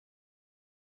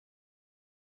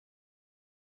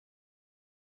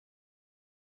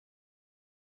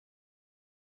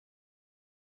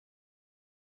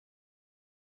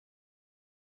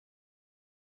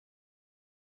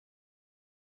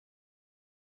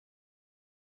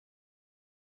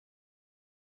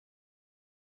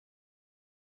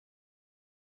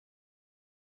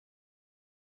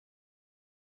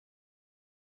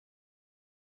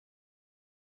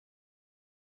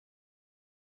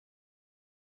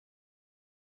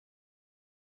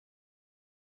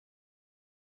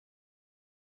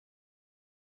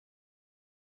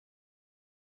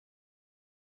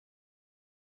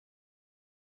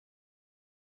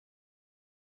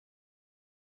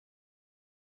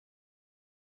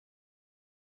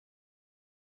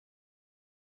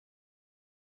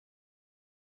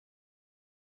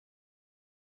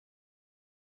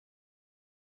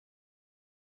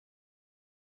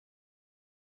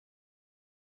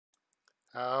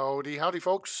Howdy, howdy,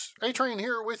 folks. A-Train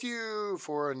here with you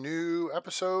for a new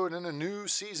episode and a new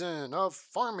season of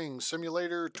Farming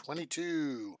Simulator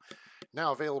 22.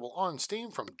 Now available on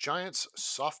Steam from Giants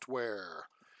Software.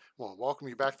 Well, welcome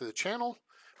you back to the channel.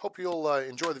 Hope you'll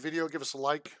enjoy the video. Give us a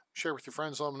like, share with your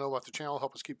friends, let them know about the channel,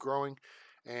 help us keep growing,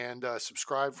 and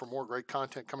subscribe for more great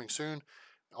content coming soon.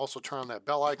 Also turn on that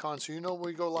bell icon so you know when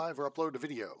we go live or upload a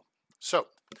video. So,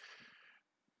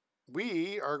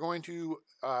 we are going to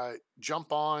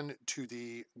jump on to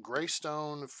the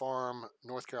Graystone Farm,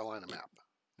 North Carolina map.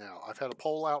 Now, I've had a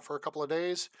poll out for a couple of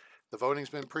days. The voting's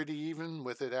been pretty even,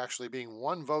 with it actually being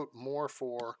one vote more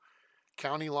for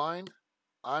county line.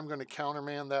 I'm going to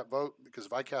counterman that vote because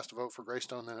if I cast a vote for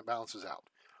Graystone, then it balances out.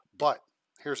 But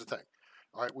here's the thing.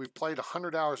 All right, we've played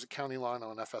 100 hours of county line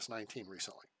on FS19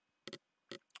 recently.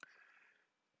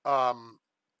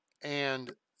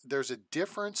 And there's a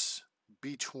difference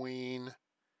between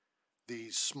the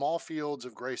small fields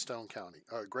of Graystone County,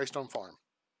 Graystone Farm,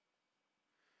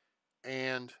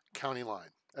 and county line,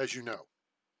 as you know.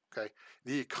 Okay,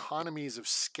 the economies of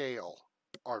scale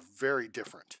are very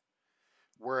different.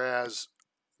 Whereas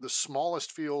the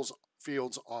smallest fields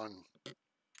on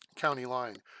county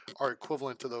line are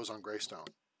equivalent to those on Graystone.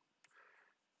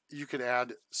 You could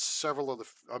add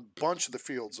a bunch of the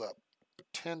fields up,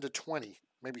 10 to 20,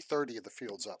 maybe 30 of the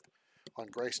fields up on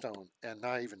Graystone, and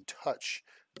not even touch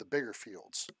the bigger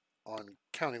fields on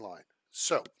county line.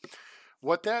 So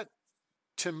what that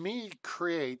to me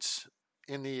creates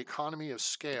in the economy of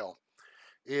scale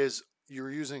is we're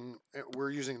using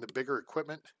the bigger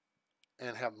equipment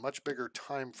and have much bigger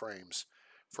time frames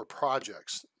for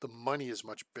projects. The money is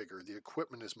much bigger, the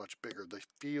equipment is much bigger, the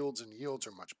fields and yields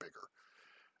are much bigger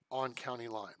on county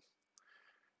line.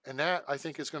 And that, I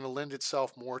think, is going to lend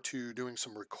itself more to doing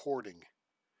some recording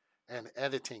and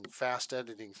editing, fast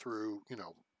editing through,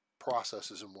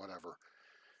 processes and whatever,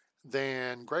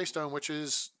 than Graystone, which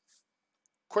is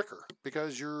quicker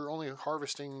because you're only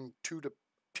harvesting 2 to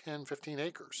 10, 15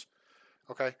 acres.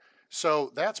 Okay,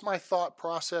 so that's my thought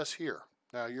process here.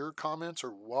 Now, your comments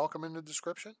are welcome in the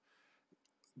description,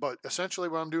 but essentially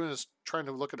what I'm doing is trying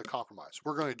to look at a compromise.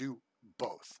 We're going to do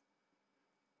both.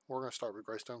 We're going to start with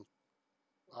Graystone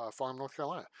Farm, North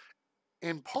Carolina,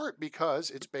 in part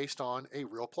because it's based on a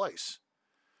real place.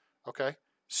 Okay,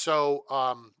 so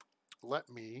let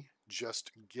me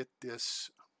just get this,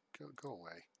 go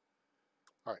away.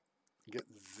 All right, get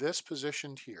this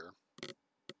positioned here,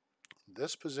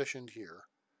 this positioned here.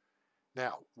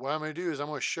 Now, what I'm going to do is I'm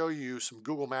going to show you some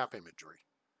Google Map imagery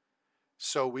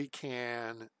so we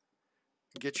can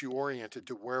get you oriented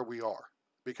to where we are,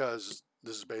 because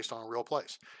this is based on a real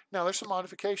place. Now, there's some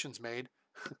modifications made,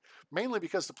 mainly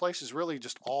because the place is really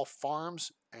just all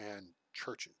farms and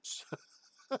churches.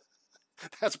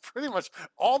 That's pretty much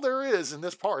all there is in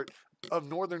this part of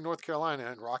northern North Carolina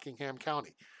and Rockingham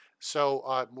County. So,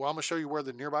 well, I'm going to show you where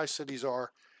the nearby cities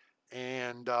are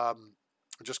and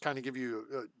just kind of give you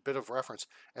a bit of reference.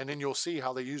 And then you'll see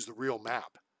how they use the real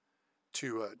map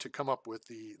to come up with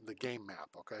the game map,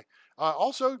 okay?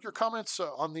 Also, your comments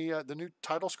on the new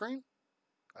title screen,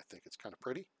 I think it's kind of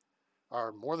pretty,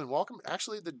 are more than welcome.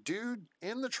 Actually, the dude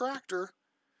in the tractor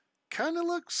kind of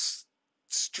looks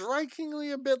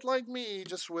strikingly a bit like me,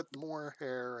 just with more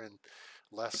hair and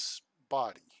less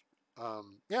body.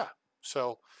 Yeah,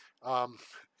 so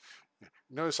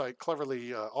notice I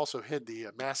cleverly also hid the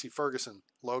Massey Ferguson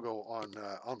logo on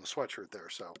the sweatshirt there.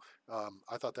 So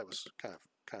I thought that was kind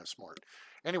of smart.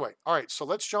 Anyway, all right, so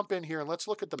let's jump in here and let's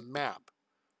look at the map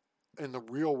in the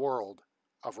real world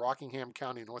of Rockingham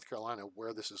County, North Carolina,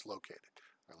 where this is located.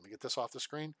 All right, let me get this off the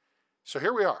screen. So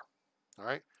here we are. All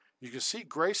right, you can see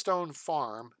Graystone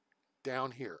Farm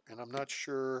down here, and I'm not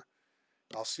sure.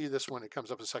 I'll see this when it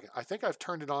comes up in a second. I think I've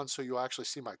turned it on so you'll actually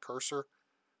see my cursor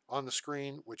on the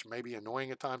screen, which may be annoying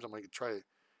at times. I'm going to try to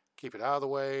keep it out of the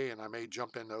way, and I may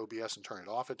jump into OBS and turn it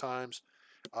off at times.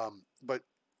 But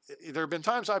there have been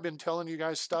times I've been telling you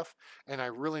guys stuff, and I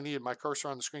really needed my cursor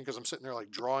on the screen because I'm sitting there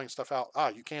like drawing stuff out.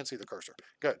 You can see the cursor.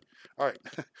 Good. All right.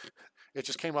 It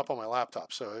just came up on my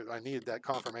laptop, so I needed that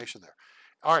confirmation there.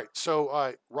 All right.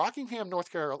 So Rockingham,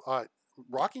 North Carolina,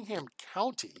 Rockingham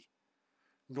County,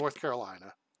 North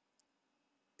Carolina,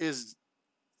 is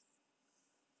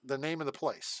the name of the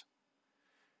place.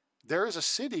 There is a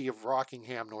city of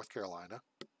Rockingham, North Carolina.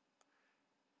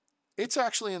 It's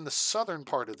actually in the southern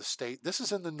part of the state. This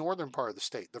is in the northern part of the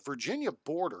state. The Virginia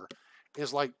border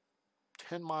is like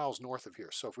 10 miles north of here.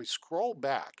 So if we scroll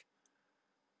back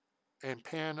and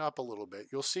pan up a little bit,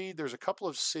 you'll see there's a couple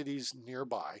of cities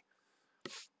nearby.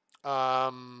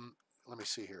 Let me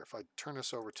see here. If I turn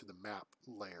this over to the map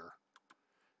layer,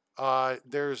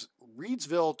 there's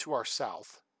Reedsville to our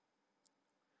south.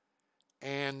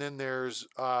 And then there's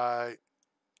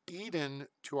Eden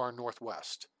to our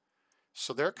northwest.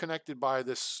 So they're connected by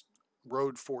this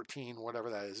road 14, whatever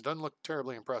that is. It doesn't look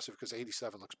terribly impressive because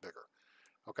 87 looks bigger.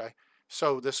 Okay.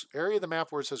 So this area of the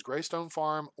map where it says Graystone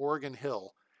Farm, Oregon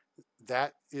Hill,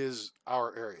 that is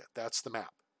our area. That's the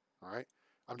map. All right.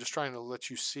 I'm just trying to let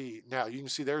you see. Now you can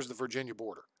see there's the Virginia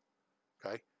border.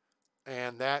 Okay.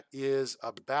 And that is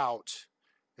about,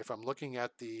 if I'm looking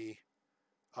at the,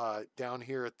 down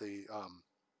here at the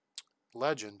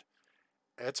legend,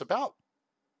 it's about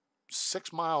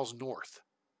 6 miles north,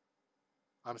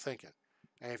 I'm thinking.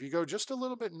 And if you go just a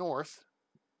little bit north,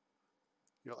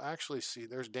 you'll actually see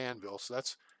there's Danville. So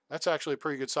that's actually a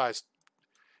pretty good size.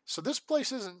 So this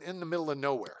place isn't in the middle of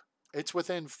nowhere. It's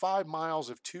within 5 miles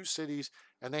of 2 cities,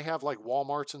 and they have like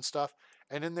Walmarts and stuff.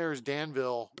 And then there's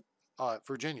Danville,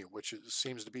 Virginia, which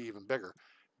seems to be even bigger.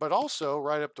 But also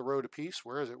right up the road a piece.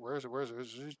 Where is it? Where is it? Where is it?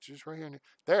 It's just right here.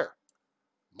 There.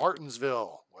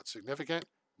 Martinsville. What's significant?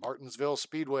 Martinsville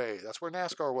Speedway. That's where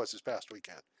NASCAR was this past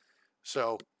weekend.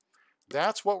 So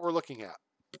that's what we're looking at.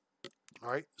 All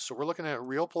right. So we're looking at a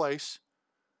real place.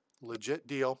 Legit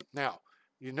deal. Now,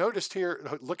 you noticed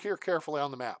here, look here carefully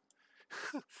on the map.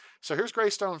 So here's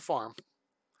Graystone Farm.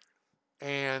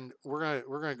 And we're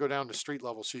gonna go down to street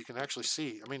level so you can actually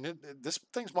see. I mean, this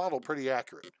thing's modeled pretty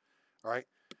accurate. All right.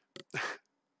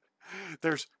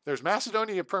 There's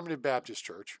Macedonia Primitive Baptist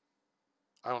Church.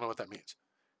 I don't know what that means.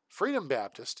 Freedom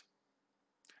Baptist,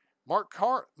 Mount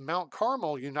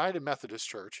Carmel United Methodist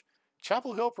Church,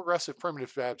 Chapel Hill Progressive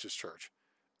Primitive Baptist Church.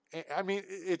 I mean,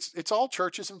 it's all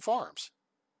churches and farms.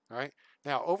 All right.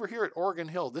 Now over here at Oregon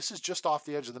Hill, this is just off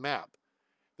the edge of the map.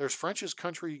 There's French's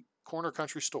Corner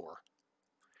Country Store,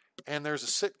 and there's a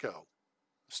Citgo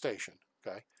station.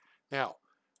 Okay. Now,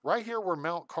 right here where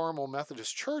Mount Carmel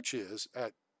Methodist Church is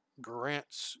at Garant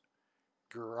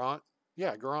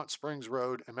Springs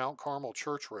Road and Mount Carmel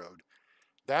Church Road,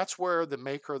 that's where the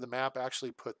maker of the map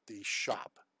actually put the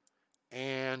shop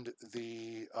and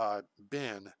the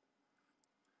bin,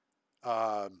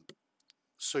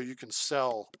 so you can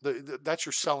sell. That's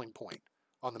your selling point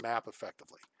on the map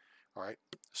effectively. All right.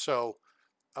 So,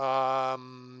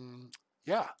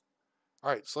 yeah.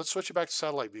 All right. So let's switch it back to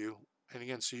satellite view. And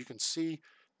again, so you can see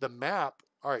the map.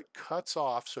 All right. Cuts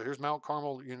off. So here's Mount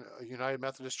Carmel United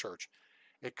Methodist Church.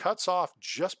 It cuts off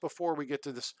just before we get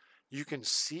to this. You can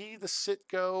see the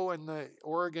Citgo and the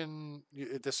Oregon,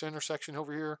 at this intersection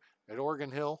over here at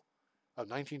Oregon Hill of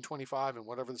 1925 and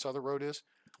whatever this other road is,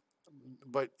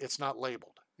 but it's not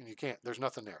labeled and you can't, there's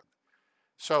nothing there.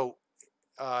 So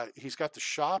he's got the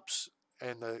shops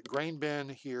and the grain bin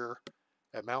here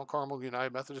at Mount Carmel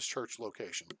United Methodist Church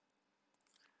location.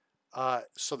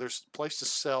 So there's a place to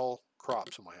sell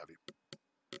crops and what have you.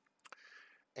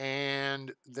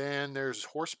 And then there's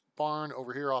Horse Barn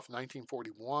over here off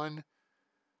 1941.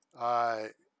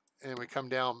 And we come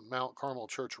down Mount Carmel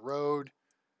Church Road.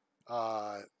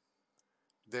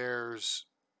 There's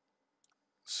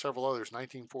several others.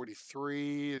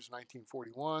 1943, there's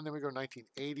 1941. Then we go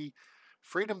 1980.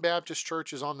 Freedom Baptist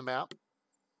Church is on the map.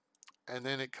 And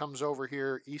then it comes over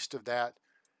here east of that.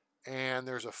 And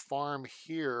there's a farm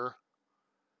here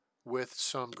with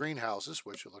some greenhouses,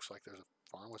 which it looks like there's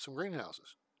a farm with some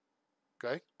greenhouses.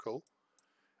 Okay, cool.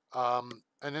 And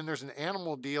then there's an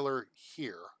animal dealer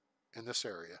here in this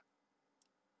area.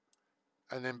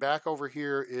 And then back over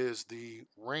here is the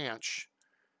ranch.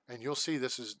 And you'll see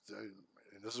this is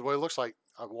what it looks like.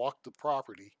 I walked the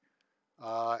property.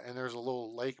 And there's a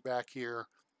little lake back here.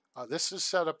 This is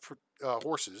set up for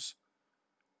horses.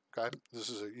 Okay,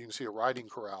 you can see a riding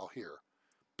corral here.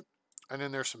 And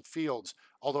then there's some fields,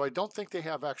 although I don't think they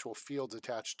have actual fields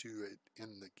attached to it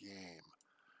in the game.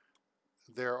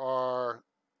 There are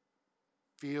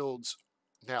fields.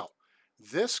 Now,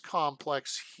 this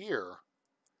complex here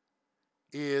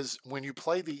is when you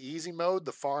play the easy mode,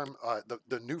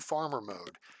 the new farmer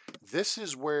mode. This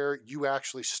is where you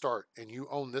actually start and you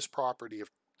own this property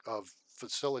of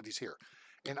facilities here.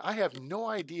 And I have no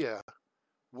idea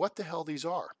what the hell these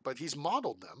are, but he's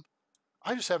modeled them.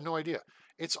 I just have no idea.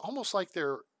 It's almost like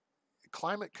they're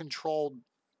climate controlled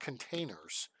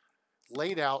containers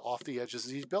laid out off the edges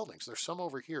of these buildings. There's some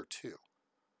over here too.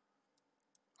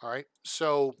 All right.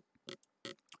 So,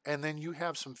 and then you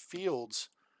have some fields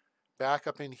back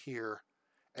up in here.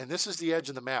 And this is the edge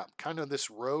of the map, kind of this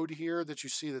road here that you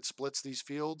see that splits these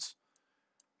fields.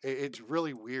 It's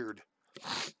really weird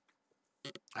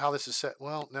how this is set.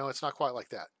 Well, no, it's not quite like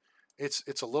that.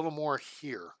 It's a little more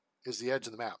here is the edge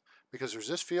of the map, because there's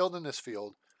this field and this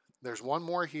field. There's one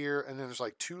more here, and then there's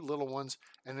like two little ones,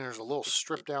 and then there's a little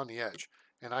strip down the edge.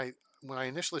 And when I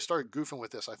initially started goofing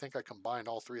with this, I think I combined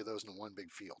all 3 of those into one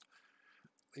big field.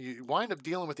 You wind up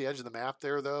dealing with the edge of the map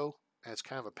there, though, and it's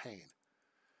kind of a pain.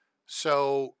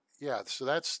 So yeah, so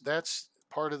that's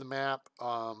part of the map.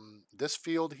 This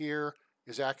field here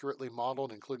is accurately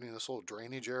modeled, including this little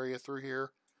drainage area through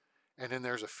here. And then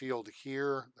there's a field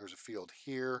here. There's a field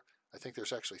here. I think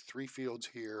there's actually 3 fields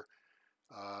here.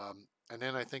 And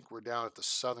then I think we're down at the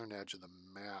southern edge of the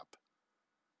map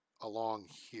along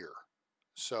here.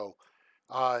 So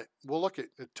we'll look at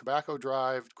Tobacco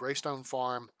Drive, Graystone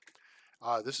Farm.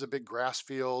 This is a big grass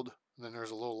field. And then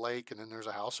there's a little lake, and then there's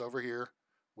a house over here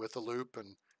with a loop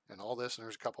and all this. And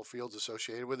there's a couple fields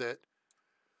associated with it.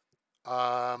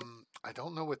 I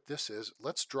don't know what this is.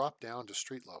 Let's drop down to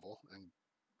street level. And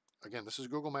again, this is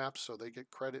Google Maps, so they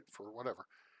get credit for whatever.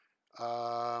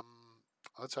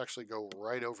 Let's actually go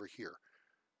right over here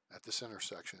at this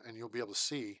intersection, and you'll be able to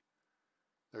see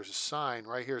there's a sign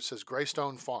right here. It says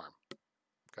Graystone Farm.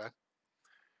 Okay.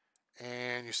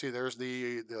 And you see there's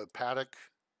the paddock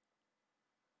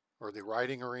or the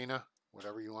riding arena,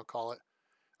 whatever you want to call it.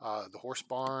 The horse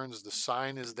barns, the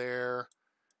sign is there.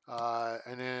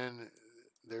 And then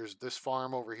there's this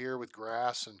farm over here with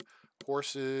grass and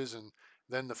horses. And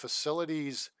then the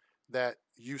facilities that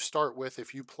you start with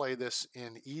if you play this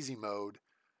in easy mode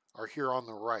are here on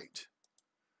the right.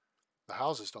 The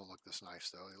houses don't look this nice,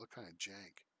 though. They look kind of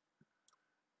jank.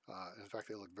 In fact,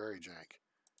 they look very jank.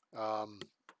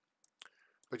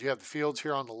 But you have the fields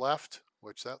here on the left,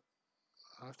 which that,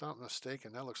 if I'm not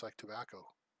mistaken, that looks like tobacco,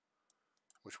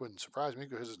 which wouldn't surprise me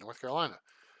because it's North Carolina.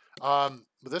 But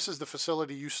this is the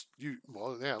facility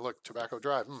well, yeah, look, Tobacco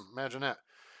Drive. Imagine that.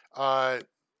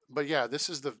 But yeah, this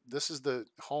is the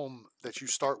home that you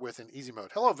start with in easy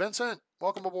mode. Hello, Vincent.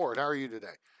 Welcome aboard. How are you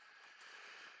today?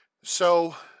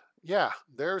 So yeah,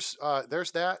 there's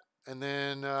that. And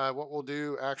then what we'll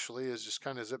do actually is just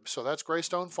kind of zip. So that's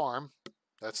Graystone Farm.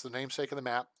 That's the namesake of the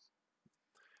map.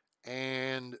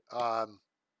 And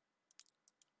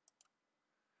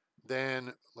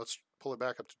then let's pull it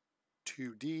back up to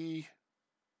 2D.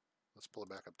 Let's pull it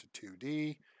back up to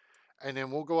 2D. And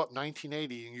then we'll go up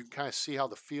 1980, and you can kind of see how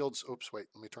the fields... Oops, wait.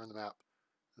 Let me turn the map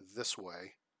this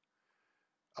way.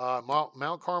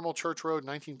 Mount Carmel Church Road,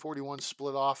 1941,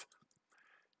 split off.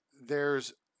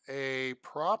 There's a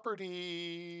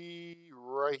property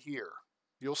right here.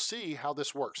 You'll see how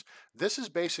this works. This is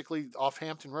basically off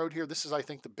Hampton Road here. This is, I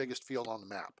think, the biggest field on the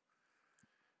map.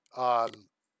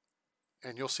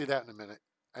 And you'll see that in a minute.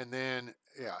 And then,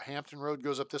 yeah, Hampton Road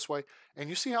goes up this way. And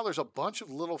you see how there's a bunch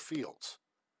of little fields.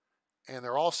 And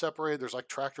they're all separated. There's like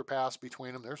tractor paths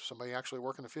between them. There's somebody actually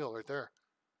working the field right there.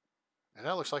 And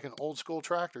that looks like an old school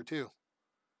tractor too.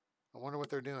 I wonder what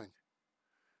they're doing.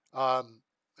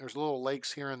 There's little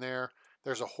lakes here and there.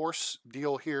 There's a horse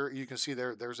deal here. You can see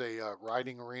there's a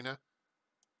riding arena.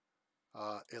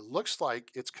 It looks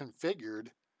like it's configured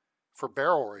for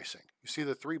barrel racing. You see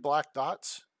the 3 black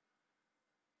dots?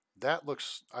 That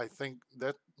looks, I think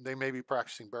that they may be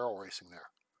practicing barrel racing there.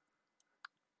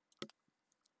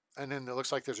 And then it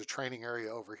looks like there's a training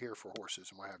area over here for horses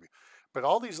and what have you. But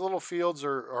all these little fields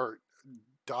are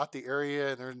dot the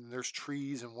area, and there's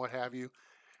trees and what have you.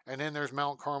 And then there's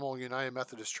Mount Carmel United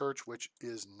Methodist Church, which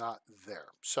is not there.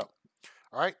 So,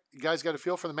 all right, you guys got a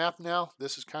feel for the map now?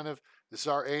 This is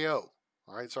our AO.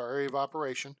 All right, it's our area of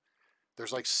operation.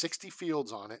 There's like 60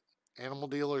 fields on it. Animal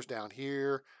dealers down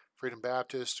here, Freedom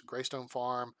Baptist, Graystone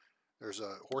Farm. There's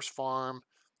a horse farm.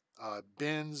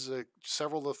 Bins,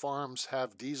 several of the farms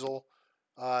have diesel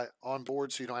on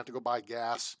board, so you don't have to go buy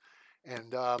gas.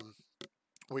 And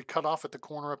we cut off at the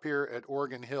corner up here at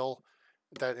Oregon Hill,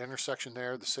 that intersection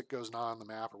there. The SIC goes not on the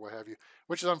map or what have you,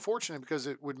 which is unfortunate because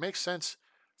it would make sense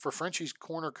for Frenchie's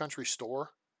Corner Country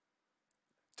Store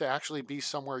to actually be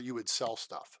somewhere you would sell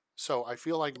stuff. So I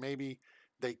feel like maybe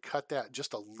they cut that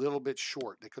just a little bit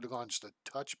short. They could have gone just a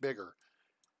touch bigger.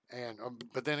 And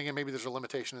but then again, maybe there's a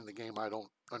limitation in the game I don't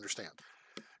understand.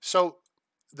 So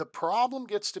the problem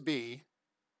gets to be,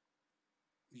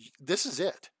 this is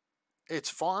it. It's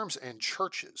farms and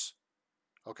churches.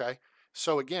 Okay.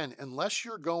 So again, unless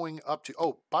you're going up to,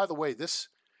 oh, by the way, this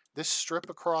strip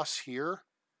across here,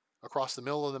 across the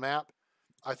middle of the map,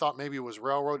 I thought maybe it was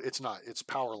railroad. It's not. It's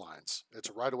power lines. It's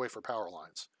a right of way for power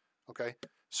lines. Okay.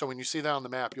 So when you see that on the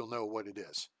map, you'll know what it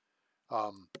is.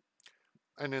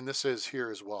 And then this is here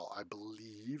as well, I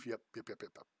believe. Yep.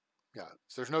 Yeah,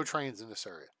 so there's no trains in this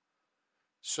area.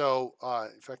 So,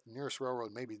 in fact, the nearest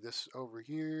railroad, maybe this over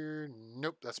here.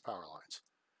 Nope, that's power lines.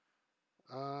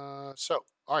 So,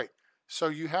 all right. So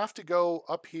you have to go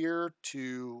up here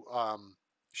to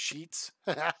Sheets.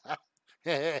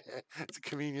 It's a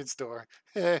convenience store.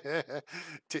 To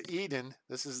Eden.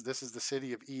 This is the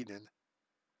city of Eden.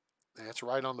 And it's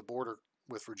right on the border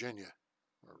with Virginia,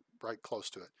 or right close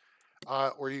to it.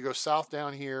 Or you go south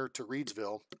down here to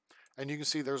Reedsville, and you can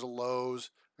see there's a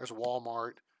Lowe's, there's a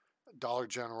Walmart, Dollar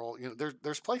General. You know,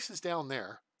 there's places down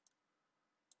there.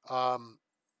 I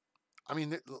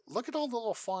mean, look at all the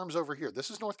little farms over here. This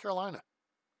is North Carolina,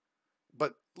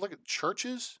 but look at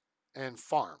churches and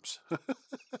farms.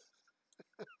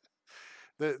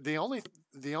 the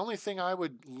only thing I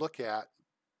would look at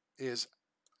is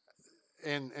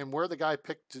and where the guy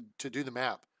picked to do the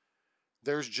map.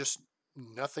 There's just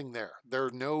nothing there.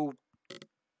 There's nowhere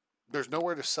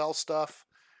to sell stuff.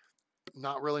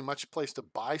 Not really much place to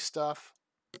buy stuff.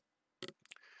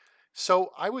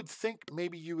 So I would think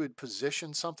maybe you would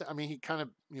position something. I mean, he kind of,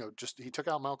 he took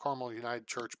out Mount Carmel United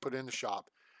Church, put in the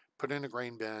shop, put in a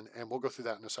grain bin, and we'll go through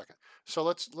that in a second. So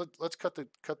let's cut the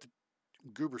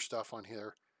goober stuff on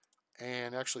here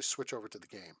and actually switch over to the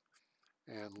game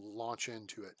and launch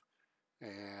into it.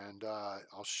 And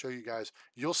I'll show you guys.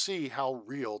 You'll see how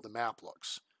real the map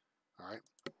looks. All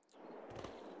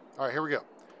right, here we go.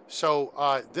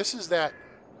 So this is that.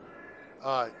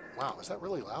 Wow, is that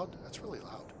really loud? That's really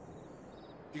loud.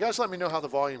 You guys let me know how the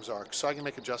volumes are so I can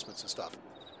make adjustments and stuff.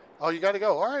 Oh, you got to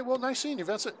go. All right, well, nice seeing you,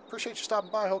 Vincent. Appreciate you stopping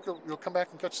by. I hope you'll come back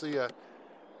and catch the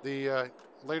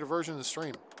later version of the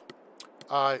stream.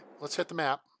 Let's hit the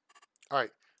map. All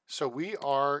right, so we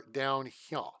are down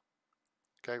here.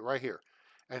 Okay, right here.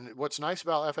 And what's nice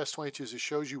about FS22 is it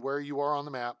shows you where you are on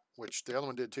the map, which the other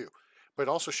one did too. But it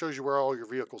also shows you where all your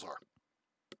vehicles are.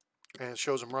 And it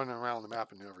shows them running around the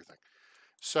map and everything.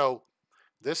 So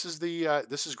this is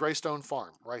Graystone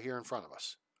Farm right here in front of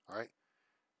us. All right.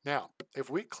 Now, if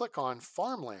we click on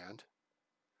farmland,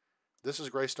 this is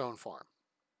Graystone Farm.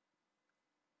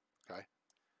 Okay.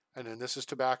 And then this is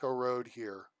Tobacco Road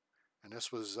here. And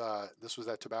this was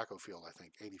that tobacco field, I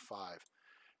think, 85.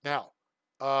 Now,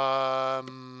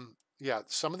 yeah,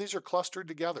 some of these are clustered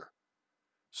together.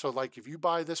 So like if you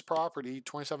buy this property,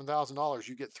 $27,000,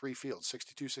 you get 3 fields,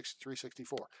 62, 63,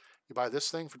 64. You buy this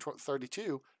thing for 32,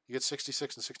 you get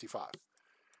 66 and 65.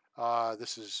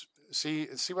 This is, see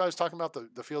what I was talking about,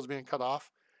 the fields being cut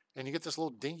off? And you get this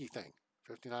little dinky thing,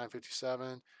 59,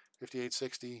 57, 58,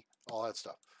 60, all that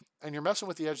stuff. And you're messing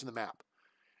with the edge of the map.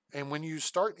 And when you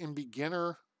start in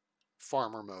beginner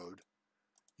farmer mode,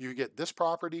 you get this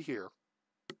property here.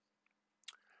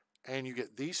 And you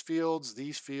get these fields,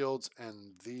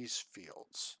 and these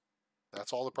fields.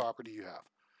 That's all the property you have.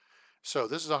 So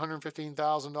this is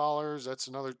 $115,000. That's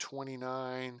another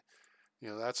 29.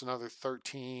 That's another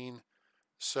 13.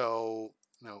 So,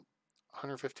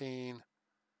 115,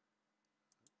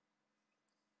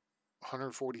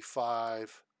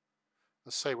 145.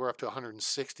 Let's say we're up to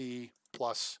 160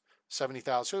 plus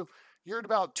 70,000. So you're at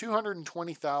about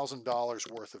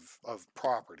 $220,000 worth of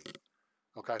property.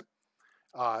 Okay.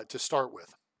 To start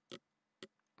with.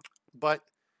 But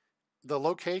the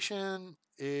location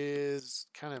is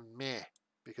kind of meh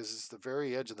because it's the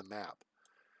very edge of the map.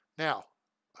 Now,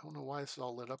 I don't know why this is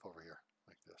all lit up over here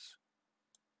like this.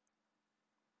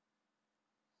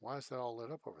 Why is that all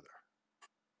lit up over there?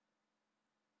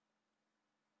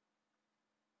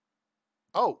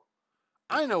 Oh,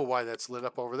 I know why that's lit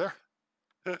up over there.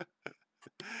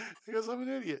 Because I'm an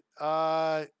idiot.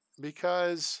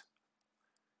 Because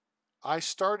I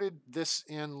started this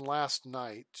in last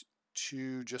night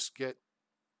to just get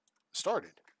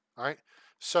started. All right.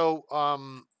 So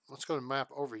let's go to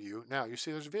map overview. Now you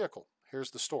see there's a vehicle.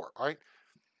 Here's the store. All right.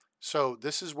 So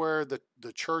this is where the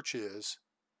church is,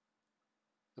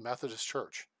 the Methodist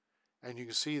church. And you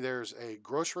can see there's a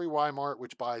grocery Y-Mart,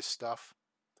 which buys stuff.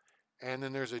 And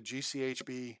then there's a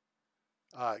GCHB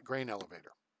grain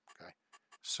elevator. Okay.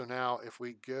 So now if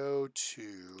we go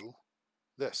to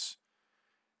this,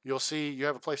 you'll see you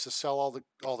have a place to sell all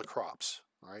the crops.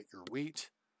 All right, your wheat,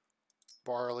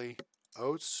 barley,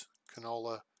 oats,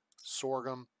 canola,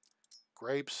 sorghum,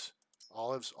 grapes,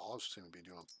 olives. Olives seem to be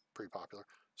doing pretty popular.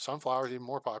 Sunflowers even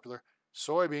more popular.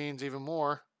 Soybeans even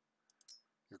more.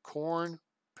 Your corn,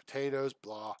 potatoes,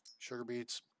 blah. Sugar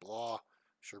beets, blah.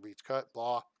 Sugar beets cut,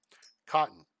 blah.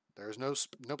 Cotton. There's no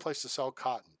place to sell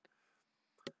cotton.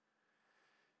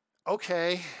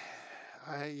 Okay.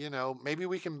 Maybe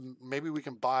we can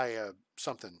buy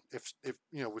something if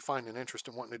we find an interest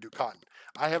in wanting to do cotton.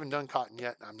 I haven't done cotton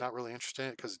yet. I'm not really interested in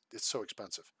it because it's so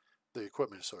expensive. The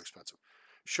equipment is so expensive.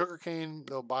 Sugarcane,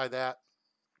 they'll buy that.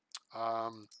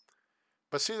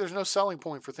 But see, there's no selling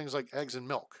point for things like eggs and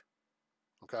milk.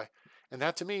 Okay, and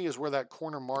that to me is where that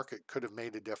corner market could have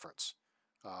made a difference.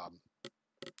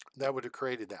 That would have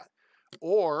created that.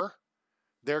 Or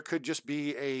there could just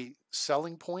be a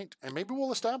selling point, and maybe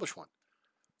we'll establish one,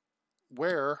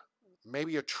 where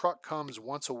maybe a truck comes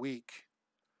once a week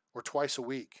or twice a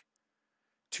week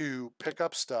to pick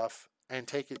up stuff and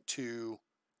take it to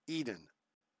Eden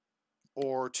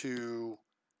or to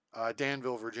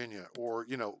Danville, Virginia, or,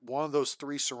 you know, one of those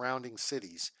 3 surrounding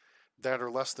cities that are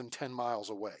less than 10 miles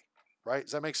away, right?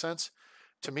 Does that make sense?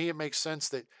 To me, it makes sense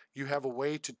that you have a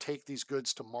way to take these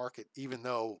goods to market, even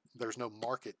though there's no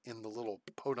market in the little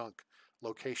podunk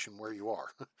location where you are.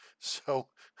 So,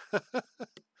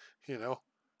 you know.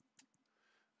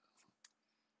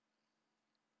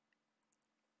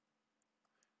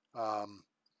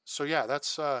 So yeah,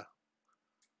 that's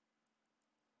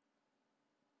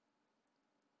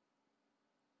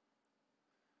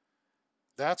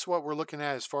what we're looking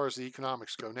at as far as the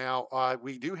economics go. Now,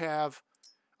 we do have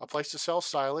a place to sell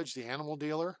silage. The animal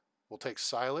dealer will take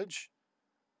silage.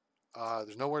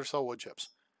 There's nowhere to sell wood chips.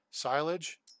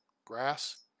 Silage,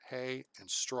 grass, hay, and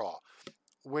straw,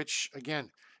 which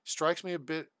again strikes me a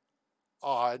bit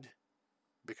odd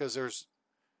because there's,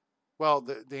 well,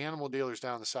 the animal dealer's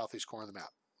down in the southeast corner of the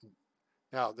map.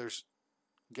 Now, there's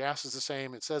gas is the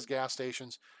same. It says gas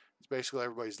stations. It's basically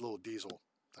everybody's little diesel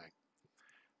thing.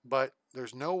 But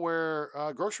there's nowhere,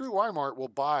 Grocery Walmart will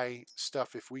buy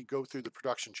stuff if we go through the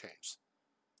production chains.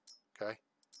 Okay.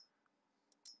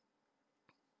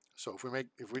 So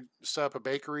if we set up a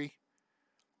bakery,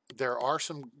 there are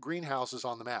some greenhouses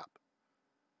on the map.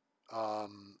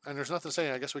 And there's nothing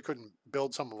saying, I guess we couldn't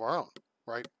build some of our own,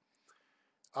 right?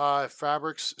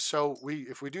 Fabrics. So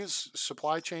if we do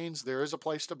supply chains, there is a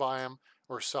place to buy them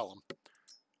or sell them.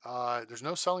 There's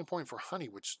no selling point for honey,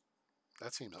 which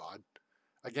that seems odd.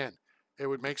 Again, it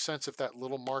would make sense if that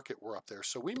little market were up there.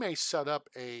 So we may set up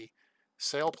a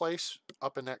sale place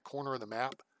up in that corner of the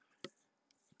map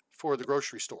for the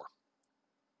grocery store.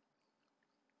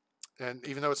 And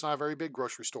even though it's not a very big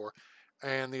grocery store,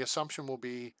 and the assumption will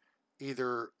be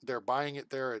either they're buying it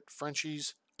there at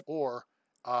Frenchie's or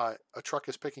a truck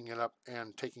is picking it up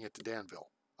and taking it to Danville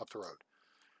up the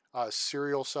road.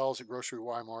 Cereal sells at Grocery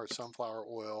Walmart, sunflower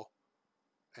oil,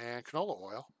 and canola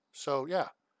oil. So yeah,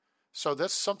 so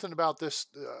that's something about this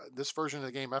this version of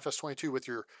the game, FS22, with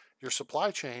your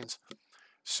supply chains.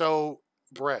 So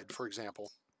bread, for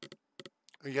example,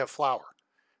 you have flour.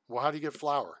 Well, how do you get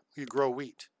flour? You grow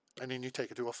wheat, and then you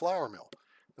take it to a flour mill.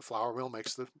 The flour mill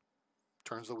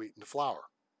turns the wheat into flour.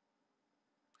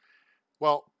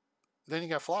 Well, then you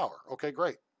got flour. Okay,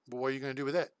 great. But what are you going to do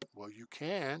with it? Well, you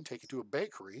can take it to a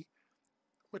bakery,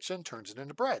 which then turns it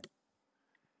into bread.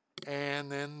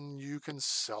 And then you can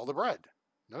sell the bread.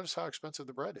 Notice how expensive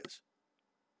the bread is,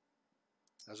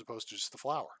 as opposed to just the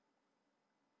flour,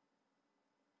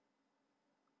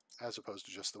 as opposed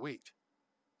to just the wheat.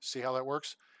 See how that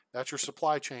works? That's your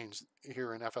supply chains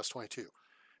here in FS22.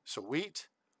 So wheat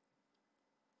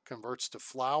converts to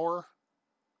flour,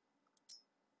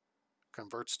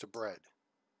 converts to bread.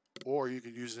 Or you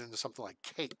could use it into something like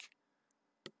cake,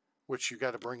 which you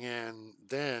got to bring in,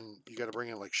 then you got to bring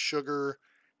in like sugar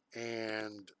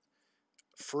and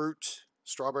fruit,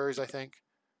 strawberries, I think,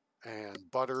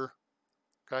 and butter.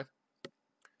 Okay.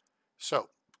 So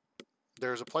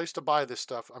there's a place to buy this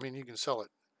stuff. I mean, you can sell it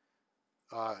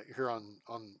here on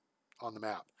the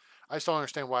map. I just don't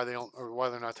understand why they don't, or why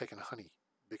they're not taking honey,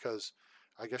 because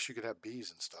I guess you could have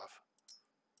bees and stuff,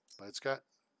 but it's got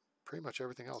pretty much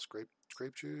everything else.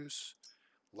 Grape juice,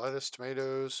 lettuce,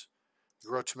 tomatoes. You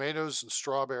grow tomatoes and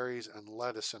strawberries and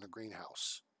lettuce in a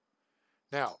greenhouse.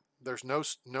 Now, there's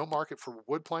no market for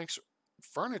wood planks,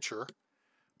 furniture.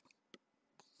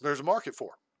 There's a market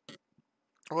for.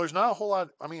 Well, there's not a whole lot.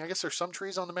 I mean, I guess there's some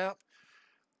trees on the map,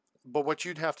 but what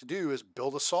you'd have to do is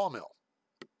build a sawmill.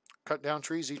 Cut down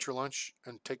trees, eat your lunch,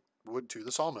 and take wood to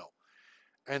the sawmill.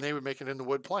 And they would make it into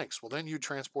wood planks. Well, then you'd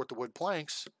transport the wood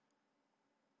planks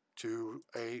to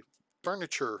a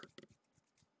furniture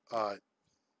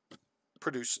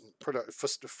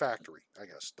factory, I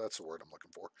guess. That's the word I'm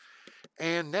looking for.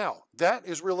 And now, that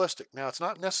is realistic. Now, it's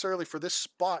not necessarily for this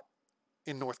spot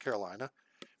in North Carolina,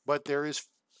 but there is,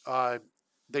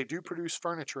 they do produce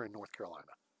furniture in North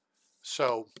Carolina.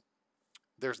 So,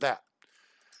 there's that.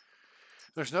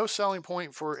 There's no selling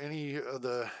point for any of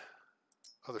the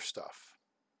other stuff.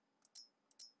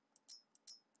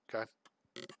 Okay.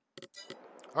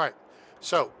 All right.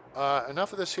 So,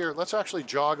 enough of this here. Let's actually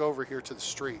jog over here to the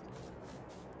street.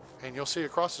 And you'll see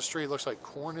across the street, it looks like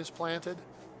corn is planted.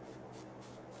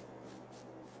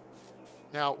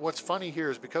 Now, what's funny here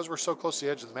is because we're so close to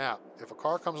the edge of the map, if a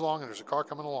car comes along and there's a car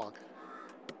coming along,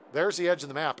 there's the edge of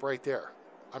the map right there.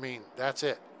 I mean, that's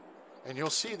it. And you'll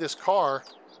see this car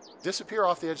disappear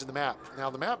off the edge of the map. Now,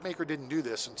 the map maker didn't do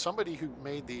this, and somebody who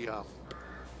made the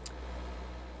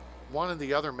one of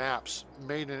the other maps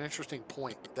made an interesting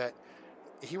point that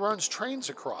he runs trains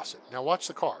across it. Now, watch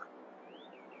the car.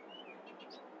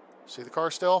 See the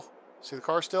car still? See the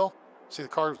car still? See the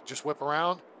car just whip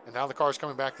around, and now the car's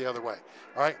coming back the other way.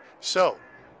 All right, so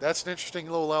that's an interesting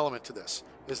little element to this,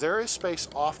 is there is space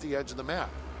off the edge of the map.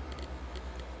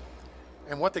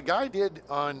 And what the guy did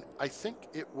on, I think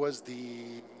it was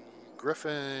the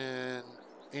Griffin,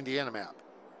 Indiana map,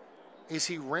 is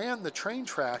he ran the train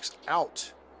tracks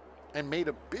out and made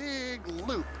a big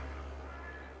loop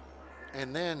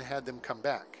and then had them come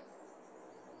back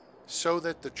so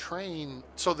that the train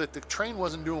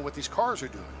wasn't doing what these cars are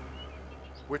doing,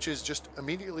 which is just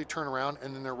immediately turn around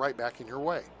and then they're right back in your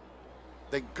way.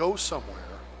 They go somewhere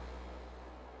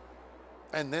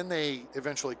and then they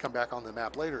eventually come back on the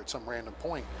map later at some random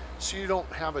point. So you don't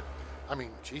have it. I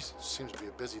mean, geez, it seems to be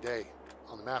a busy day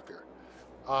on the map here.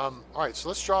 All right, so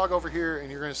let's jog over here and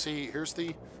you're going to see here's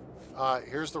the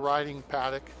riding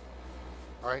paddock.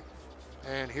 All right,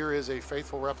 and here is a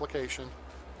faithful replication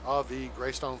of the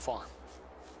Graystone farm.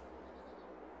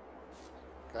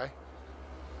 Okay,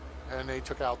 and they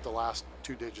took out the last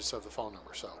 2 digits of the phone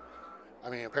number. So,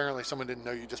 I mean, apparently someone didn't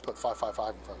know you just put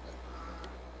 555 in front of it,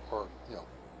 or you know,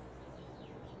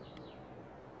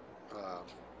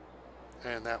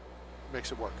 and that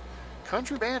makes it work.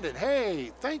 Country Bandit,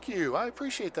 hey, thank you, I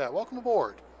appreciate that. Welcome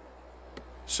aboard.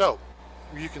 So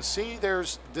you can see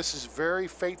this is very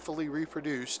faithfully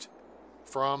reproduced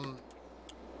from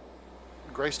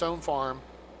Graystone Farm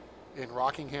in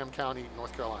Rockingham County,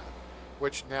 North Carolina,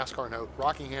 which NASCAR note,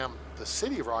 Rockingham, the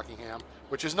city of Rockingham,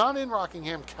 which is not in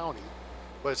Rockingham County,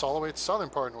 but it's all the way to the southern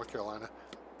part of North Carolina.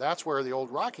 That's where the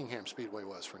old Rockingham Speedway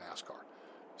was for NASCAR.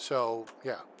 So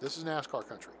yeah, this is NASCAR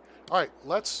country. All right,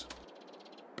 let's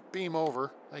beam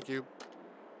over, thank you,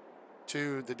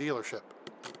 to the dealership.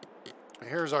 And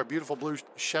here's our beautiful blue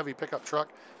Chevy pickup truck.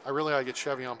 I really ought to get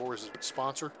Chevy on board as a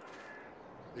sponsor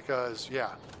because,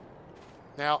 yeah.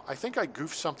 Now, I think I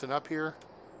goofed something up here.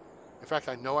 In fact,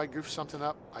 I know I goofed something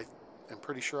up. I am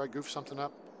pretty sure I goofed something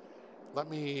up. Let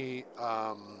me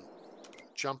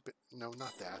jump it. No,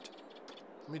 not that.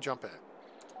 Let me jump in it.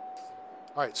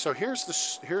 All right, so here's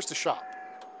the shop.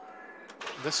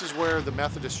 This is where the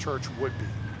Methodist Church would be.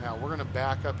 Now, we're going to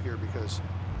back up here because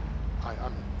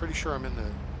I'm pretty sure I'm in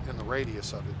the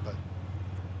radius of it, but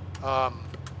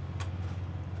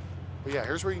yeah,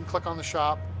 here's where you can click on the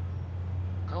shop.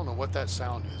 I don't know what that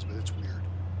sound is, but it's weird.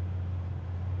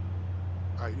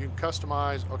 All right, you can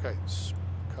customize. Okay,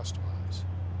 customize.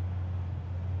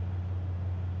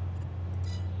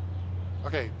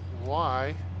 Okay,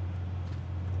 why?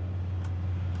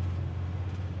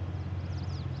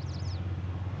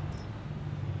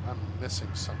 I'm missing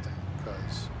something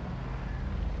because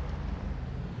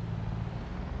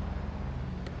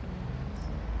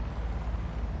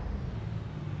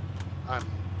I'm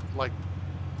like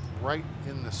right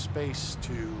in the space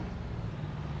to,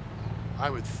 I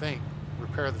would think,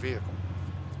 repair the vehicle.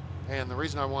 And the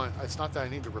reason it's not that I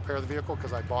need to repair the vehicle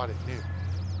because I bought it new,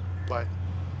 but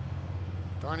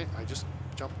darn it, I just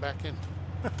jumped back in.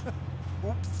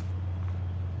 Oops.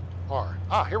 R.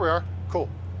 Ah, here we are. Cool.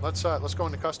 Let's go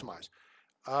into customize.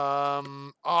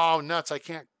 Oh nuts! I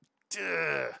can't.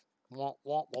 Wah,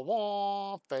 wah, wah,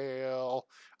 wah, fail.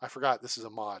 I forgot this is a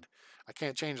mod. I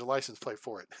can't change the license plate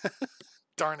for it.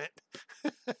 Darn it.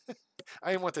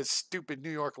 I didn't want this stupid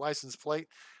New York license plate.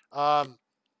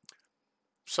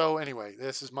 So anyway,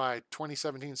 this is my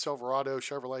 2017 Silverado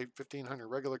Chevrolet 1500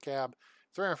 regular cab,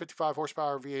 355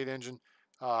 horsepower V8 engine.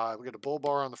 We got a bull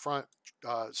bar on the front,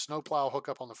 snowplow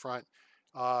hookup on the front,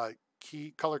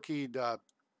 color keyed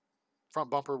front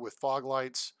bumper with fog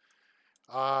lights.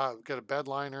 We've got a bed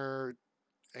liner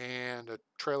and a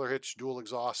trailer hitch, dual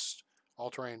exhaust,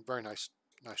 all-terrain. Very nice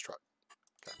truck.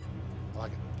 Okay, I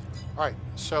like it. All right,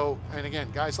 so, and again,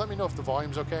 guys, let me know if the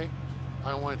volume's okay.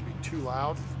 I don't want it to be too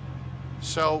loud.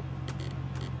 So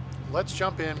let's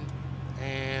jump in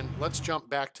and let's jump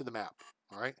back to the map.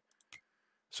 All right,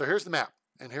 so here's the map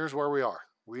and here's where we are.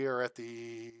 We are at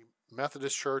the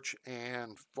Methodist Church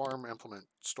and farm implement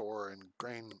store and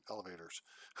grain elevators.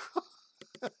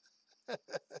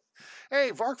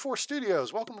 Hey, Vark4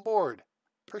 Studios, welcome aboard.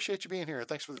 Appreciate you being here.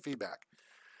 Thanks for the feedback.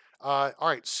 All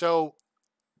right, so,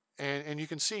 and you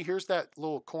can see here's that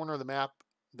little corner of the map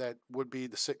that would be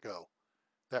the sit-go.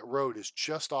 That road is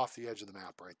just off the edge of the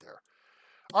map right there.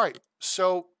 All right,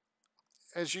 so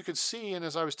as you can see, and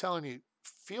as I was telling you,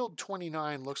 field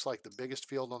 29 looks like the biggest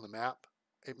field on the map.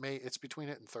 It's between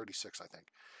it and 36, I think.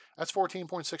 That's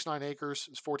 14.69 acres.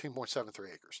 It's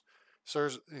 14.73 acres. So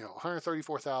there's, you know,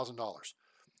 $134,000.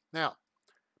 Now,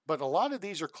 but a lot of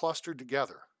these are clustered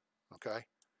together. Okay.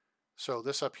 So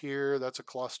this up here, that's a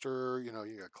cluster. You know,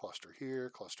 you got cluster here,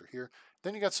 cluster here.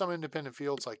 Then you got some independent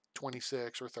fields like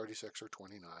 26 or 36 or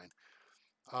 29.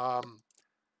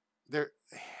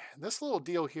 This little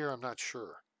deal here, I'm not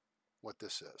sure what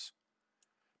this is,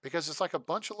 because it's like a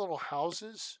bunch of little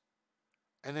houses,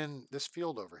 and then this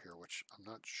field over here, which I'm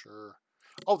not sure.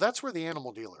 Oh, that's where the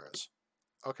animal dealer is.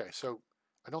 Okay, so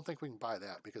I don't think we can buy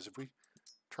that, because if we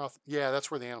yeah,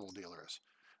 that's where the animal dealer is.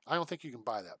 I don't think you can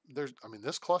buy that. I mean,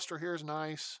 this cluster here is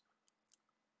nice,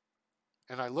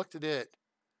 and I looked at it,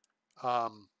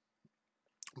 but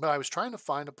I was trying to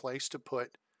find a place to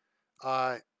put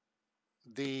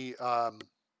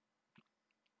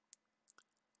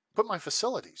put my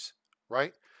facilities,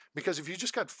 right? Because if you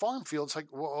just got farm fields, like,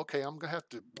 well, okay, I'm gonna have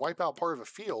to wipe out part of a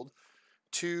field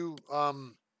to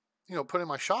you know, put in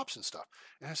my shops and stuff.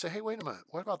 And I say, hey, wait a minute,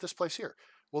 what about this place here?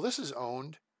 Well, this is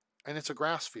owned, and it's a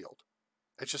grass field.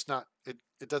 It's just not, it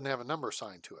doesn't have a number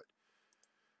assigned to it.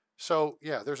 So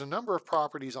yeah, there's a number of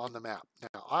properties on the map.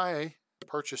 Now, I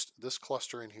purchased this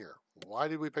cluster in here. Why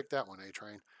did we pick that one,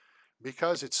 A-Train?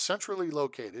 Because it's centrally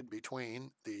located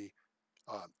between the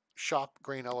shop,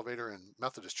 grain elevator, and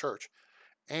Methodist church.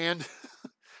 And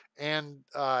and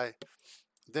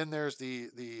then there's the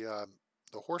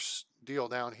horse deal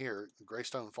down here,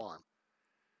 Graystone Farm.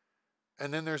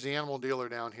 And then there's the animal dealer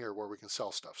down here where we can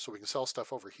sell stuff. So we can sell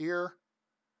stuff over here.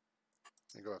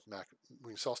 Let me go back.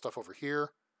 We can sell stuff over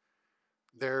here.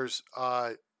 There's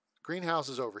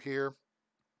greenhouses over here.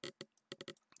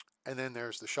 And then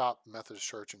there's the shop, Methodist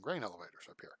church, and grain elevators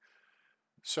up here.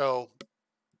 So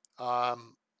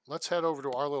let's head over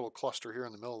to our little cluster here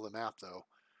in the middle of the map, though,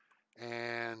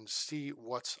 and see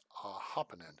what's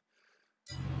happening.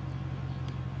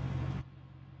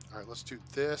 All right, let's do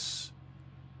this.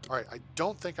 All right, I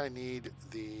don't think I need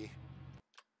the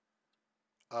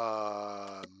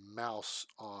mouse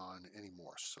on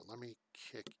anymore. So let me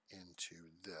kick into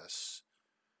this.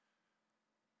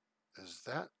 Is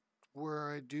that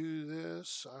where I do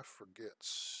this? I forget.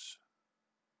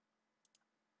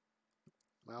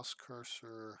 Mouse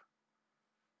cursor.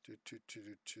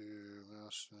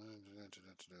 Mouse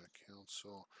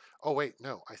council. Oh wait,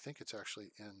 no. I think it's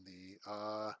actually in the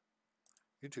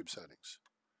YouTube settings.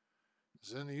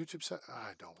 Is it in the YouTube set?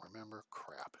 I don't remember.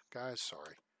 Crap, guys.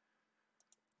 Sorry.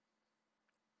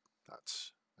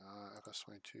 That's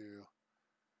FS22.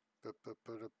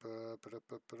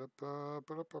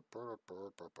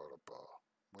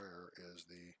 Where is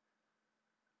the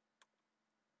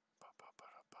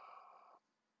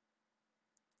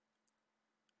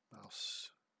mouse?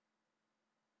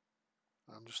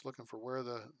 I'm just looking for where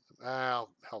the hell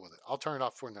with it. I'll turn it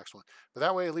off for the next one. But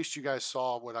that way, at least you guys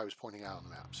saw what I was pointing out on the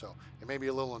map. So it may be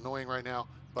a little annoying right now,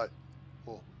 but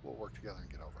we'll work together and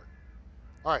get over it.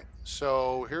 All right.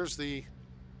 So here's the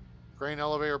grain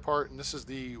elevator part, and this is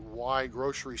the Y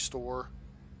grocery store.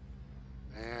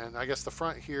 And I guess the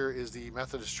front here is the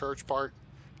Methodist church part,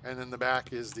 and then the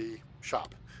back is the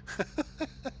shop.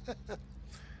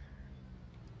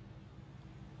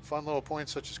 Fun little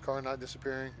points such as car not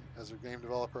disappearing. As a game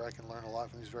developer, I can learn a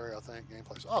lot from these very authentic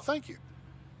gameplays. Oh, thank you.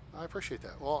 I appreciate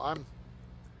that. Well,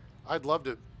 I'd love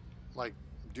to like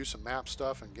do some map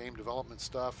stuff and game development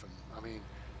stuff. And I mean,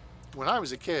 when I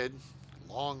was a kid,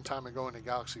 a long time ago in a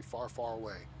galaxy far, far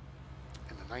away,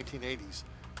 in the 1980s,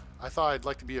 I thought I'd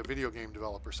like to be a video game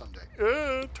developer someday. Get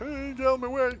out of my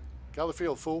way. Get out of the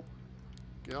field, fool.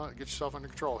 Get on, get yourself under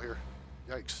control here.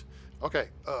 Yikes. Okay.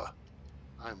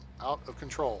 I'm out of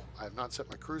control. I have not set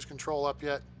my cruise control up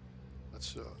yet.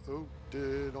 Let's, oh,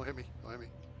 don't hit me. Don't hit me.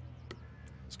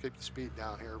 Let's keep the speed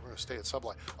down here. We're going to stay at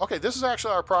sublight. Okay, this is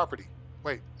actually our property.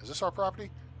 Wait, is this our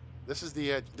property? This is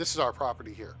the edge. This is our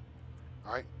property here.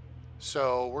 All right.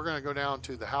 So we're going to go down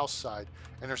to the house side.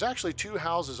 And there's actually 2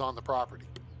 houses on the property.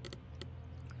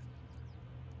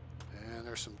 And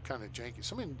there's some kind of janky.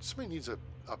 Somebody needs a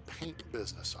paint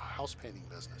business, a house painting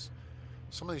business.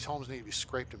 Some of these homes need to be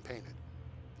scraped and painted.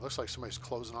 It looks like somebody's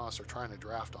closing on us or trying to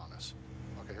draft on us.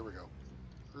 Okay, here we go.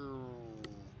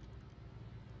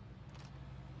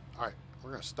 All right, we're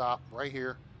going to stop right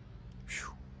here.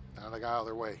 Whew. Now I got out of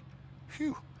their way.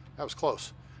 Phew, that was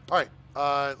close. All right,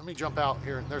 let me jump out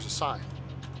here, and there's a sign.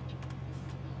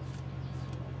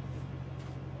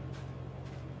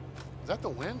 Is that the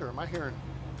wind, or am I hearing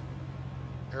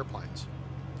airplanes?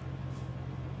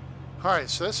 All right,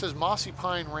 so this is Mossy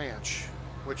Pine Ranch,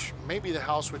 which may be the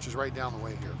house which is right down the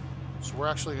way here. So we're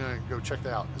actually going to go check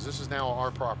that out, because this is now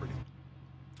our property.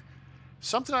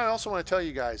 Something I also want to tell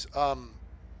you guys.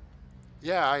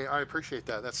 Yeah, I appreciate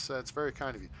that. That's very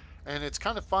kind of you. And it's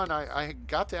kind of fun. I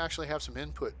got to actually have some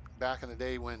input back in the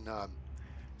day when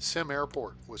Sim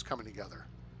Airport was coming together.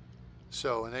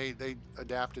 So, and they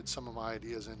adapted some of my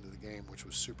ideas into the game, which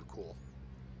was super cool.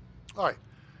 All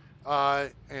right.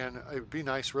 And it would be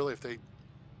nice, really, if they,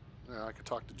 I could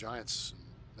talk to Giants and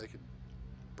they could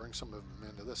bring some of them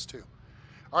into this too.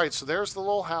 All right, so there's the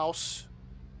little house.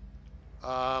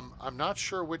 I'm not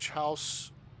sure which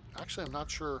house. Actually, I'm not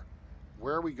sure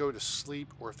where we go to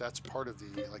sleep or if that's part of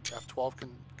the like F12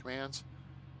 commands.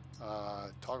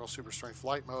 Toggle super strength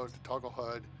flight mode, toggle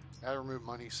HUD, add or remove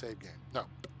money, save game. No,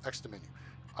 exit menu.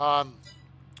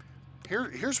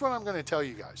 Here's what I'm going to tell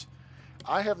you guys.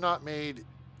 I have not made,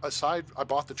 aside, I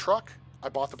bought the truck, I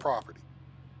bought the property.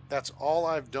 That's all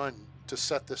I've done to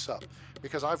set this up.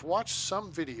 Because I've watched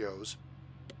some videos,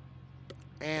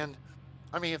 and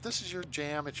I mean, if this is your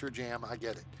jam, it's your jam, I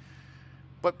get it.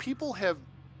 But people have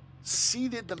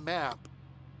seeded the map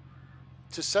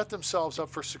to set themselves up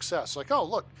for success. Like, oh,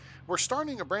 look, we're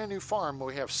starting a brand new farm where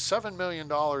we have $7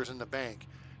 million in the bank,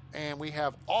 and we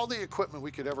have all the equipment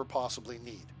we could ever possibly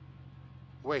need.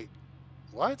 Wait,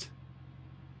 what?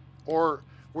 Or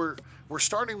we're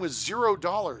starting with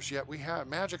 $0, yet we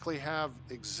magically have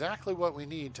exactly what we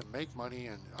need to make money,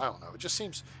 and I don't know.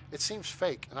 It seems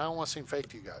fake, and I don't want to seem fake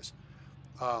to you guys.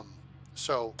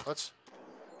 So let's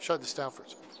shut this down for a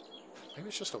second. Maybe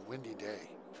it's just a windy day,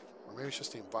 or maybe it's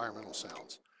just the environmental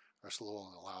sounds. That's a little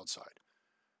on the loud side.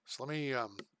 So let me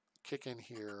kick in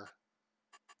here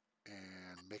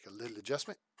and make a little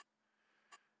adjustment.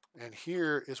 And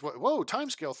here is what, whoa,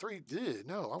 timescale 3.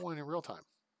 No, I want it in real time.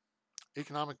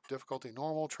 Economic difficulty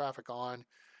normal, traffic on,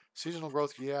 seasonal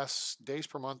growth yes, days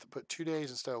per month, put 2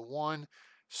 days instead of 1.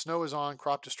 Snow is on,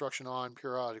 crop destruction on,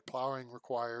 periodic plowing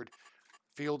required.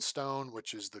 Field stone,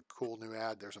 which is the cool new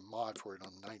ad. There's a mod for it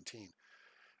on 19.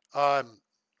 Oh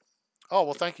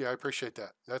well, thank you. I appreciate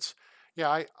that. That's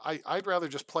yeah. I'd rather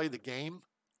just play the game.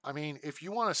 I mean, if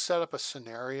you want to set up a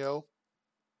scenario,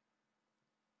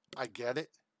 I get it,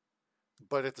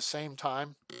 but at the same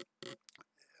time,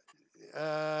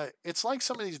 it's like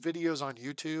some of these videos on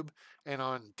YouTube and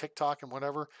on TikTok and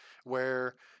whatever,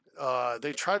 where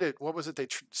they try to, what was it? They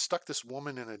stuck this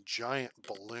woman in a giant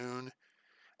balloon,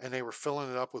 and they were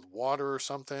filling it up with water or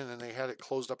something, and they had it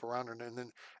closed up around her,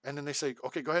 and then they say,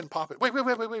 okay, go ahead and pop it. Wait. You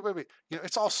know,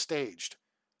 it's all staged,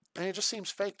 and it just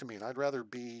seems fake to me. And I'd rather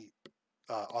be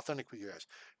authentic with you guys.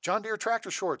 John Deere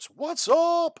Tractor Shorts, what's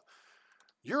up?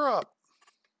 Europe.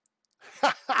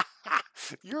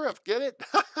 Europe, get it?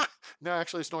 No,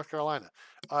 actually, it's North Carolina.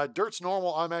 Dirt's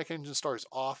normal, automatic engine start is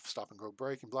off, stop and go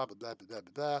braking, blah, blah, blah, blah,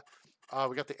 blah, blah.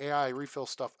 We got the AI refill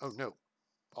stuff. Oh, no,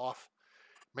 off.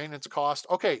 Maintenance cost.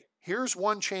 Okay, here's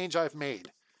one change I've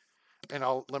made. And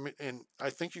I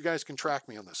think you guys can track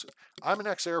me on this. I'm an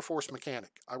ex-Air Force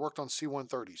mechanic. I worked on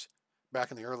C-130s back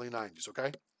in the early 90s,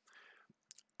 okay?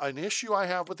 An issue I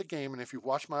have with the game, and if you've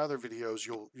watched my other videos,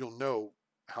 you'll know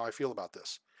how I feel about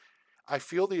this. I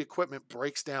feel the equipment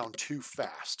breaks down too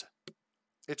fast.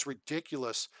 It's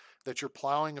ridiculous that you're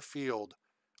plowing a field,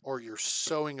 or you're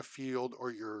sowing a field, or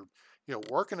you're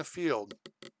working a field,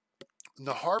 and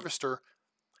the harvester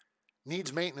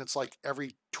needs maintenance like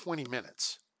every 20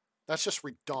 minutes. That's just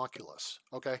ridiculous,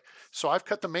 okay? So I've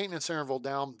cut the maintenance interval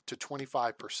down to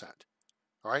 25%,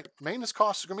 all right? Maintenance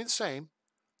costs are going to be the same,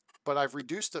 but I've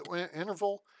reduced the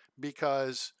interval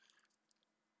because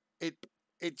I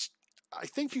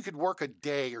think you could work a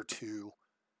day or two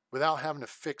without having to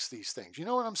fix these things. You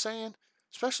know what I'm saying?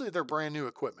 Especially if they're brand new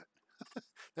equipment.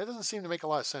 That doesn't seem to make a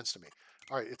lot of sense to me.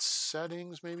 All right, it's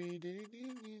settings maybe.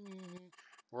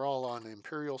 We're all on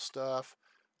Imperial stuff.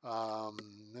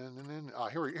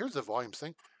 Here's the volumes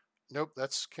thing. Nope,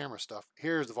 that's camera stuff.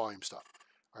 Here's the volume stuff.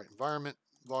 All right, environment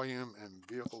volume and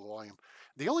vehicle volume.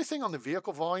 The only thing on the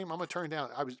vehicle volume, I'm gonna turn it down.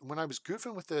 When I was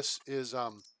goofing with this is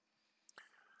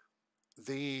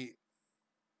the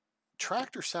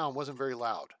tractor sound wasn't very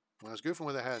loud. When I was goofing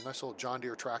with it, I had a nice little John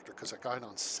Deere tractor because I got it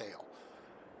on sale.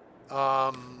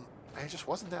 And it just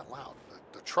wasn't that loud.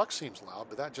 The truck seems loud,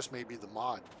 but that just may be the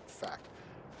mod fact.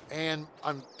 And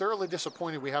I'm thoroughly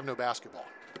disappointed we have no basketball.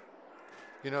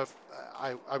 You know, if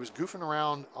I was goofing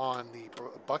around on the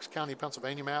Bucks County,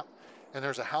 Pennsylvania map, and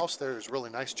there's a house there that's really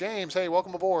nice. James, hey,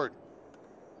 welcome aboard.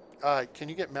 Can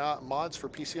you get mods for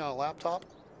PC on a laptop?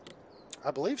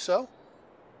 I believe so.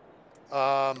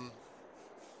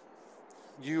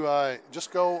 You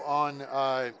just go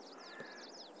on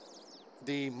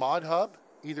the mod hub,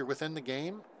 either within the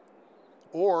game,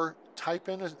 or type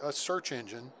in a search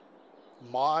engine,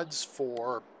 mods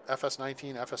for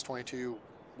FS19, FS22,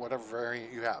 whatever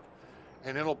variant you have.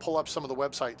 And it'll pull up some of the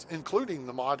websites, including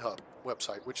the mod hub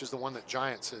website, which is the one that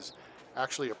Giants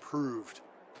actually approved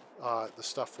the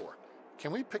stuff for.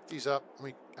 Can we pick these up? Let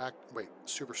me wait,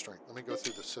 super strength. Let me go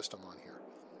through the system on here.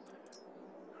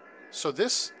 So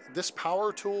this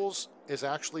power tools is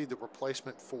actually the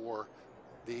replacement for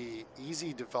the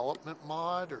easy development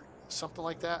mod or something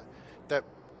like that, that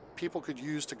people could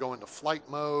use to go into flight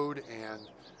mode and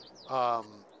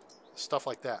stuff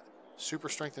like that. Super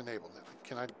strength enabled.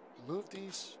 Can I move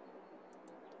these?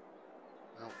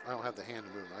 I don't have the hand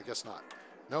to move them. I guess not.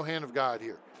 No hand of God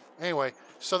here. Anyway,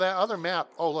 so that other map.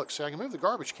 Oh, look. So I can move the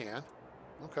garbage can.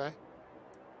 Okay.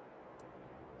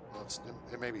 Well,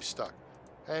 it may be stuck.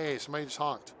 Hey, somebody just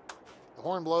honked. The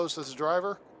horn blows. This is the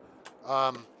driver.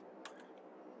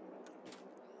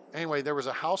 Anyway, there was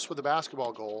a house with a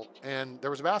basketball goal, and there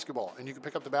was a basketball, and you could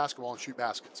pick up the basketball and shoot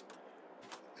baskets.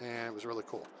 And it was really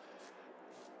cool.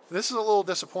 This is a little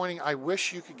disappointing. I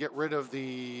wish you could get rid of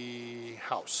the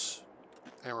house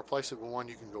and replace it with one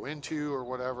you can go into or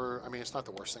whatever. I mean, it's not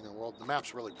the worst thing in the world. The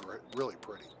map's really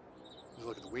pretty. You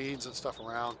look at the weeds and stuff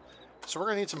around. So we're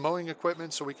going to need some mowing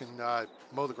equipment so we can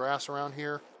mow the grass around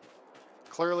here.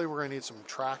 Clearly, we're going to need some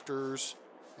tractors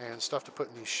and stuff to put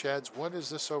in these sheds. What is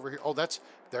this over here? Oh,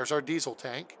 there's our diesel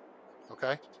tank.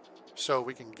 Okay. So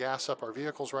we can gas up our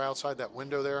vehicles right outside that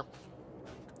window there.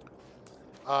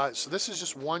 So this is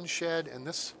just one shed, and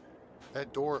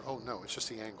that door, oh no, it's just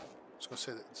the angle. I was going to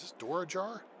say, is this door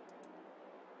ajar?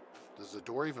 Does the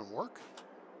door even work?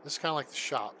 This is kind of like the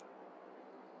shop.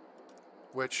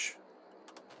 Which,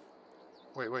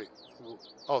 wait.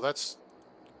 Oh, that's,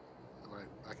 right.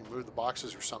 I can move the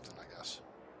boxes or something, I guess.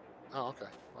 Oh, okay.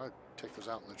 Well, I'd take those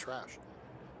out in the trash.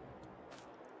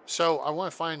 So I want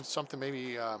to find something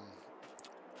maybe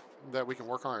that we can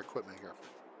work on our equipment here.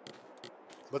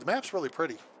 But the map's really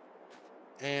pretty.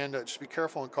 And just be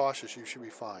careful and cautious. You should be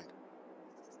fine.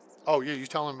 Oh, yeah, you're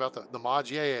telling them about the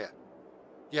mods? Yeah.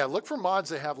 Yeah, look for mods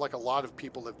that have like a lot of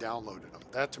people that have downloaded them.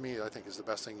 That, to me, I think is the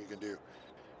best thing you can do.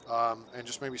 And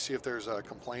just maybe see if there's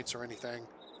complaints or anything.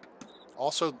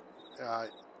 Also,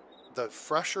 the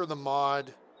fresher the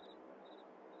mod,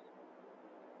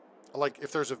 like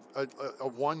if there's a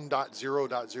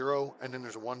 1.0.0 and then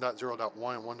there's a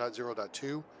 1.0.1 and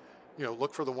 1.0.2, you know,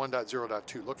 look for the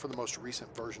 1.0.2. Look for the most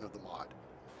recent version of the mod.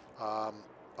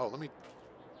 Oh, let me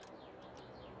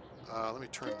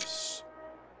turn this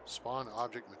spawn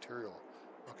object material.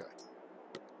 Okay.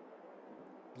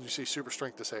 You see super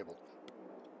strength disabled.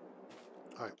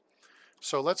 All right.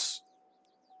 So let's.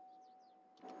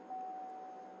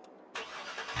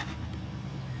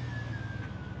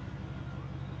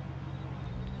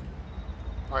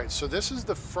 All right. So this is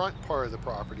the front part of the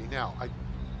property. Now, I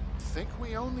think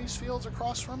we own these fields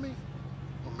across from me,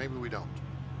 or maybe we don't.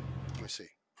 Let me see.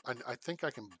 I think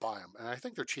I can buy them, and I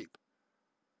think they're cheap.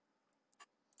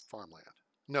 Farmland.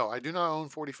 No, I do not own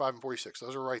 45 and 46.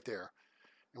 Those are right there,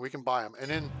 and we can buy them. And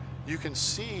then you can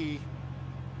see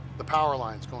the power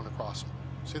lines going across them.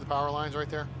 See the power lines right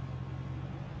there?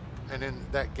 And then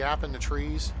that gap in the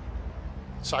trees.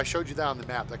 So I showed you that on the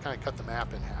map. That kind of cut the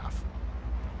map in half.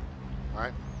 All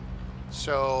right.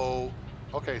 So,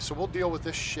 okay, so we'll deal with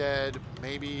this shed.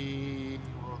 Maybe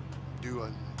we'll do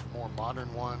a more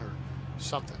modern one or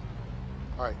something.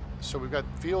 All right, so we've got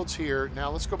fields here.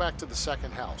 Now let's go back to the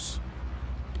second house.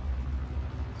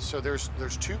 So there's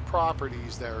two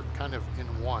properties that are kind of in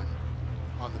one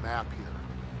on the map here.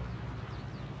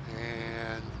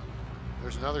 And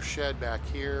there's another shed back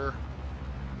here,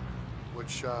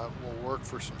 which will work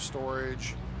for some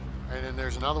storage. And then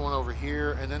there's another one over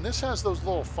here. And then this has those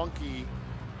little funky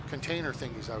container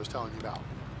thingies I was telling you about.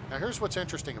 Now here's what's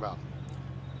interesting about them.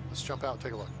 Let's jump out and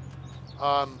take a look.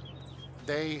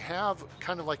 They have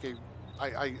kind of like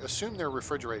I assume they're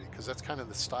refrigerated because that's kind of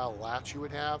the style latch you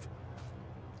would have.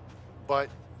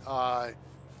 But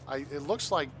it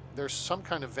looks like there's some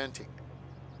kind of venting.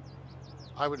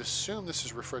 I would assume this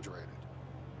is refrigerated,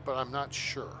 but I'm not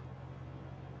sure.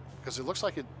 Because it looks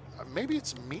like it, maybe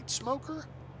it's a meat smoker?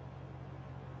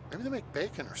 Maybe they make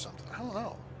bacon or something. I don't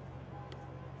know.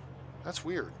 That's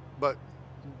weird. But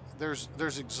there's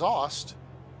exhaust,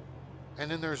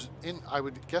 and then there's, I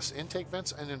would guess, intake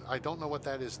vents, and then I don't know what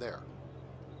that is there.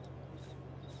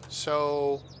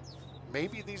 So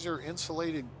maybe these are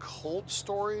insulated cold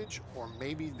storage, or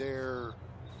maybe they're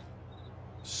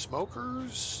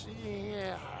smokers?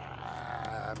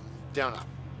 Yeah, don't know.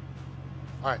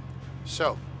 All right,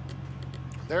 so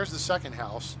there's the second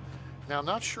house. Now, I'm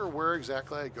not sure where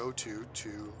exactly I go to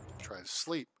try to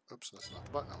sleep. Oops, that's not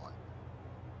the button I want.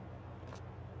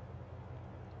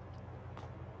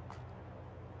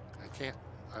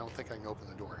 I don't think I can open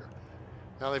the door here.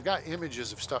 Now, they've got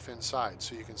images of stuff inside,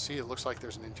 so you can see it looks like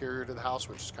there's an interior to the house,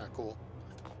 which is kind of cool.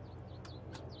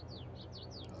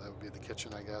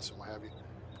 kitchen, I guess, and what have you.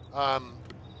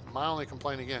 My only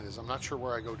complaint again is I'm not sure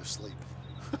where I go to sleep.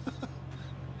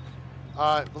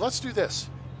 But let's do this.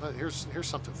 Here's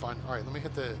something fun. All right, let me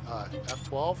hit the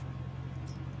F12.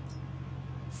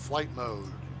 Flight mode.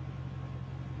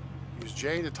 Use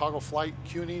J to toggle flight,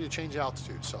 Q and E to change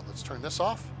altitude. So let's turn this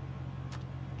off.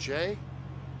 J.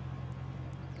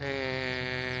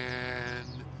 And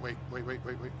wait.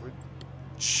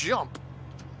 Jump.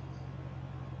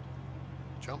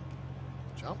 Jump.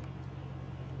 Jump.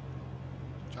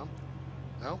 Jump.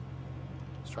 No?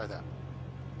 Let's try that.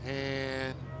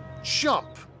 And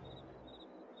jump.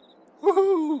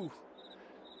 Woohoo!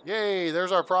 Yay,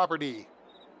 there's our property.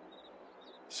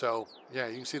 So, yeah,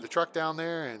 you can see the truck down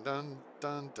there, and dun,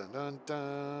 dun, dun, dun,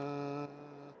 dun.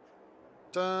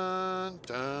 Dun,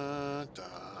 dun, dun.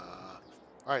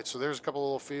 All right, so there's a couple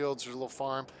little fields. There's a little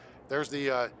farm. There's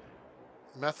the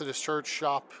Methodist Church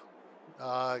shop,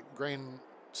 grain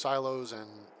silos, and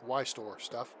Y store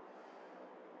stuff.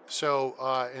 So,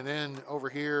 and then over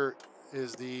here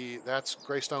is that's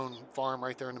Graystone Farm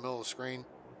right there in the middle of the screen,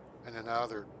 and then the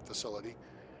other facility.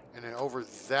 And then over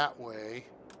that way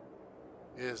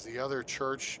is the other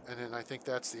church, and then I think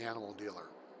that's the animal dealer.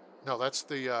 No, that's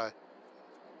the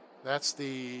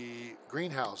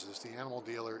greenhouses. The animal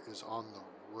dealer is on the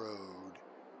road.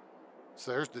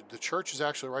 So there's the church is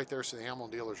actually right there, so the animal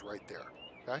dealer's right there.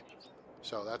 Okay?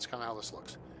 So that's kind of how this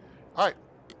looks. All right.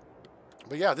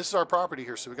 But yeah, this is our property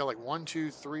here. So we got like 1,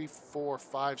 2, 3, 4,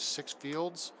 5, 6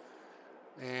 fields.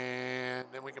 And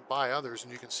then we can buy others.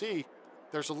 And you can see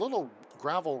there's a little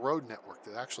gravel road network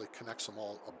that actually connects them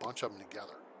all, a bunch of them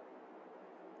together.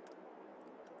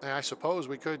 And I suppose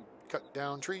we could cut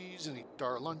down trees and eat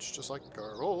our lunch just like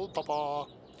our old papa.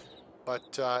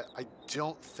 But I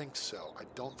don't think so. I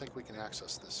don't think we can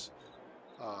access this,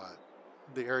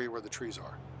 the area where the trees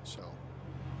are. So,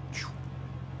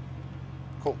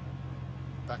 cool.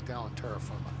 Back down on terra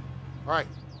firma. All right.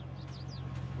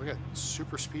 We got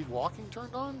super speed walking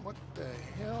turned on? What the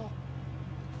hell?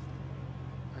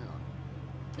 Hang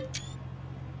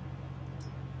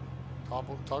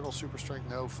on. Toggle super strength,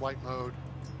 no. Flight mode.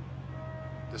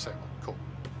 Disabled. Cool.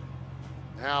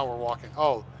 Now we're walking.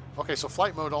 Oh, okay, so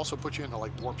flight mode also puts you into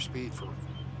like warp speed for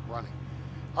running.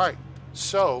 All right,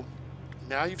 so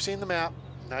now you've seen the map.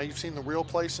 Now you've seen the real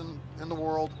place in the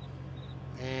world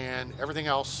and everything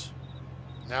else.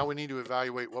 Now we need to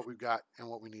evaluate what we've got and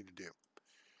what we need to do.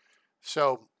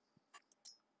 So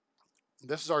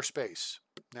this is our space.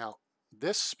 Now,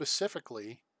 this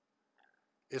specifically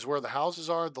is where the houses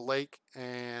are, the lake,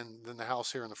 and then the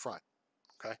house here in the front.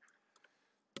 Okay.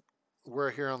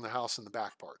 We're here on the house in the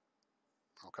back part.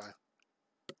 Okay.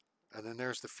 And then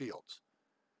there's the fields.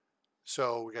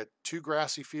 So we got 2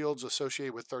 grassy fields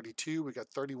associated with 32. We got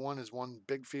 31 as one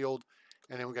big field.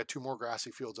 And then we got 2 more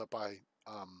grassy fields up by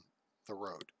the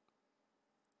road.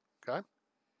 Okay.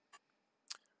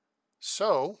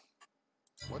 So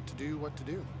what to do?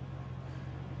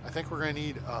 I think we're going to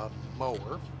need a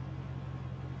mower.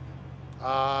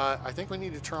 I think we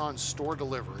need to turn on store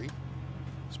delivery.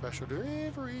 Special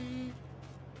delivery.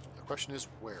 The question is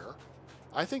where?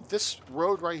 I think this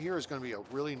road right here is going to be a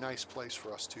really nice place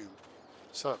for us to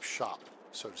set up shop,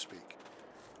 so to speak.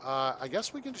 I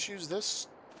guess we can just use this,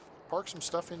 park some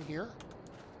stuff in here.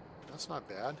 That's not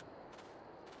bad.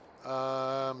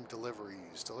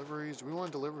 Deliveries. Do we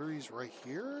want deliveries right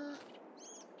here?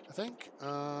 I think.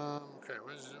 Okay.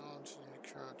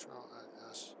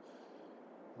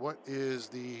 What is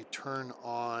the turn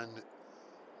on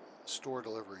store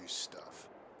delivery stuff?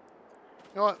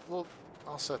 You know what?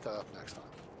 I'll set that up next time.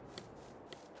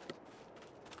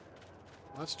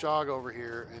 Let's jog over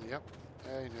here and yep.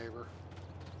 Hey neighbor.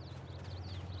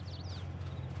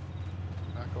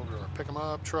 Back over to our pick 'em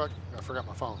up truck. I forgot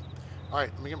my phone. All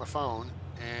right, let me get my phone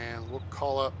and we'll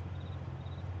call up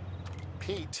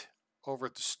Pete over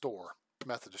at the store,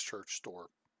 Methodist Church store,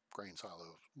 grain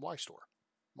silos, Y store,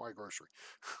 Y grocery.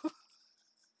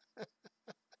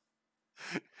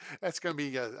 That's going to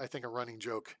be, I think, a running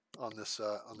joke on this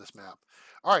map.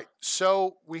 All right,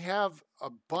 so we have a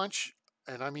bunch,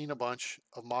 and I mean a bunch,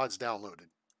 of mods downloaded.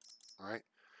 All right,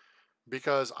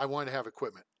 because I wanted to have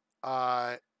equipment.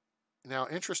 Now,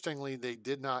 interestingly, they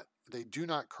do not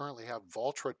currently have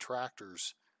Valtra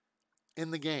tractors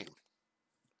in the game.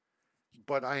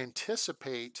 But I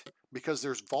anticipate, because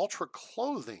there's Valtra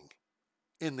clothing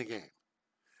in the game,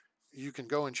 you can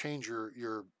go and change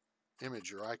your image,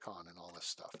 your icon, and all this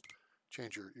stuff.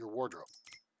 Change your wardrobe.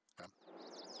 Okay?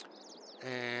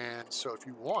 And so if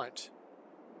you want,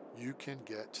 you can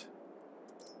get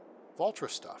Valtra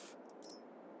stuff.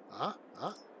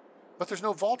 But there's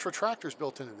no Valtra tractors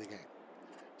built into the game.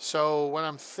 So what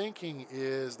I'm thinking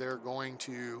is they're going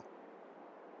to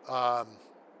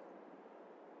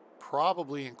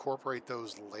probably incorporate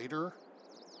those later.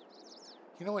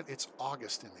 You know what? It's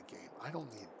August in the game. I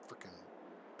don't need freaking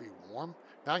be warm.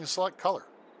 Now I can select color.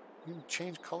 You can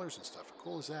change colors and stuff. How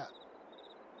cool is that?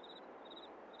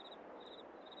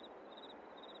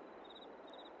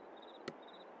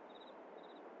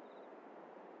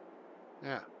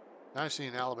 Yeah. Now I see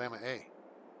an Alabama A.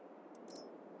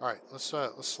 All right, let's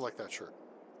select that shirt.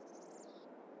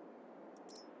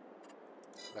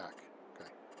 Back. Okay.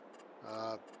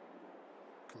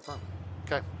 Confirm.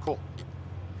 Okay. Cool.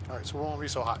 All right, so we won't be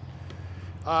so hot.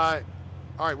 All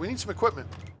right, we need some equipment.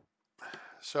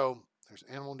 So there's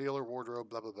animal dealer,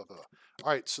 wardrobe, blah blah blah blah. All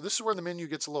right, so this is where the menu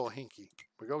gets a little hinky.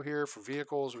 We go here for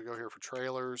vehicles. We go here for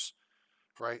trailers.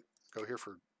 Right. Go here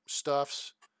for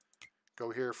stuffs. Go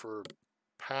here for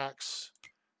packs.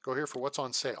 Go here for what's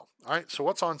on sale. All right, so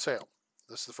what's on sale?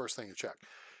 This is the first thing to check.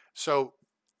 So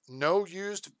no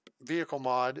used vehicle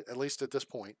mod, at least at this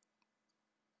point.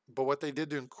 But what they did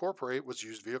to incorporate was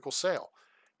used vehicle sale.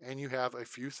 And you have a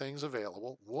few things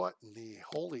available. What in the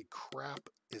holy crap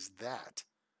is that?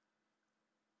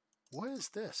 What is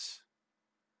this?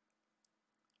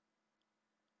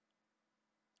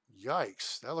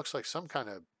 Yikes. That looks like some kind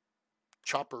of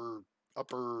chopper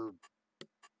upper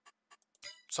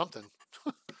something.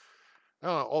 I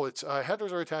don't know. Oh, it's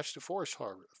headers are attached to forage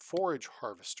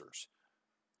harvesters.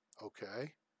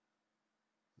 Okay.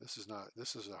 This is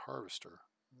a harvester.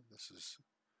 This is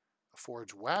a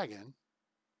forage wagon.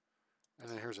 And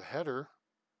then here's a header.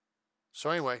 So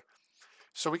anyway,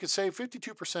 so we could save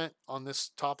 52% on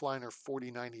this top line or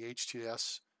 4090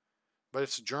 HTS, but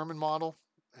it's a German model,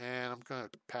 and I'm going to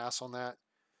pass on that.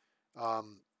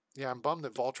 Yeah, I'm bummed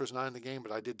that Valtra's not in the game,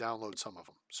 but I did download some of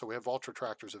them. So we have Valtra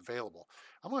tractors available.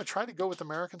 I'm going to try to go with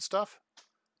American stuff.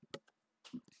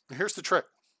 Here's the trick.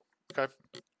 Okay.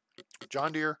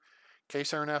 John Deere,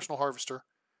 Case International Harvester,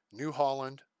 New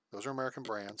Holland. Those are American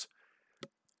brands.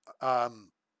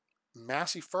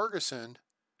 Massey Ferguson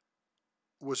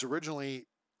was originally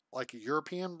like a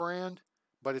European brand,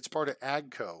 but it's part of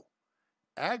AGCO.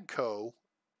 AGCO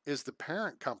is the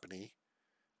parent company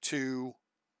to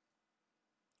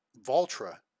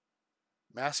Valtra,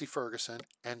 Massey Ferguson,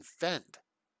 and Fend.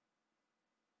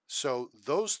 So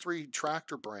those three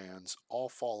tractor brands all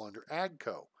fall under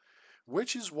AGCO,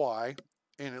 which is why,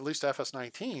 in at least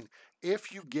FS19,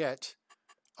 if you get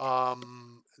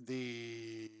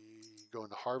go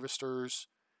into harvesters,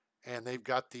 and they've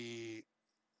got the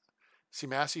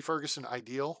Massey Ferguson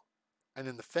Ideal, and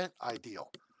then the Fent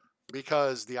Ideal,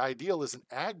 because the Ideal is an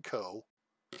AGCO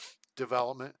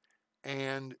development,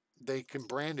 and they can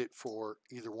brand it for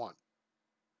either one.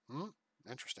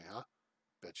 Interesting, huh?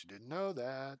 Bet you didn't know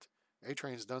that.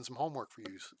 A-Train's done some homework for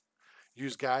you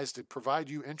guys to provide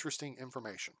you interesting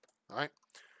information. All right.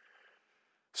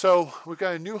 So we've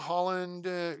got a New Holland.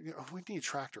 We need a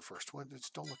tractor first.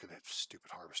 Don't look at that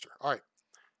stupid harvester. All right.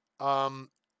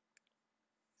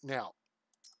 Now,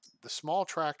 the small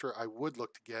tractor I would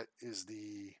look to get is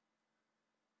the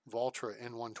Valtra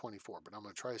N124, but I'm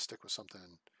going to try to stick with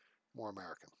something more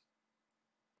American.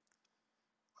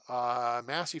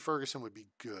 Massey Ferguson would be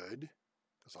good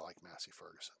because I like Massey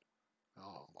Ferguson. I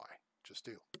don't know why. Just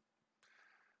do.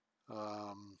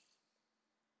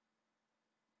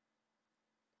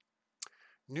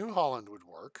 New Holland would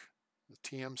work. The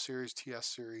TM series, TS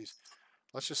series.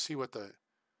 Let's just see what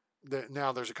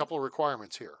now there's a couple of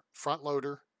requirements here. Front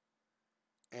loader,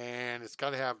 and it's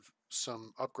got to have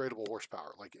some upgradable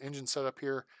horsepower. Like engine setup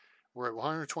here, we're at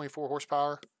 124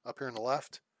 horsepower up here on the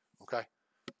left. Okay.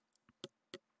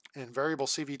 And variable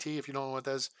CVT, if you don't know what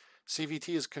that is,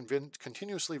 CVT is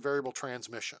continuously variable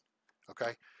transmission.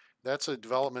 Okay. That's a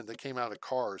development that came out of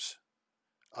cars.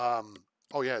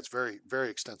 Oh yeah, it's very, very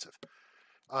extensive.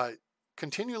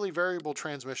 Continually variable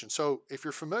transmission. So if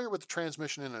you're familiar with the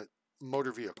transmission in a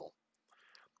motor vehicle,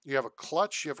 you have a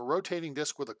clutch, you have a rotating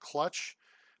disc with a clutch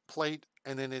plate,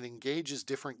 and then it engages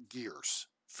different gears,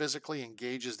 physically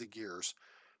engages the gears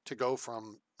to go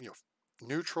from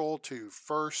neutral to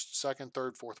first, second,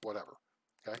 third, fourth, whatever.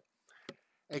 Okay.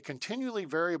 A continually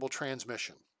variable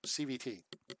transmission, CVT,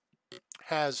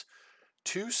 has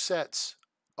two sets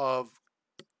of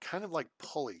kind of like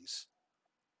pulleys,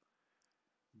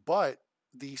 but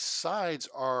the sides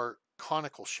are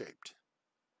conical shaped,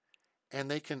 and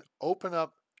they can open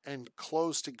up and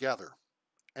close together.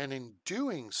 And in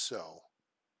doing so,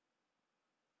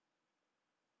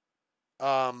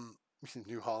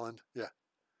 New Holland, yeah.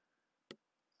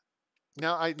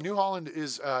 Now, New Holland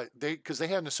is because they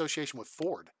had an association with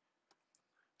Ford.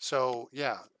 So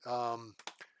yeah,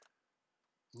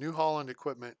 New Holland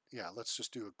equipment. Yeah, let's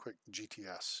just do a quick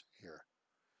GTS here.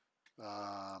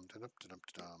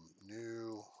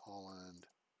 New Holland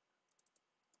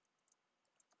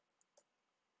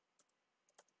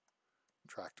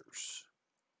tractors.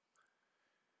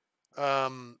 All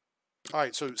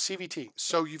right, so CVT.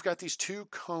 So you've got these two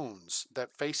cones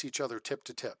that face each other tip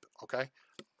to tip, okay?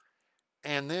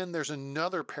 And then there's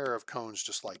another pair of cones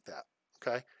just like that,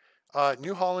 okay?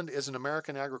 New Holland is an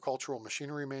American agricultural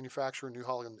machinery manufacturer. New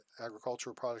Holland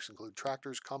agricultural products include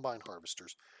tractors, combine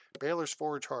harvesters, balers,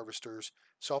 forage harvesters,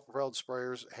 self-propelled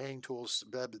sprayers, haying tools,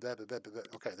 blah, blah, blah, blah, blah, blah.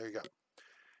 Okay, there you go.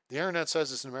 The internet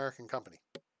says it's an American company.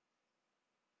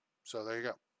 So there you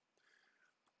go.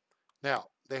 Now,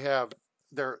 they have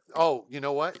their, oh, you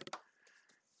know what?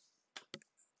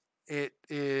 It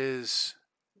is,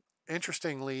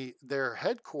 interestingly, their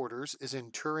headquarters is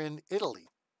in Turin, Italy.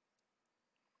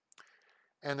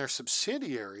 And their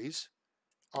subsidiaries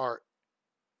are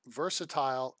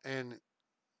Versatile and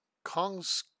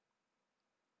Kongskild.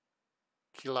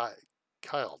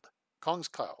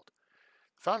 Kongskild.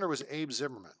 The founder was Abe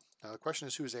Zimmerman. Now the question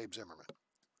is, who is Abe Zimmerman?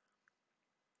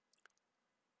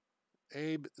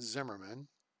 Abe Zimmerman,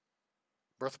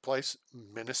 birthplace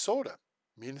Minnesota.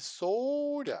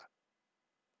 Minnesota.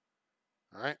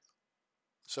 All right.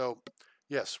 So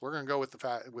yes, we're going to go with the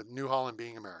fact with New Holland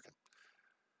being American.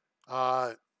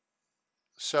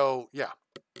 So yeah,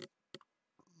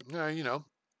 you know,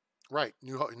 right.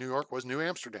 New York was New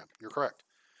Amsterdam. You're correct.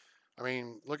 I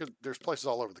mean, look at, there's places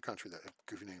all over the country that have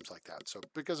goofy names like that. So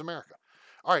because America.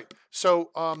 All right.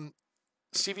 So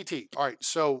CVT. All right.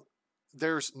 So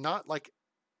there's not like,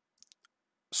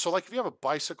 so like if you have a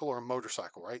bicycle or a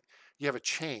motorcycle, right? You have a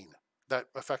chain that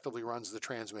effectively runs the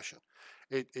transmission.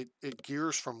 It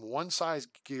gears from one size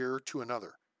gear to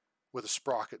another with a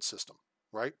sprocket system,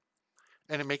 right?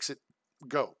 And it makes it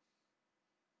go.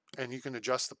 And you can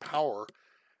adjust the power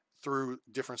through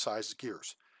different sized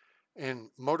gears.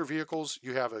 In motor vehicles,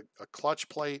 you have a clutch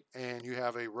plate and you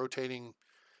have a rotating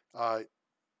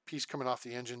piece coming off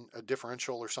the engine, a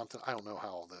differential or something. I don't know how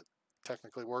all that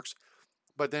technically works.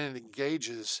 But then it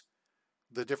engages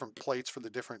the different plates for the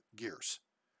different gears.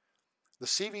 The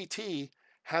CVT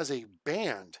has a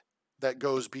band that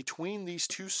goes between these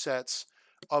two sets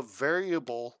of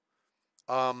variable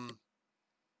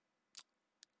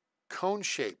cone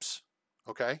shapes,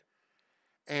 okay?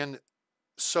 And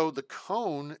so the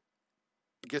cone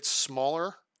gets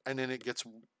smaller and then it gets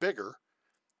bigger,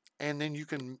 and then you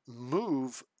can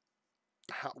move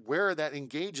where that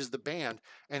engages the band,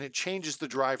 and it changes the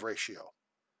drive ratio.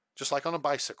 Just like on a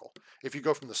bicycle. If you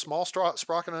go from the small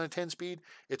sprocket on a 10-speed,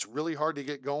 it's really hard to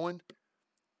get going.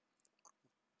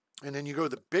 And then you go to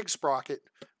the big sprocket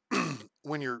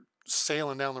when you're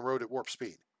sailing down the road at warp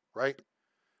speed, right?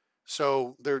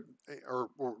 So there, or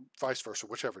vice versa,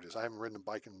 whichever it is. I haven't ridden a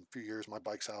bike in a few years. My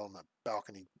bike's out on the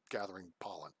balcony gathering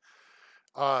pollen.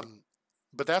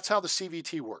 But that's how the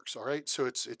CVT works, all right? So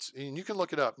it's and you can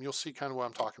look it up and you'll see kind of what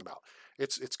I'm talking about.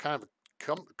 It's kind of a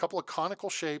couple of conical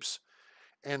shapes,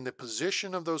 and the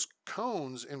position of those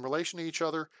cones in relation to each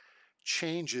other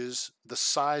changes the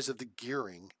size of the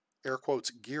gearing, air quotes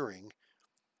gearing,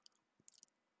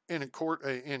 in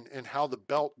how the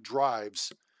belt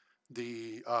drives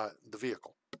the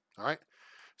vehicle. All right,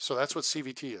 so that's what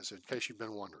CVT is, in case you've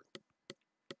been wondering.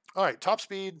 All right, top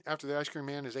speed after the ice cream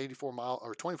man is 24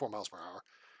 miles per hour.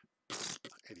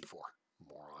 84,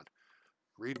 moron.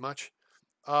 Read much?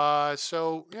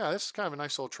 So yeah, this is kind of a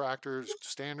nice little tractor. It's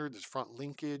standard. There's front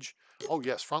linkage. Oh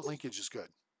yes, front linkage is good.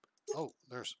 Oh,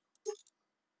 there's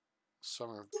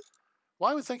summer.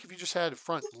 Well, I would think if you just had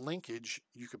front linkage,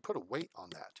 you could put a weight on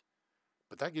that.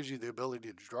 But that gives you the ability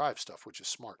to drive stuff, which is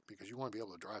smart because you want to be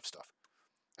able to drive stuff.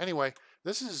 Anyway,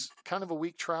 this is kind of a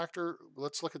weak tractor.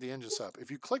 Let's look at the engine setup. If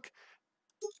you click,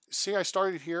 see I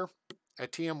started here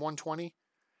at TM120.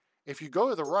 If you go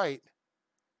to the right,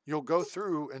 you'll go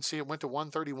through and see it went to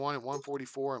 131 and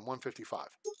 144 and 155.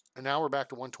 And now we're back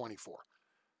to 124.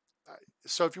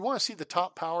 So if you want to see the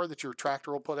top power that your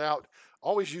tractor will put out,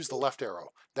 always use the left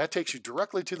arrow. That takes you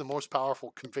directly to the most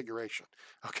powerful configuration.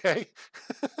 Okay?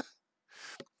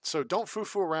 So don't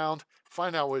foo-foo around.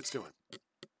 Find out what it's doing.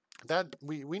 That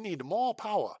we need more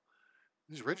power.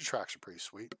 These rigid tracks are pretty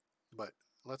sweet. But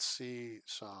let's see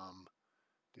some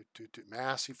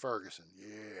Massey Ferguson.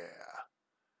 Yeah.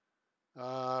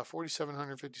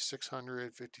 4,700,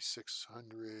 5,600,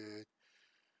 5,600.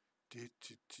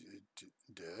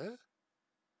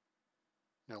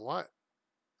 Now what?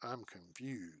 I'm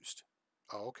confused.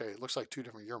 Oh, okay. It looks like two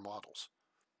different year models.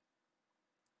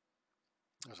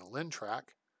 There's a Lind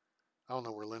track. I don't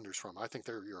know where Linder's from. I think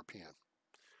they're European.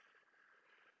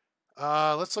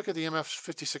 Let's look at the MF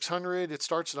 5600. It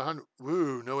starts at 100.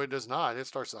 Woo, no, it does not. It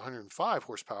starts at 105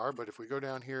 horsepower. But if we go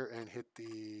down here and hit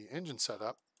the engine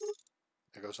setup,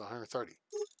 it goes to 130.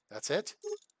 That's it?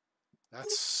 That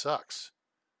sucks.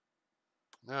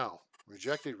 No.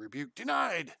 Rejected, rebuke,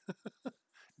 denied.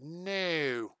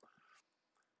 No.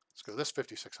 Let's go this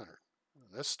 5600.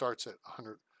 This starts at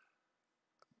 100.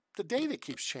 The data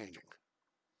keeps changing.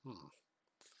 All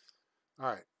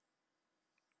right.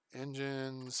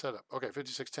 Engine setup. Okay,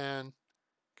 5610.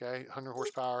 Okay, 100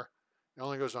 horsepower. It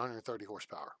only goes to 130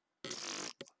 horsepower.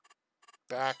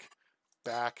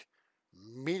 Back.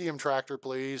 Medium tractor,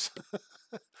 please.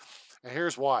 And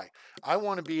here's why. I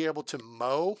want to be able to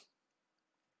mow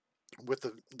with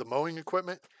the mowing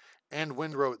equipment and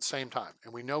windrow at the same time.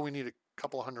 And we know we need a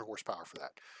couple of 100 horsepower for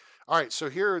that. All right, so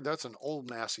here, that's an old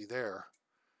Massey there.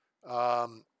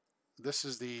 This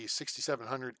is the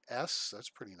 6700S. That's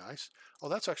pretty nice. Oh,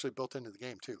 that's actually built into the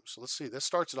game too. So let's see. This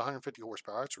starts at 150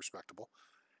 horsepower. It's respectable.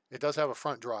 It does have a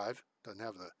front drive. Doesn't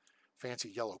have the fancy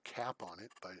yellow cap on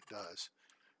it, but it does.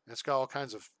 And it's got all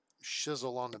kinds of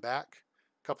shizzle on the back.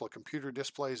 A couple of computer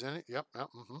displays in it. Yep.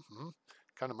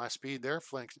 Kind of my speed there.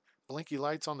 Blinky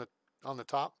lights on the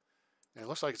top. And it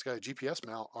looks like it's got a GPS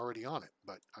mount already on it.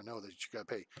 But I know that you got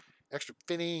to pay extra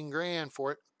 15 grand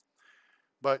for it.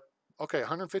 But okay,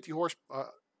 150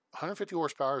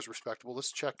 horsepower is respectable.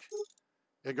 Let's check.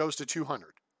 It goes to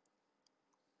 200.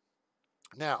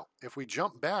 Now, if we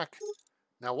jump back,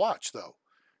 now watch though.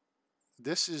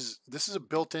 This is a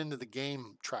built into the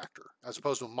game tractor as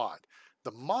opposed to a mod.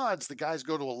 The mods, the guys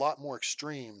go to a lot more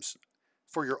extremes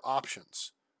for your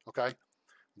options. Okay,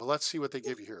 but let's see what they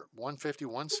give you here: 150,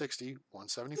 160,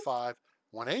 175,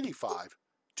 185,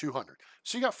 200.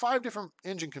 So you got 5 different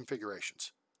engine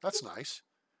configurations. That's nice.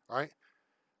 All right.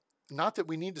 Not that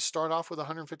we need to start off with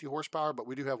 150 horsepower, but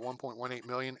we do have 1.18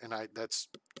 million, and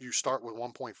you start with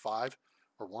 1.5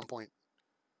 or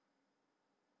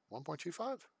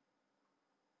 1.25,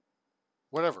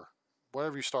 whatever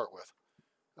you start with.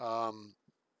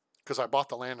 Because I bought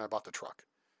the land and I bought the truck.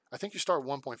 I think you start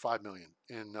 1.5 million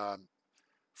in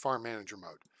farm manager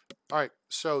mode. All right,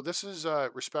 so this is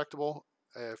respectable.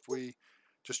 If we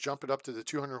just jump it up to the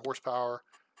 200 horsepower.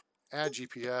 Add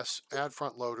GPS, add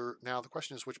front loader. Now the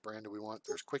question is, which brand do we want?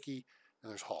 There's Quickie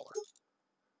and there's Hauler.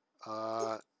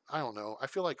 I don't know. I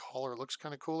feel like Hauler looks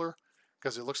kind of cooler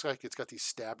because it looks like it's got these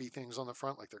stabby things on the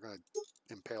front, like they're going to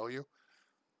impale you.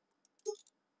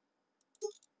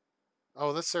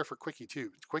 Oh, that's there for Quickie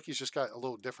too. Quickie's just got a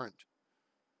little different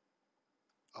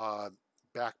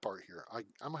back part here. I'm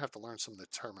going to have to learn some of the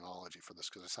terminology for this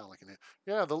because I sound like an...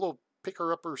 Yeah, the little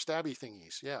picker-upper stabby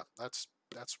thingies. Yeah, that's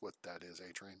what that is,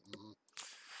 A-Train.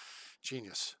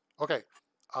 Genius. Okay,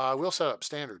 wheel setup,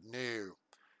 standard. No.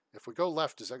 If we go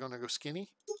left, is that going to go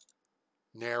skinny?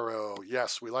 Narrow.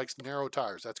 Yes, we like narrow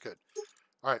tires. That's good.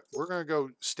 All right, we're going to go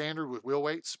standard with wheel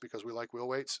weights because we like wheel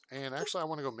weights. And actually, I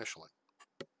want to go Michelin.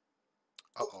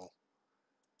 Uh-oh.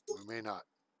 We may not.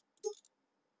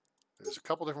 There's a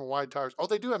couple different wide tires. Oh,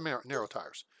 they do have narrow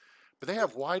tires. But they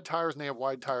have wide tires and they have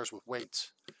wide tires with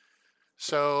weights.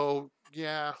 So,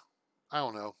 yeah, I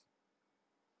don't know.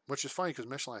 Which is funny because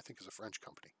Michelin, I think, is a French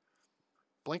company.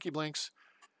 Blinky blinks.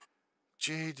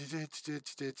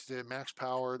 Max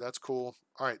power. That's cool.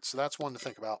 All right, so that's one to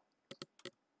think about.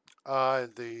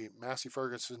 The Massey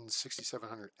Ferguson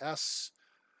 6700S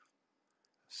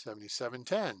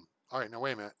 7710. All right, now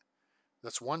wait a minute.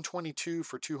 That's 122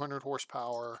 for 200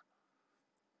 horsepower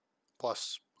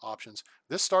plus options.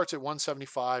 This starts at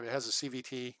 175. It has a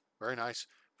CVT. Very nice.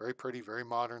 Very pretty. Very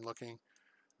modern looking.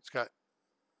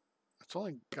 It's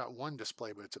only got one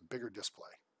display, but it's a bigger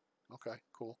display. Okay,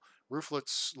 cool.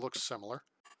 Rooflets looks similar.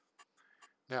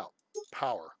 Now,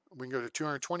 power. We can go to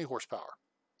 220 horsepower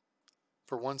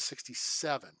for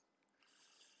 167.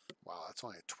 Wow, that's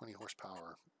only a 20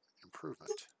 horsepower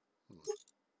improvement.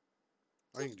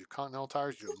 Oh, you can do Continental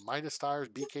tires, you do Midas tires,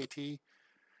 BKT.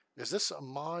 Is this a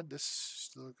mod?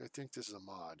 I think this is a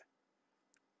mod.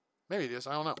 Maybe it is,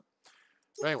 I don't know.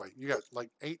 But anyway, you got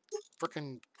like 8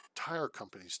 freaking tire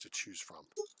companies to choose from.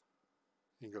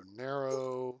 You can go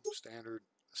narrow, standard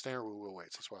with wheel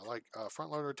weights. That's what I like.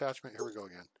 Front loader attachment, here we go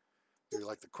again. Do we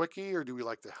like the Quickie or do we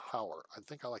like the Hauer? I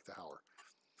think I like the Hauer.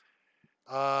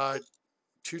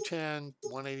 210,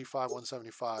 185,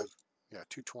 175. Yeah,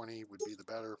 220 would be the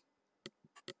better.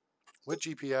 With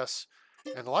GPS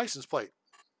and the license plate.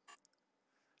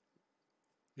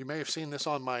 You may have seen this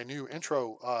on my new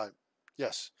intro.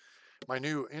 Yes, my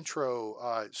new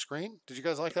intro screen. Did you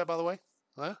guys like that, by the way?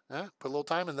 Put a little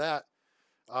time in that.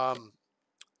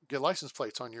 Get license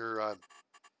plates on your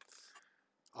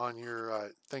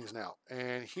things now.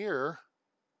 And here,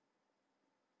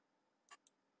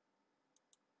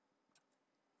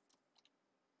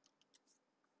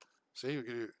 See, we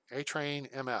can do A-Train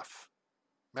MF.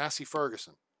 Massey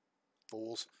Ferguson.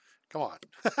 Fools. Come on.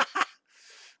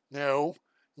 No.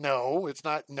 No, it's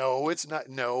not. No, it's not.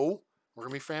 No. We're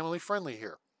going to be family friendly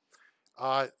here.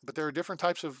 But there are different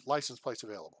types of license plates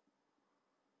available.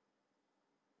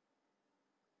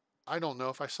 I don't know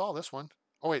if I saw this one.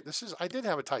 Oh, wait. This is... I did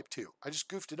have a Type 2. I just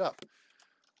goofed it up.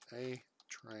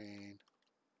 A-Train.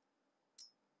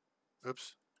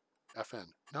 Oops. FN.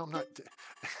 No, I'm not.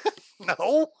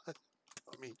 No.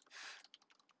 I mean,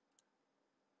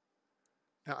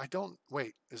 now I don't.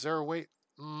 Wait. Is there a way?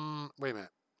 Wait a minute.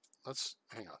 Let's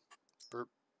hang on. Burp,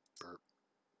 burp.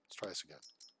 Let's try this again.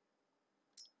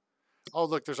 Oh,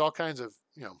 look. There's all kinds of,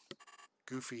 you know,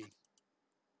 goofy.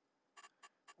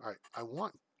 All right. I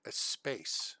want a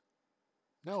space.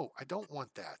 No, I don't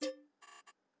want that.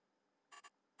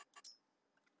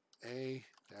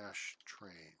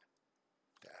 A-Train.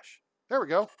 There we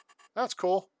go. That's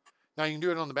cool. Now you can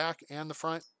do it on the back and the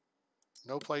front.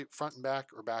 No plate, front and back,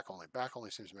 or back only. Back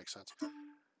only seems to make sense.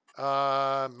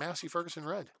 Massey Ferguson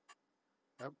red.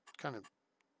 That kind of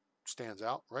stands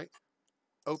out, right?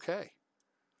 Okay.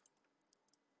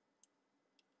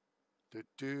 Hey,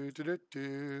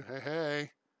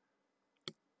 hey.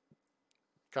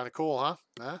 Kind of cool, huh?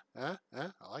 I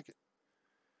like it.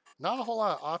 Not a whole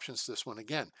lot of options to this one.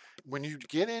 Again, when you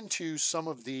get into some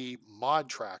of the mod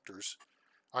tractors,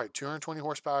 all right, 220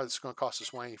 horsepower, this is going to cost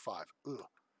us 185.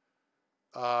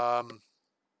 Ugh.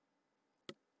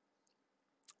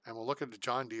 And we'll look at the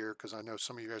John Deere, because I know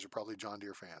some of you guys are probably John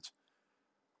Deere fans.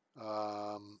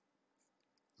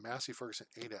 Massey Ferguson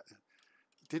 8.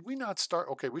 Did we not start?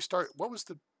 Okay, we start. What was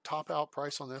the top out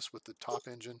price on this with the top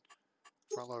engine,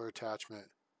 front loader attachment,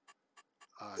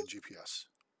 GPS?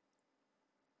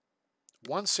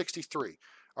 163.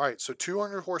 All right, so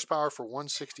 200 horsepower for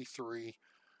 163.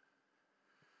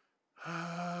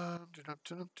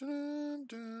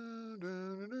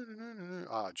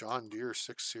 John Deere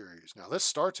 6 Series. Now this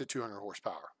starts at 200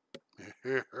 horsepower.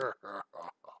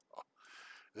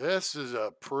 This is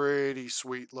a pretty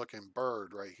sweet looking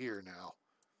bird right here now.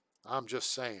 I'm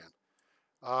just saying.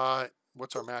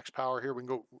 What's our max power here? We can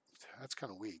go, that's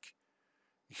kind of weak.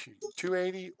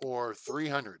 280 or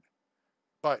 300.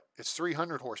 But it's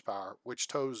 300 horsepower, which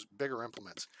tows bigger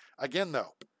implements. Again,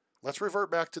 though, let's revert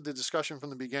back to the discussion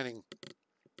from the beginning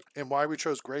and why we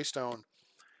chose Graystone.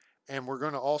 And we're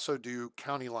going to also do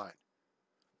county line.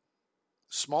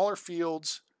 Smaller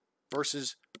fields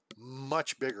versus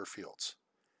much bigger fields.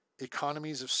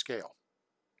 Economies of scale.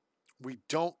 We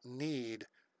don't need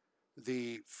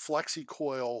the flexi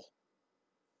coil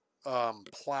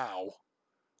plow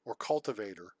or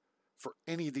cultivator for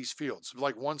any of these fields.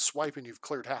 Like one swipe and you've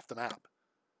cleared half the map,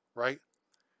 right?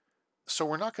 So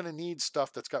we're not going to need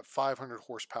stuff that's got 500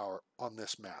 horsepower on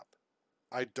this map.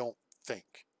 I don't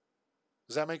think.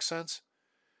 Does that make sense?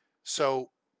 So,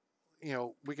 you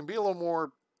know, we can be a little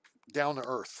more down to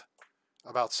earth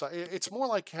about, it's more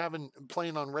like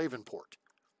playing on Ravenport.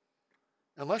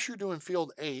 Unless you're doing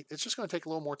field 8, it's just going to take a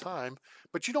little more time,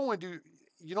 but you don't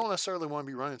necessarily want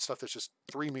to be running stuff that's just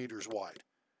 3 meters wide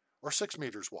or 6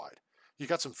 meters wide. You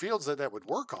got some fields that would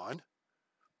work on,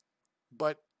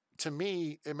 but to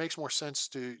me, it makes more sense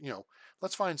to, you know,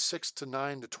 let's find 6 to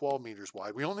 9 to 12 meters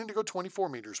wide. We only need to go 24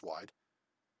 meters wide.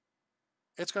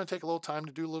 It's going to take a little time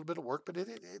to do a little bit of work, but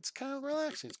it's kind of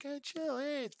relaxing. It's kind of chill.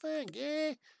 Hey, it's fun.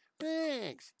 Yeah,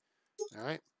 thanks. All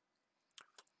right.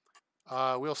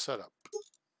 Wheel setup.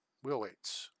 Wheel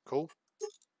weights. Cool.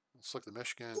 Let's look at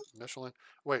the Michelin.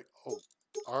 Wait. Oh,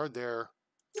 are there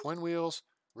twin wheels,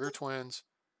 rear twins,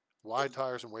 wide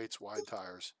tires and weights, wide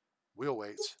tires, wheel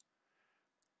weights?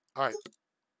 All right.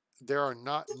 There are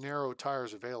not narrow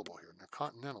tires available here. Now,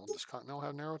 Continental. Does Continental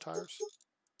have narrow tires?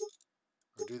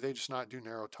 Or do they just not do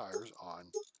narrow tires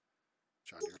on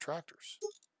John Deere tractors?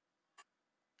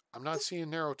 I'm not seeing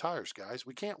narrow tires, guys.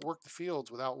 We can't work the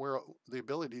fields without the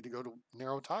ability to go to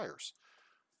narrow tires.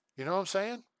 You know what I'm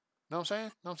saying? Know what I'm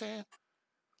saying? Know what I'm saying?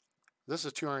 This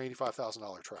is a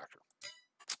 $285,000 tractor.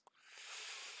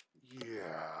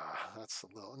 Yeah, that's a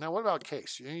little. Now, what about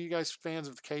case? You guys fans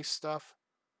of the case stuff?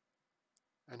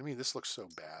 And to me, this looks so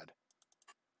bad.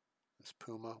 This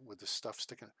Puma with this stuff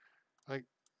sticking. Like,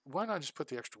 why not just put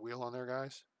the extra wheel on there,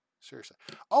 guys? Seriously.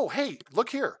 Oh, hey, look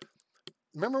here.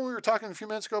 Remember we were talking a few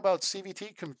minutes ago about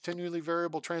CVT, continually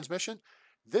variable transmission?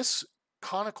 This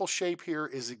conical shape here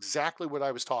is exactly what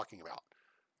I was talking about.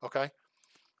 Okay?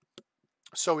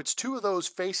 So it's two of those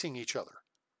facing each other.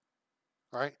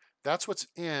 All right? That's what's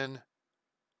in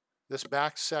this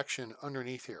back section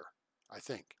underneath here, I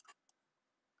think.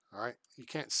 All right? You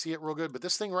can't see it real good, but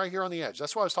this thing right here on the edge,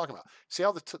 that's what I was talking about. See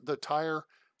how the tire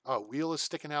Wheel is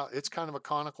sticking out. It's kind of a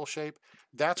conical shape.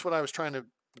 That's what I was trying to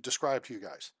describe to you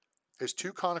guys. Is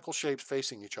two conical shapes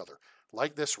facing each other,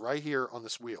 like this right here on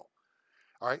this wheel.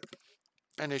 All right.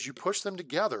 And as you push them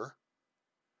together,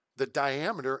 the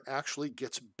diameter actually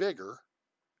gets bigger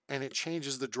and it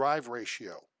changes the drive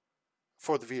ratio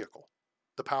for the vehicle,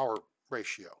 the power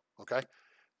ratio. Okay.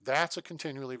 That's a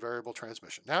continually variable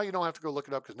transmission. Now you don't have to go look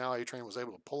it up because now A-Train was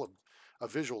able to pull a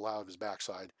visual out of his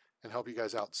backside and help you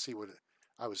guys out to see what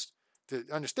to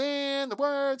understand the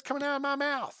words coming out of my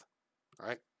mouth. All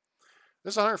right.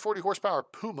 This is 140 horsepower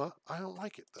Puma. I don't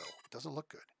like it though. It doesn't look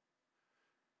good.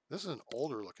 This is an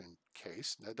older looking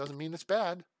case. That doesn't mean it's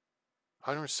bad.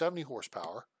 170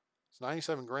 horsepower. It's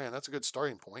 97 grand. That's a good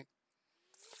starting point.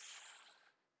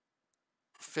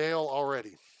 Fail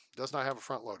already. Does not have a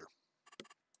front loader.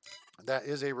 That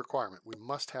is a requirement. We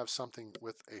must have something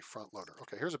with a front loader.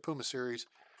 Okay, here's a Puma series.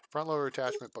 Front loader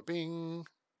attachment, but bing.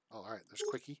 Oh, all right, there's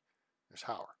Quickie. There's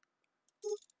Howard.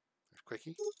 There's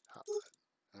Quickie.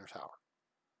 And there's Howard.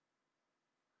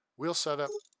 Wheel setup.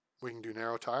 We can do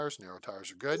narrow tires. Narrow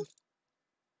tires are good.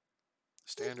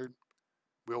 Standard.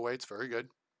 Wheel weights, very good.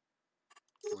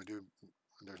 Can we do,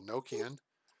 there's no Ken.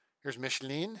 Here's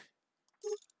Michelin.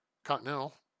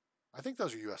 Continental. I think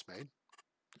those are US made.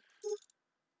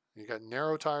 You got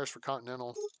narrow tires for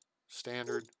Continental,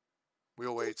 standard,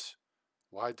 wheel weights,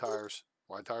 wide tires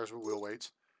with wheel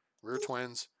weights, rear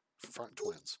twins, front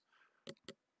twins.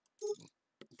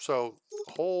 So,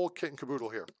 whole kit and caboodle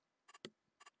here.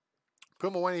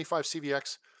 Puma 185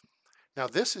 CVX. Now,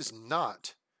 this is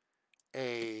not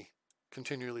a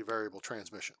continually variable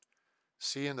transmission.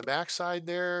 See in the backside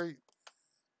there,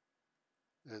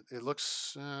 it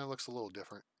looks a little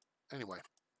different. Anyway,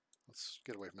 let's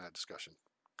get away from that discussion.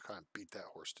 Kind of beat that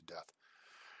horse to death.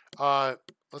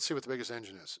 Let's see what the biggest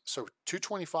engine is. So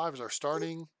 225 is our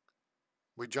starting.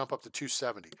 We jump up to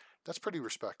 270. That's pretty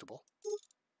respectable.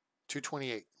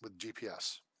 228 with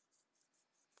GPS.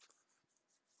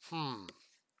 What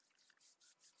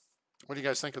do you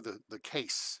guys think of the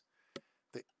case?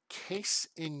 The case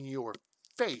in your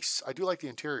face. I do like the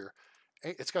interior.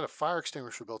 It's got a fire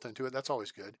extinguisher built into it. That's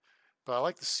always good. But I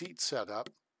like the seat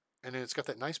setup. And then it's got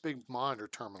that nice big monitor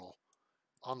terminal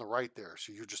on the right there.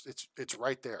 So you just, it's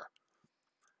right there.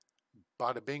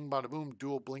 Bada bing, bada boom,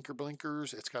 dual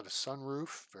blinkers. It's got a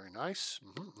sunroof. Very nice.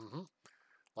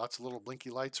 Lots of little blinky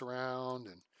lights around.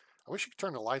 And I wish you could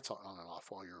turn the lights on and off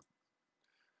while you're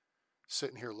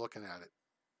sitting here looking at it.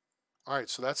 All right,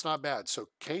 so that's not bad. So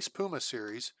Case Puma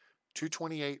series,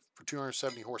 228 for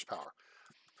 270 horsepower.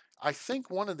 I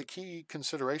think one of the key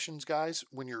considerations, guys,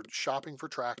 when you're shopping for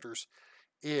tractors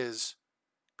is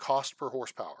cost per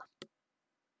horsepower.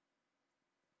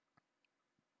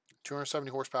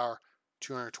 270 horsepower,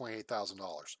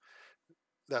 $228,000.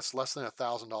 That's less than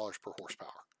 $1,000 per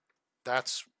horsepower.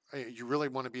 That's, you really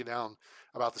want to be down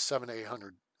about the $700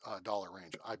 to $800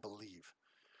 range, I believe.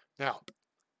 Now,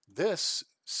 this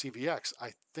CVX,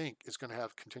 I think, is going to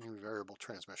have continually variable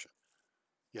transmission.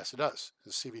 Yes, it does.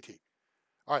 It's CVT.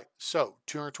 All right, so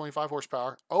 225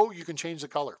 horsepower. Oh, you can change the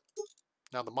color.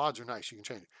 Now, the mods are nice. You can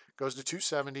change it. Goes to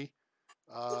 270.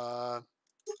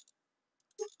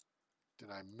 Did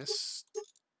I miss?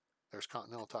 There's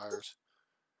Continental tires.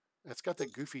 It's got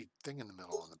that goofy thing in the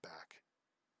middle on the back.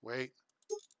 Weight.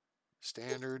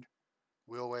 Standard.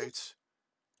 Wheel weights.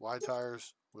 Wide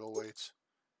tires. Wheel weights.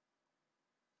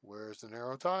 Where's the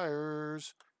narrow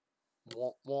tires?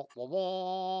 Womp, womp, womp,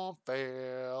 womp.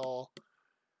 Fail.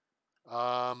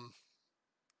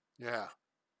 Yeah.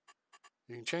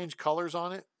 You can change colors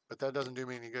on it, but that doesn't do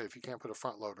me any good if you can't put a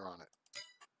front loader on it.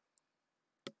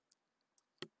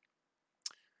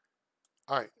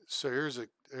 All right, so here's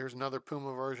another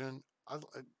Puma version.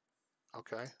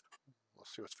 Okay,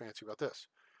 let's see what's fancy about this.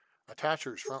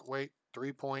 Attachers, front weight,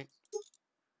 3-point.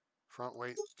 Front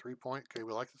weight, 3-point. Okay,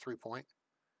 we like the 3-point.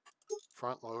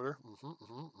 Front loader.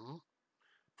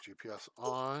 GPS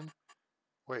on.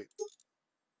 Wait.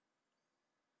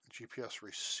 GPS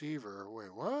receiver.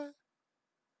 Wait, what?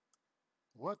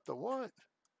 What the what?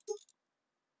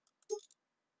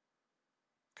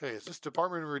 Okay, is this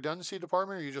Department of Redundancy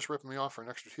department, or are you just ripping me off for an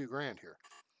extra $2,000 here?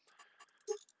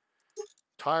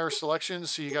 Tire selection.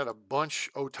 So you got a bunch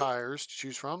of tires to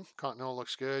choose from. Continental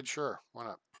looks good. Sure, why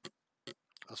not?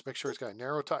 Let's make sure it's got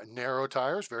narrow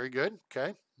tires. Very good.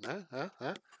 Okay.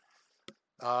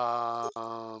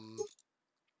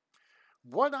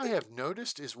 What I have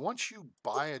noticed is once you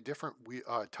buy a different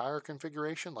tire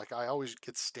configuration, like I always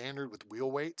get standard with wheel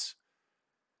weights.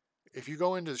 If you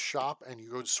go into the shop and you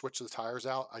go to switch the tires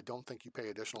out, I don't think you pay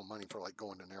additional money for like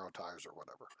going to narrow tires or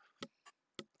whatever.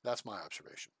 That's my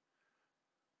observation.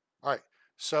 All right,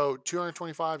 So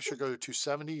 225 should go to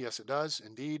 270. Yes, it does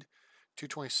indeed.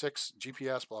 226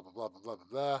 GPS. Blah blah blah blah blah blah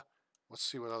blah. Let's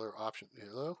see what other option.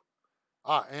 Hello.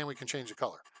 Ah, and we can change the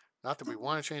color. Not that we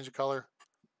want to change the color.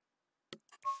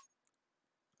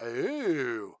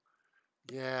 Oh,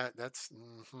 yeah, that's.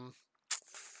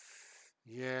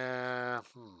 Yeah.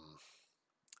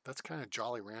 That's kind of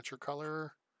Jolly Rancher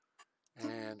color.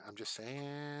 And I'm just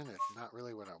saying, it's not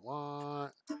really what I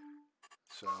want.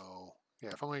 So, yeah,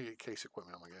 if I'm going to get case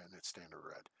equipment, I'm going to get it in its standard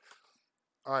red.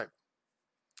 All right.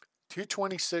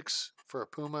 226 for a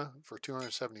Puma for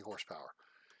 270 horsepower.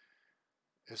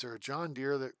 Is there a John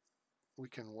Deere that we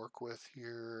can work with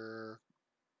here?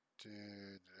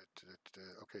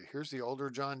 Okay, here's the older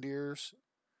John Deeres.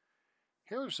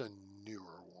 Here's a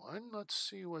newer one. Let's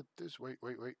see what this. Wait.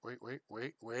 There's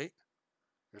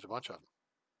a bunch of them.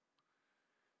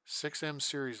 6M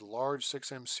series large,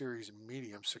 6M series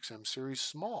medium, 6M series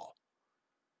small.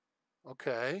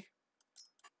 Okay.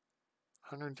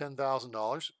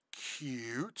 $110,000.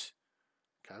 Cute.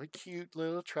 Kind of a cute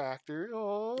little tractor.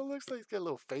 Oh, looks like it's got a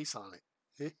little face on it.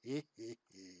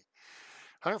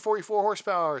 144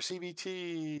 horsepower,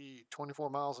 CVT, 24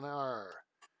 miles an hour.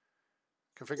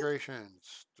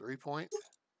 Configurations, 3-point,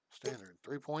 standard.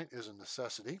 3-point is a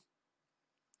necessity.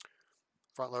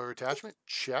 Front loader attachment,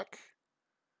 check.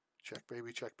 Check,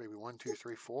 baby, 1, 2,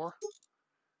 3, 4.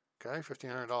 Okay,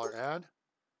 $1,500 ad.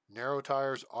 Narrow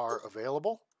tires are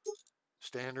available.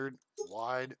 Standard,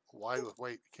 wide with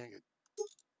weight. Can't get.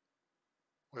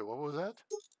 Wait, what was that?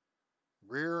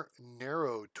 Rear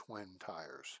narrow twin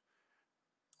tires.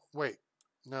 Wait,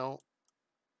 no.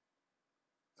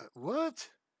 What?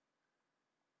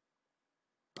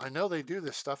 I know they do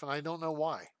this stuff, and I don't know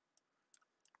why.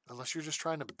 Unless you're just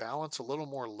trying to balance a little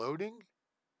more loading.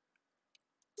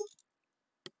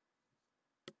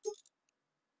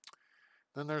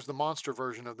 Then there's the monster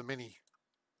version of the Mini.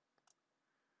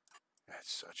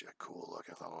 That's such a cool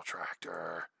looking little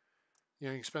tractor. You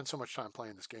know, you can spend so much time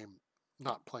playing this game,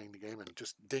 not playing the game and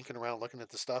just dinking around looking at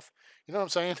the stuff. You know what I'm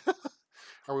saying?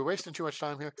 Are we wasting too much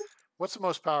time here? What's the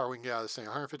most power we can get out of this thing?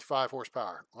 155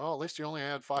 horsepower. Well, at least you only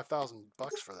had $5,000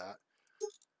 for that.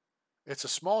 It's a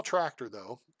small tractor,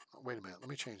 though. Wait a minute. Let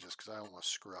me change this because I don't want to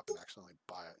screw up and accidentally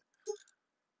buy it.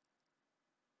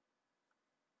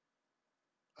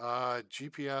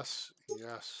 GPS,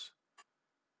 yes.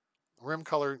 Rim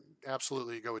color,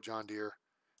 absolutely go with John Deere.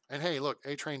 And hey, look,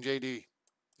 A-Train JD.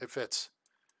 It fits.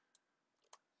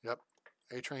 Yep.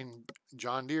 A-Train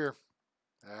John Deere.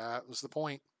 That was the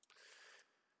point.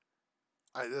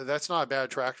 That's not a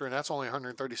bad tractor, and that's only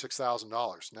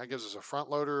 $136,000. And that gives us a front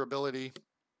loader ability,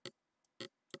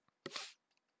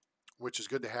 which is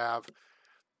good to have.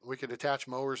 We could attach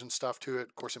mowers and stuff to it.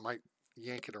 Of course, it might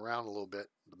yank it around a little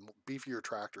bit. The beefier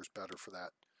tractor is better for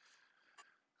that.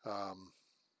 All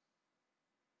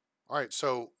right,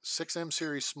 so 6M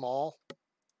series small.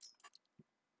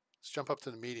 Let's jump up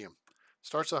to the medium.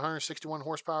 Starts at 161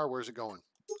 horsepower. Where's it going?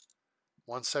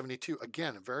 172.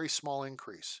 Again, a very small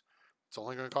increase. It's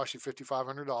only going to cost you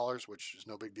 $5,500, which is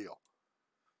no big deal.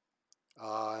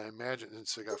 Imagine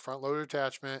it's got front loader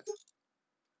attachment.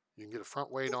 You can get a front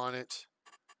weight on it.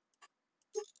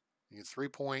 You get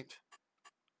 3-point.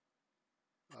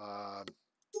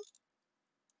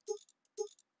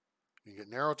 You can get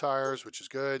narrow tires, which is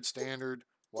good. Standard.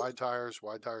 Wide tires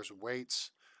with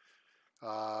weights.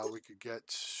 We could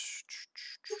get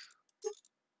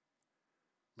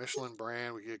Michelin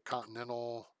brand. We get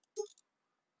Continental.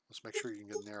 Let's make sure you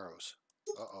can get narrows.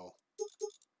 Uh-oh.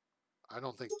 I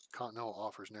don't think Continental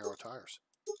offers narrow tires.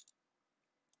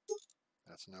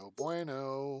 That's no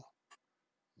bueno.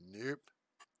 Nope.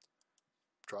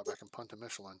 Drop back and punt to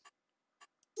Michelin.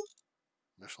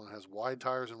 Michelin has wide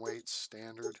tires and weights,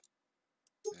 standard.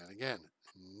 And again,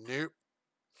 nope.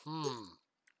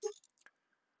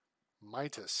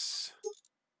 Mitas.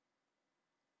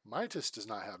 Mitas does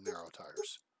not have narrow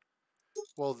tires.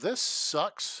 Well, this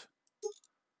sucks.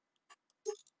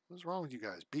 What's wrong with you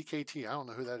guys? BKT, I don't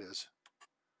know who that is.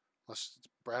 Unless it's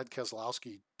Brad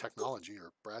Keselowski Technology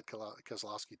or Brad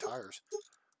Keselowski Tires.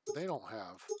 But they don't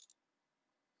have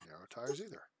narrow tires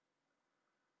either.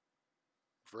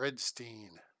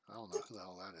 Vredstein, I don't know who the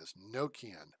hell that is.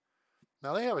 Nokian.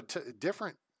 Now they have a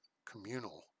different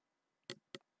communal.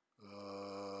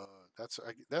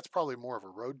 That's probably more of a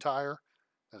road tire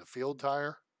than a field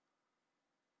tire.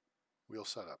 Wheel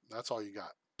setup. That's all you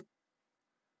got.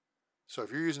 So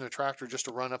if you're using a tractor just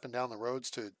to run up and down the roads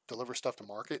to deliver stuff to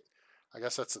market, I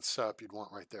guess that's the setup you'd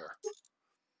want right there.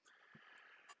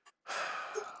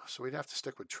 So we'd have to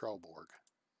stick with Trelleborg.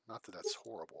 Not that that's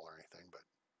horrible or anything, but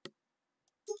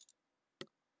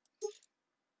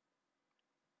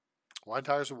Wide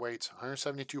tires with weights,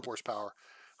 172 horsepower,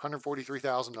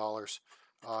 $143,000.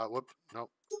 Whoop,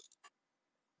 nope.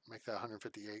 Make that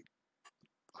 158.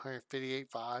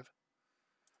 158.5.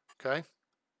 Okay.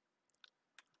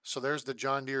 So there's the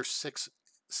John Deere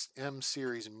 6M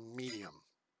Series Medium.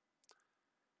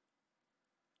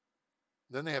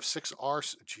 Then they have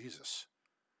 6R. Jesus.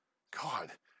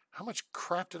 God, how much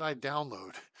crap did I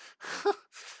download?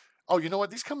 Oh, you know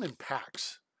what? These come in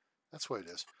packs. That's what it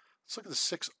is. Let's look at the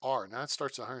 6R. Now it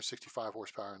starts at 165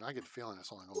 horsepower, and I get the feeling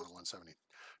it's only going to 170.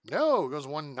 No, it goes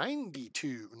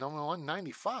 192. No,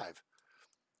 195.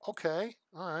 Okay,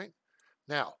 all right.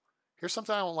 Now, here's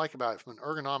something I don't like about it from an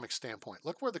ergonomic standpoint.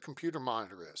 Look where the computer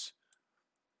monitor is.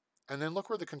 And then look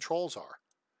where the controls are.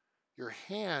 Your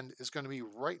hand is going to be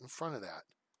right in front of that,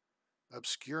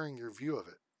 obscuring your view of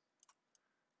it.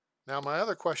 Now, my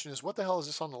other question is, what the hell is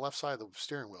this on the left side of the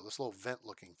steering wheel? This little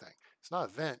vent-looking thing. It's not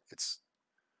a vent.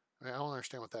 I don't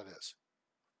understand what that is.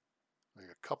 We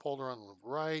got a cup holder on the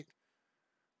right.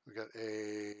 We got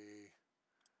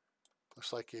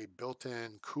looks like a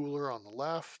built-in cooler on the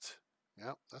left.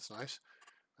 Yep, that's nice.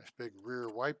 Nice big rear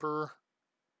wiper.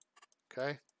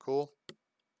 Okay, cool.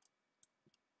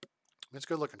 It's a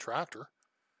good-looking tractor.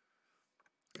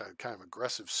 Got a kind of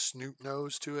aggressive snoot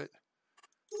nose to it.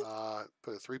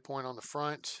 Put a 3-point on the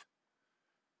front.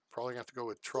 Probably have to go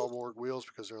with Trelleborg wheels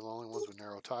because they're the only ones with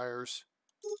narrow tires.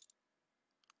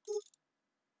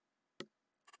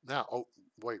 Now, oh,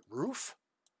 wait, roof?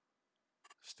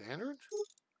 Standard?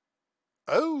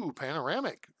 Oh,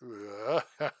 panoramic.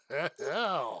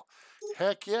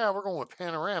 Heck yeah, we're going with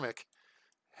panoramic.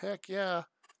 Heck yeah.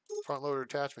 Front loader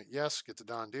attachment, yes. Get the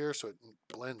John Deere so it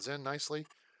blends in nicely.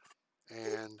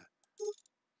 And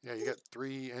yeah, you got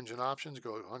 3 engine options.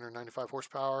 Go 195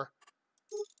 horsepower.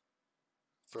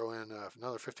 Throw in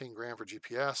another 15 grand for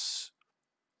GPS.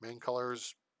 Main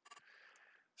colors.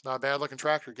 It's not a bad looking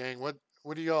tractor, gang. What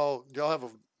do y'all have a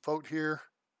vote here?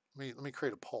 Let me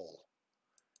create a poll.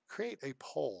 Create a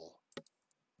poll.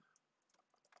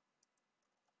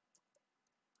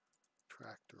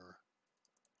 Tractor.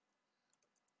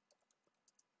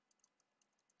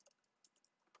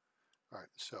 All right,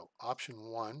 so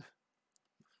option 1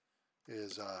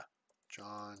 is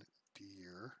John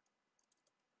Deere.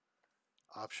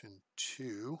 Option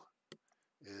 2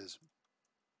 is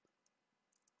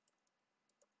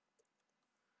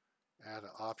add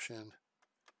an option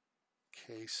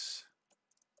Case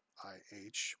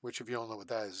IH, which if you don't know what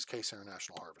that is Case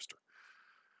International Harvester.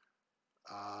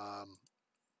 All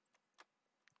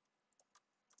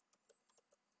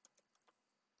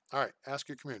right, ask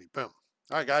your community. Boom.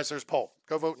 All right, guys, there's a poll.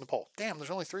 Go vote in the poll. Damn,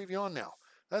 there's only 3 of you on now.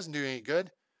 That doesn't do any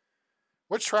good.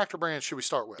 Which tractor brand should we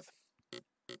start with?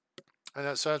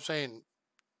 And so I'm saying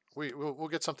we'll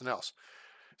get something else.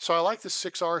 So I like the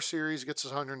 6R series. It gets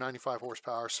us 195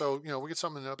 horsepower. So, we get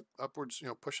something upwards,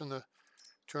 pushing the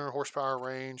 200 horsepower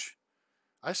range.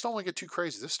 I just don't want to get too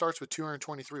crazy. This starts with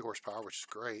 223 horsepower, which is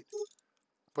great.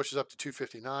 Pushes up to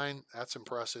 259. That's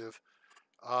impressive.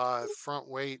 Front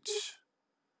weight.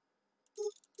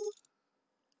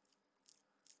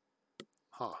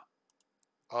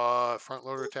 Front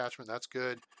loader attachment. That's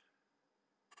good.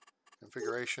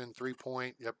 Configuration.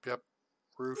 3-point. Yep.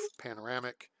 Roof.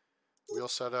 Panoramic. Wheel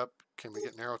setup. Can we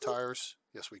get narrow tires?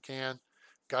 Yes, we can.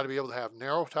 Got to be able to have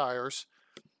narrow tires.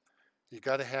 You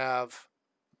got to have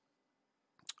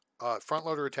front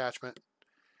loader attachment.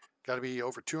 Got to be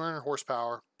over 200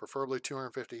 horsepower, preferably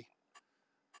 250.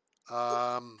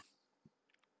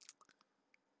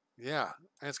 Yeah,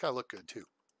 and it's got to look good too.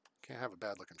 Can't have a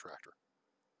bad looking tractor.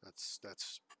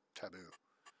 That's taboo.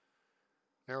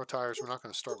 Narrow tires. We're not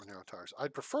going to start with narrow tires.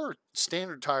 I'd prefer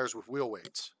standard tires with wheel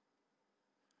weights.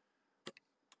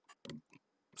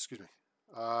 Excuse me.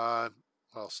 Well,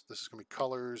 this is going to be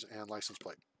colors and license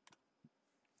plate.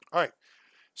 All right.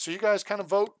 So you guys kind of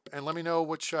vote and let me know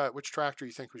which tractor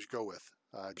you think we should go with.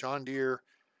 John Deere,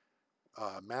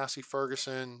 Massey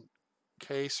Ferguson,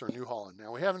 Case, or New Holland.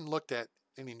 Now, we haven't looked at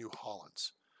any New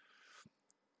Hollands.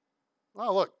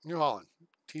 Oh, look, New Holland,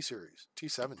 T-Series,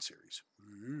 T7 Series.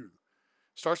 Ooh.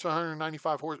 Starts with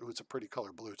 195 horsepower. It's a pretty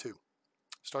color blue, too.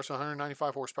 Starts with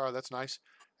 195 horsepower. That's nice.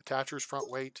 Attachers,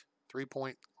 front weight,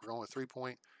 3-point. We're going with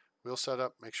 3-point. Wheel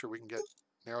setup. Make sure we can get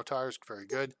narrow tires. Very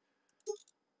good.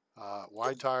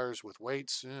 Wide tires with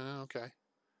weights. Okay.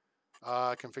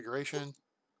 Configuration.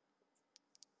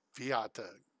 Fiat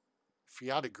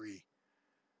degree.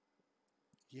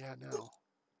 Yeah, no.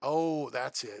 Oh,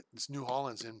 that's it. It's New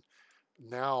Holland's in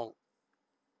now.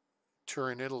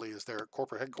 Turin, Italy is their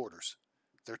corporate headquarters.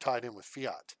 They're tied in with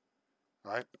Fiat,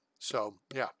 right? So,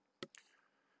 yeah.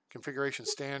 Configuration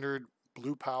standard,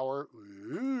 blue power.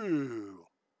 Ooh.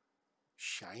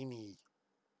 Shiny.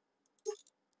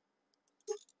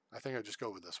 I think I'd just go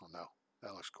with this one, though.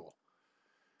 That looks cool.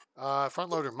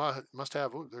 Front loader must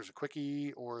have, oh, there's a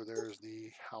quickie, or there's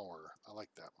the Howler. I like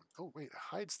that one. Oh, wait, it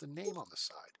hides the name on the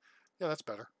side. Yeah, that's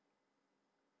better.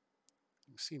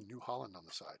 You can see New Holland on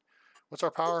the side. What's our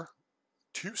power?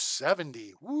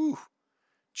 270. Woo!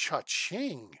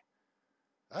 Cha-ching.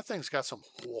 That thing's got some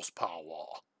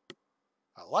horsepower.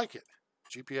 I like it.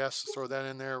 GPS, throw that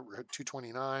in there. We're at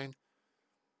 229.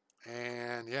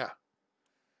 And yeah.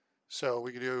 So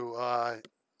we can do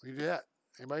that.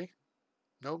 Anybody?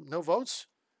 No votes?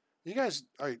 You guys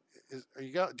do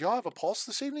y'all have a pulse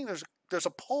this evening? There's a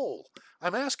poll.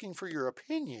 I'm asking for your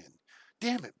opinion.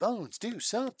 Damn it, Bones, do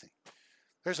something.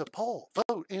 There's a poll.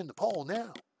 Vote in the poll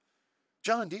now.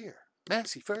 John Deere,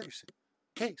 Massey Ferguson,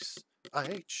 Case,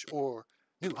 IH, or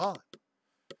New Holland.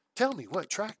 Tell me what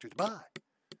tractor to buy.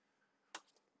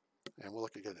 And we'll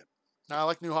look at it. Now, I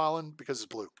like New Holland because it's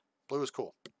blue. Blue is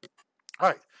cool. All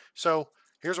right, so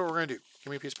here's what we're going to do.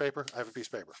 Give me a piece of paper. I have a piece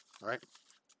of paper. All right.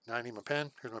 Now I need my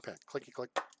pen. Here's my pen. Clicky, click.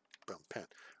 Boom, pen.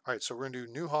 All right, so we're going to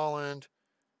do New Holland.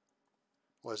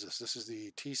 What is this? This is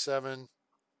the T7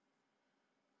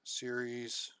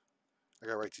 series. I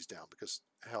got to write these down because,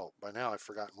 hell, by now I've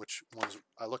forgotten which ones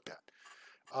I looked at.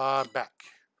 Back.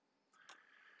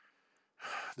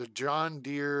 The John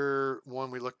Deere one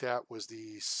we looked at was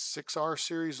the 6R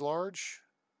series large.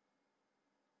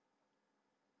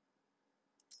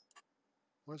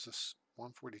 What is this?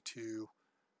 142.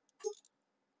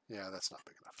 Yeah, that's not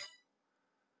big enough.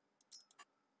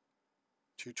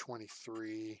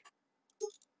 223.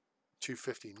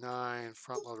 259.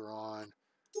 Front loader on.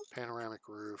 Panoramic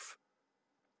roof.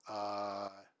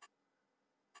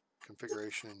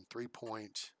 Configuration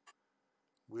 3-point.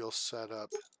 Wheel setup.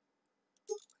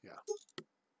 Yeah.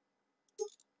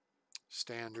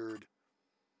 Standard.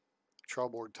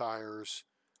 Trailboard tires.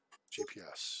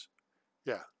 GPS.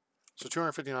 Yeah. So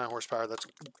 259 horsepower. That's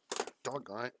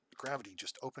doggone it. Gravity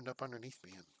just opened up underneath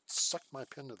me and sucked my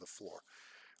pen to the floor.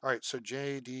 All right. So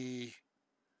JD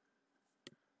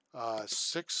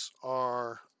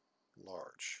 6R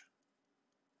large.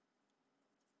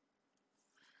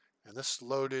 And this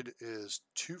loaded is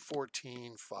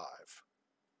 214.5.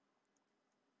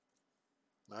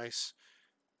 Nice.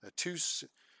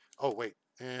 Oh, wait.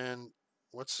 And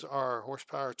what's our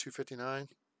horsepower? 259?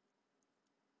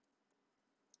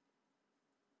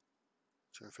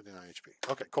 259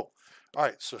 HP. Okay, cool. All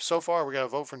right, so far we got to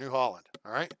vote for New Holland.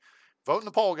 All right? Vote in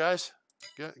the poll, guys.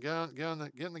 Get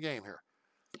in the game here.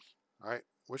 All right,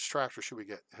 which tractor should we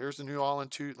get? Here's the New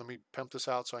Holland 2. Let me pimp this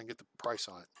out so I can get the price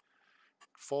on it.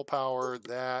 Full power,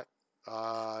 that.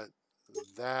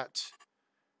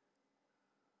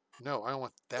 No, I don't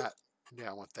want that. Yeah,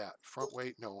 I want that. Front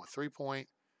weight, no, I want 3-point.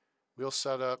 Wheel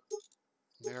setup,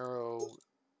 narrow.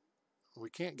 We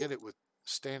can't get it with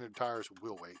standard tires with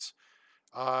wheel weights.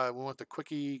 We want the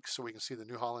quickie so we can see the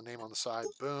New Holland name on the side.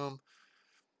 Boom.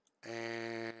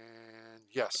 And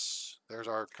yes, there's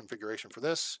our configuration for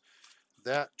this.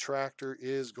 That tractor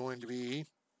is going to be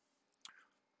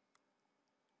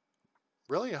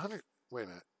really 100. Wait a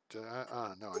minute.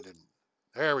 No, I didn't.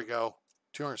 There we go.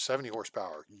 270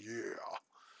 horsepower. Yeah.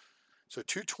 So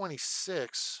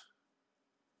 226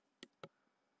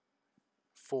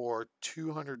 for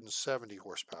 270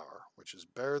 horsepower, which is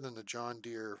better than the John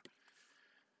Deere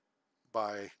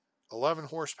by 11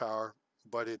 horsepower,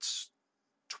 but it's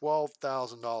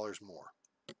 $12,000 more.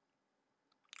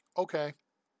 Okay.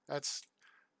 That's,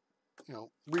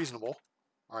 reasonable.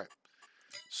 All right.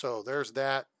 So there's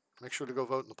that. Make sure to go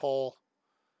vote in the poll.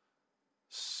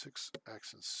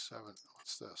 6X and 7.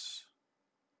 What's this?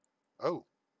 Oh,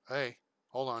 hey,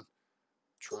 hold on.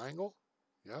 Triangle?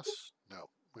 Yes? No,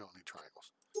 we don't need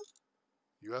triangles.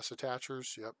 US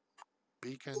attachers? Yep.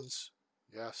 Beacons?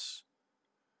 Yes.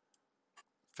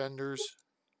 Fenders?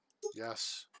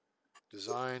 Yes.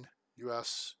 Design?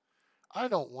 US. I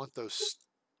don't want those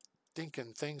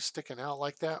stinking things sticking out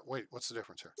like that. Wait, what's the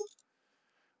difference here?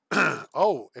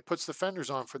 Oh, it puts the fenders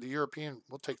on for the European.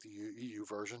 We'll take the EU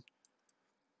version.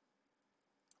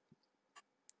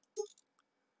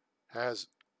 Has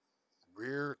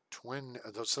rear twin.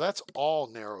 So that's all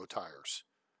narrow tires.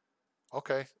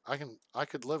 Okay, I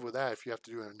could live with that if you have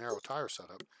to do a narrow tire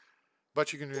setup.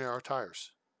 But you can do narrow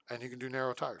tires. And you can do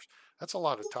narrow tires. That's a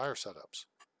lot of tire setups.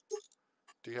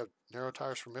 Do you have narrow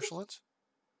tires for Michelin's?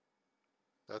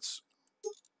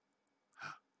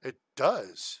 It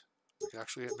does. We can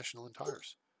actually get Michelin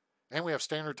tires. And we have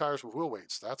standard tires with wheel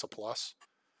weights. That's a plus.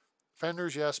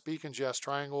 Fenders, yes. Beacons, yes.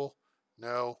 Triangle,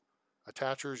 no.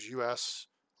 Attachers, US.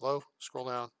 Low. Scroll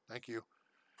down. Thank you.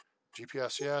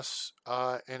 GPS, yes.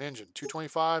 And engine,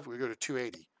 225. We go to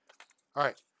 280. All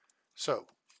right. So,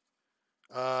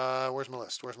 where's my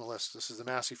list? Where's my list? This is the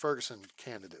Massey Ferguson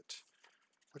candidate.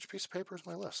 Which piece of paper is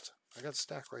my list? I got a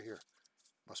stack right here.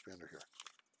 Must be under here.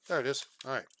 There it is.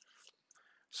 All right.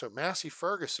 So Massey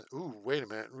Ferguson. Ooh, wait a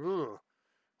minute. Ooh.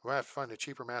 We'll have to find a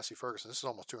cheaper Massey Ferguson. This is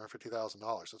almost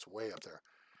 $250,000. That's way up there.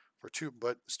 But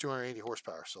it's 280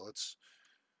 horsepower. So let's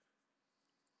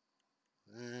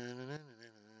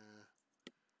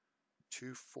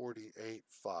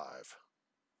 248.5.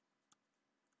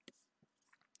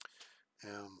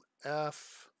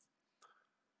 MF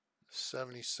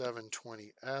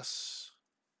 7720S.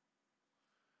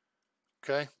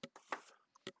 Okay.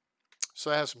 So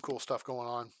that has some cool stuff going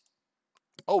on.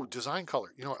 Oh, design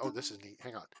color. You know what? Oh, this is neat.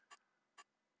 Hang on.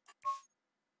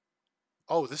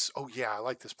 Oh, this. Oh, yeah. I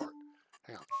like this part.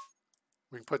 Hang on.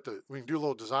 We can do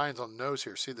little designs on the nose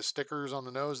here. See the stickers on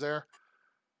the nose there?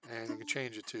 And you can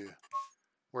change it to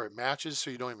where it matches so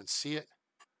you don't even see it.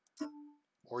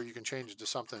 Or you can change it to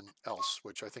something else,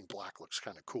 which I think black looks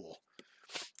kind of cool.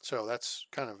 So that's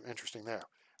kind of interesting there.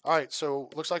 All right, so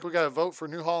looks like we got a vote for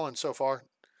New Holland so far.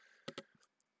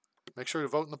 Make sure to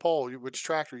vote in the poll which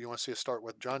tractor you want to see us start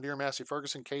with. John Deere, Massey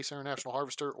Ferguson, Case International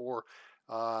Harvester, or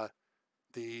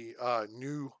the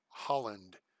New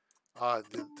Holland.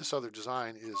 This other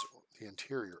design is the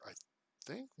interior, I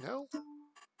think. No?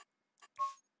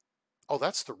 Oh,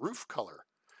 that's the roof color.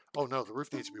 Oh, no, the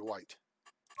roof needs to be white.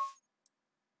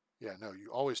 Yeah, no,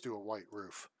 you always do a white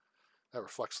roof. That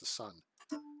reflects the sun.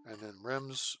 And then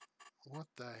rims, what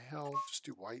the hell? Just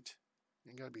do white.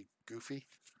 You gotta be goofy.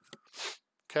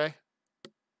 Okay.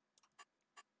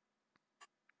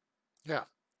 Yeah.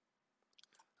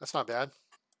 That's not bad.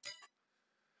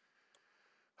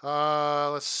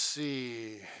 Let's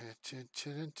see.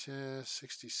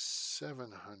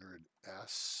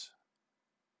 6700S.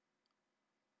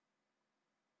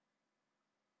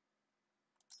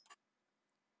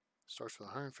 Starts with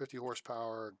 150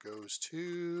 horsepower, goes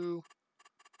to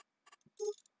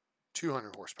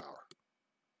 200 horsepower,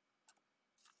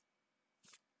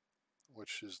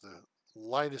 which is the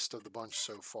lightest of the bunch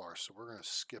so far. So we're going to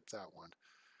skip that one.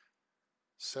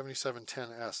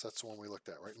 7710S, that's the one we looked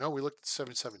at, right? No, we looked at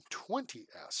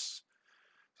 7720S.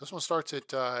 This one starts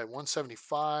at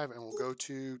 175 and we'll go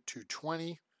to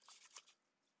 220.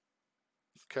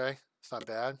 Okay, it's not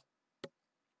bad.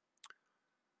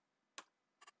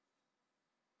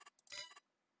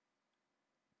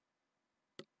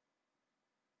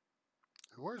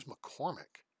 Where's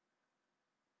McCormick?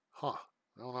 Huh,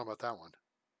 I don't know about that one.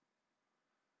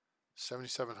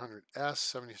 7700S,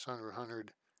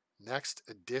 7700 next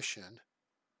edition.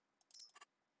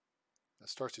 That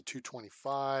starts at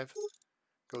 225,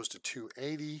 goes to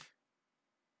 280.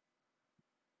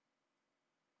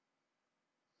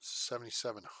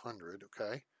 7700,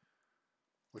 okay.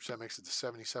 Which that makes it the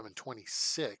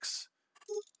 7726.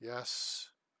 Yes.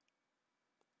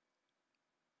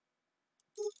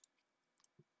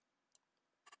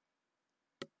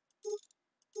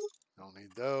 Don't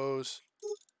need those.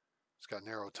 It's got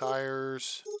narrow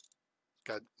tires. It's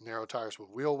got narrow tires with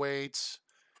wheel weights.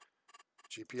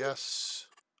 GPS.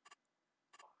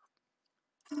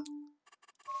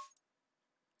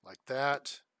 Like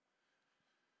that.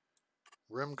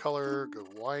 Rim color, go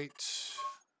white.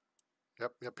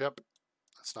 Yep.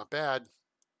 That's not bad.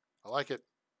 I like it.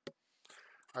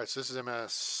 All right, so this is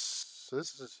MS. So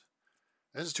this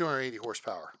is 280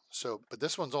 horsepower. So, but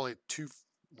this one's only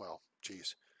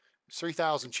it's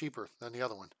 3,000 cheaper than the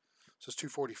other one. So it's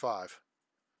 245.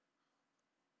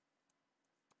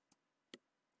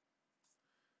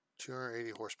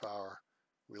 280 horsepower.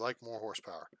 We like more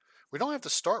horsepower. We don't have to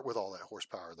start with all that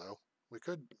horsepower though. We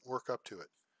could work up to it.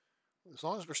 As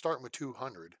long as we're starting with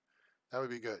 200, that would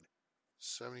be good.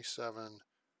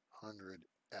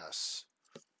 7700S.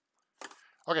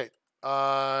 Okay,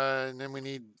 and then we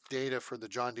need data for the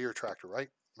John Deere tractor, right?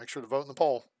 Make sure to vote in the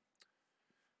poll.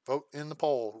 Vote in the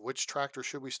poll. Which tractor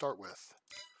should we start with?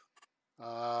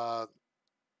 No,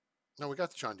 we got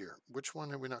the John Deere. Which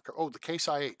one have we not got? Oh, the Case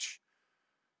IH.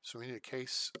 So we need a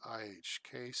Case IH.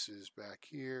 Case is back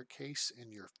here. Case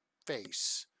in your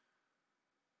face.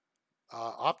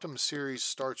 Optum series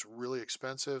starts really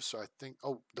expensive, so I think,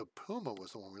 oh, the Puma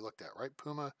was the one we looked at, right?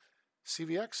 Puma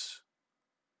CVX?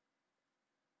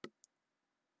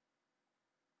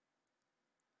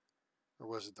 Or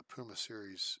was it the Puma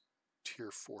series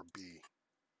Tier 4B?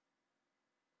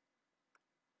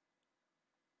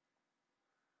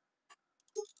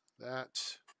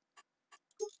 That.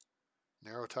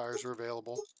 Narrow tires are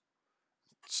available.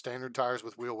 Standard tires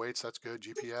with wheel weights, that's good.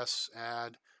 GPS,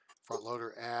 add. Front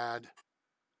loader, add.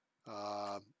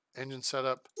 Engine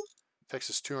setup.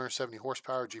 Texas 270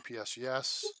 horsepower. GPS,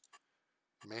 yes.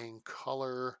 Main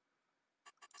color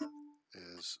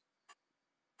is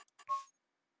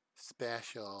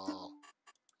special.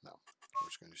 No, we're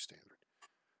just going to do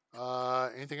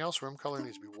standard. Anything else? Rim color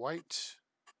needs to be white.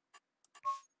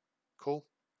 Cool.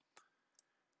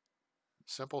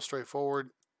 Simple, straightforward.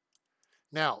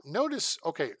 Now, notice,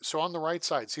 okay, so on the right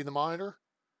side, see the monitor?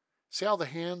 See how the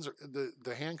hands,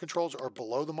 the hand controls are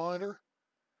below the monitor?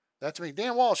 That's me.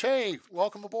 Dan Walsh, hey,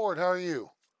 welcome aboard. How are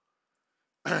you?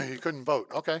 You couldn't vote.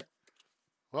 Okay.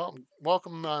 Well,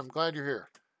 welcome. I'm glad you're here.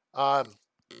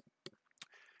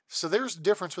 So there's a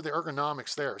difference with the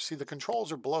ergonomics there. See, the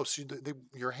controls are below, so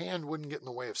your hand wouldn't get in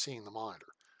the way of seeing the monitor.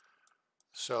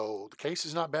 So the case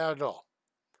is not bad at all.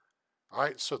 All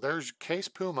right, so there's case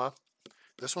Puma.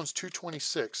 This one's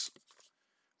 $226,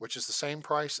 which is the same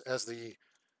price as the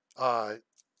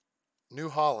New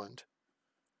Holland.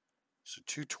 So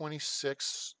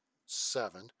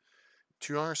 226.7,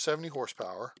 270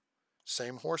 horsepower,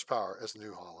 same horsepower as the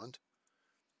New Holland.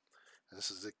 And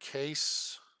this is the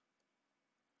case,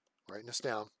 writing this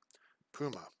down,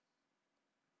 Puma.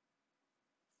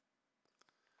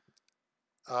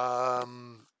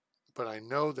 But I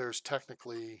know there's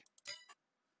technically,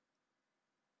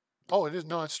 oh, it is,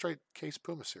 no, it's straight case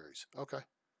Puma series. Okay,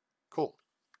 cool.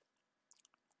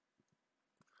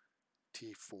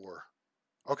 T4.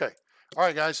 Okay, all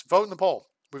right, guys, vote in the poll.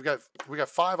 We got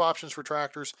 5 options for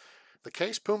tractors. The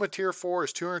case Puma Tier 4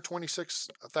 is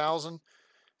 226,000,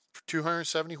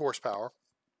 270 horsepower.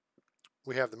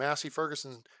 We have the Massey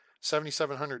Ferguson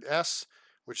 7700S,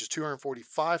 which is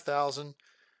 245,000,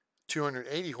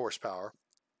 280 horsepower.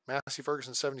 Massey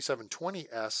Ferguson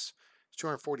 7720S is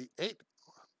 248.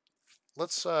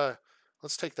 Let's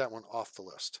take that one off the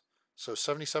list. So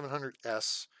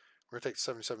 7700S, we're going to take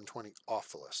 7720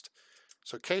 off the list.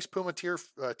 So case Puma Tier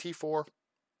T4,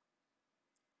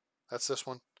 that's this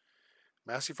one.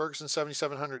 Massey Ferguson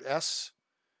 7700S.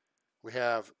 We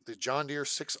have the John Deere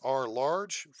 6R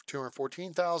Large,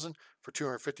 214,000 for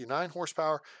 259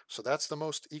 horsepower. So that's the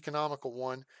most economical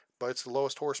one, but it's the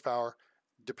lowest horsepower.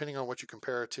 Depending on what you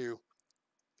compare it to,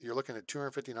 you're looking at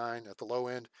 259 at the low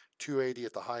end, 280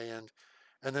 at the high end.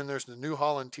 And then there's the New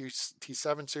Holland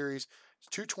T7 series,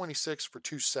 226 for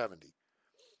 270.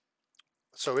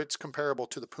 So it's comparable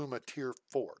to the Puma Tier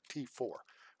 4, T4. All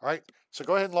right, so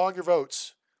go ahead and log your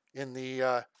votes in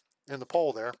the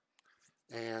poll there,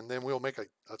 and then we'll make a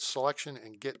selection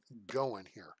and get going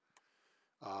here.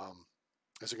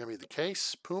 Is it going to be the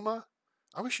case Puma?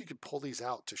 I wish you could pull these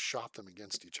out to shop them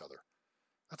against each other.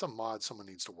 That's a mod someone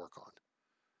needs to work on.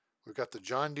 We've got the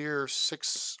John Deere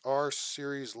 6R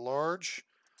Series Large.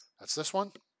 That's this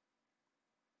one.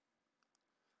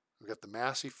 We've got the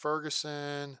Massey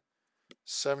Ferguson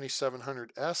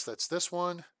 7700S. That's this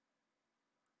one.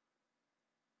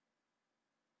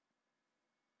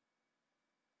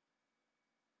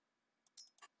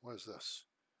 What is this?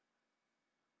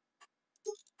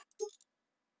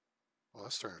 Well,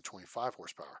 that's 325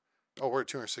 horsepower. Oh, we're at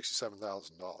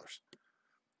 $267,000.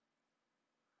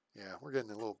 Yeah, we're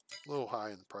getting a little high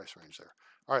in the price range there.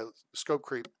 All right, scope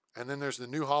creep. And then there's the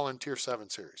New Holland Tier 7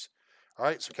 series. All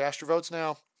right, so cast your votes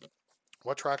now.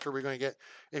 What tractor are we going to get?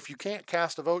 If you can't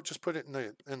cast a vote, just put it in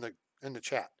the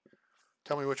chat.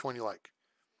 Tell me which one you like.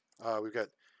 We've got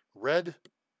red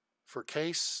for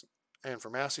Case and for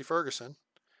Massey Ferguson.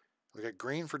 We got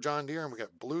green for John Deere, and we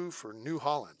got blue for New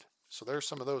Holland. So there's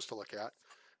some of those to look at.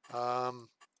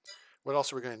 What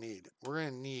else are we going to need? We're going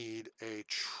to need a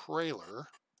trailer.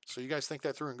 So you guys think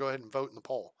that through and go ahead and vote in the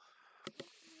poll.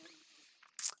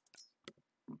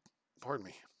 Pardon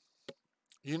me.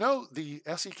 You know, the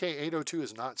SEK 802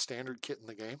 is not standard kit in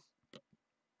the game.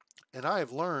 And I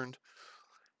have learned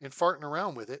in farting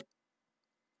around with it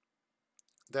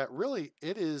that really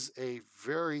it is a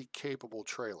very capable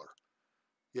trailer.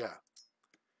 Yeah.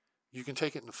 You can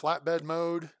take it in flatbed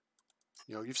mode.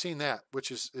 You know, you've seen that,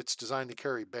 which is it's designed to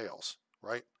carry bales,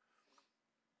 right?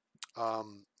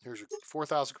 Here's your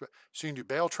 4,000. So you can do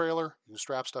bale trailer. You can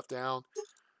strap stuff down.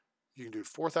 You can do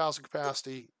 4,000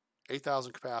 capacity,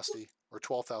 8,000 capacity, or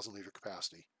 12,000 liter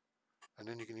capacity. And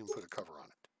then you can even put a cover on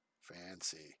it.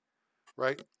 Fancy,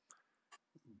 right?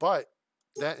 But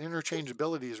that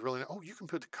interchangeability is really, oh, you can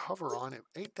put the cover on it,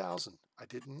 8,000. I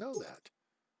didn't know that.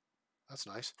 That's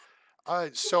nice.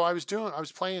 So I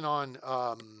was playing on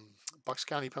Bucks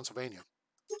County, Pennsylvania,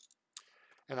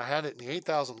 and I had it in the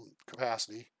 8,000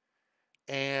 capacity,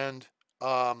 and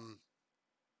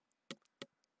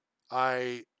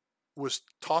I was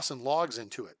tossing logs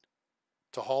into it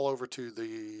to haul over to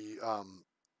the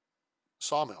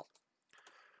sawmill.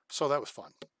 So that was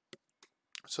fun.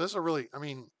 So this is a really, I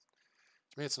mean,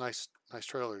 To me, it's a nice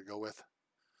trailer to go with.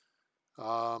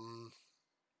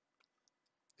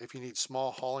 If you need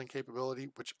small hauling capability,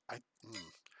 which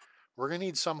we're going to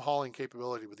need some hauling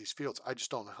capability with these fields. I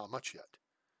just don't know how much yet.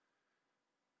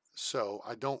 So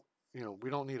I don't, we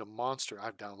don't need a monster.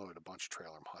 I've downloaded a bunch of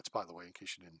trailer mods, by the way, in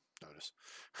case you didn't notice.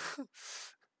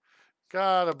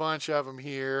 Got a bunch of them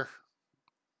here.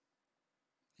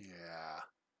 Yeah.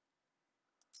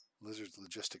 Lizard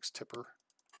Logistics Tipper.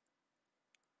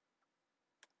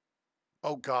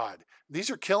 Oh, God. These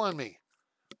are killing me.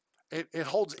 It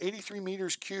holds 83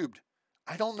 meters cubed.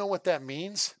 I don't know what that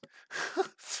means.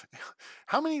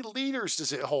 How many liters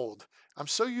does it hold? I'm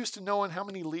so used to knowing how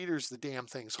many liters the damn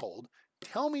things hold.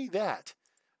 Tell me that.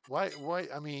 Why,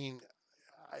 I mean,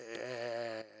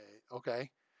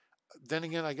 okay. Then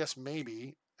again, I guess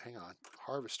maybe, hang on,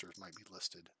 harvesters might be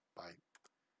listed by.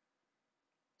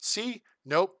 See?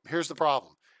 Nope, here's the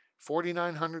problem.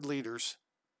 4,900 liters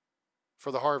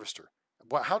for the harvester.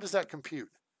 How does that compute?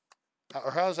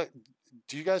 Or how does that,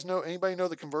 do you guys know, anybody know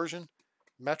the conversion?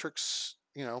 Metrics,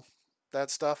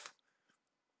 that stuff?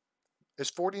 Is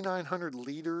 4,900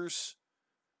 liters,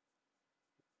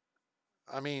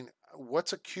 I mean,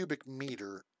 what's a cubic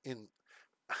meter in,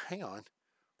 hang on,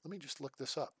 let me just look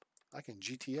this up. I can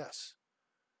GTS.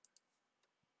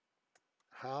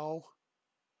 How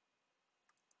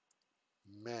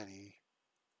many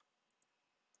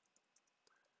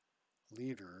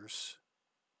liters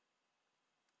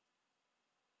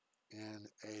in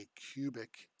a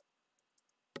cubic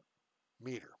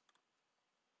meter?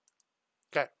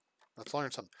 Okay, let's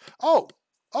learn something. Oh,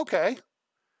 okay.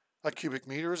 A cubic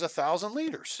meter is 1,000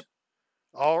 liters.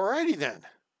 Alrighty then.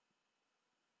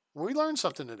 We learned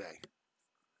something today.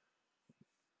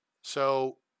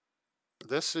 So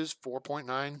this is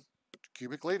 4.9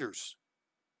 cubic liters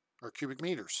or cubic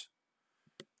meters.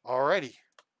 Alrighty.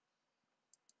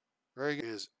 Very good. It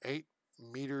is 8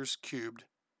 meters cubed.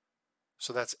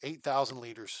 So that's 8,000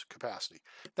 liters capacity.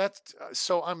 That's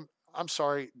so I'm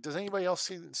sorry. Does anybody else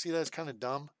see that as kind of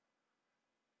dumb?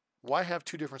 Why have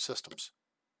two different systems?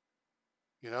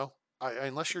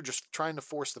 Unless you're just trying to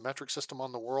force the metric system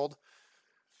on the world,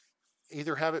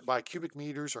 either have it by cubic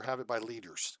meters or have it by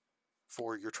liters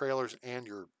for your trailers and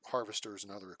your harvesters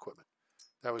and other equipment.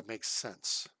 That would make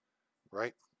sense,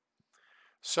 right?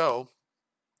 So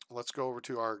let's go over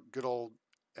to our good old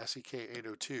SEK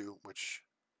 802, which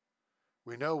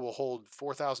we know will hold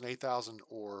 4,000, 8,000,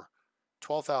 or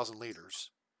 12,000 liters.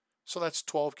 So that's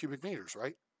 12 cubic meters,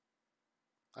 right?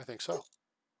 I think so.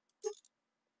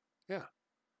 Yeah,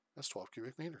 that's 12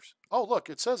 cubic meters. Oh, look,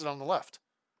 it says it on the left.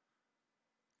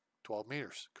 12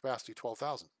 meters. Capacity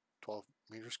 12,000. 12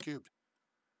 meters cubed.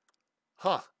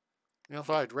 Huh. If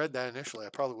I had read that initially, I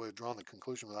probably would have drawn the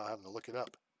conclusion without having to look it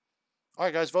up. All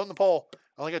right, guys, vote in the poll.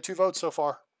 I only got 2 votes so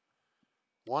far.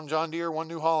 1 John Deere, 1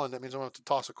 New Holland. That means I'm going to have to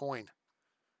toss a coin.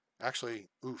 Actually,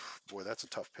 oof, boy, that's a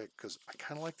tough pick because I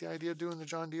kind of like the idea of doing the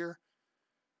John Deere.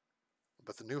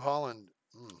 But the New Holland,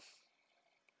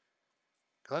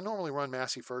 because I normally run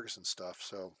Massey Ferguson stuff,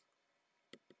 so.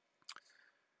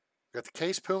 Got the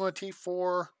Case Puma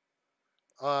T4,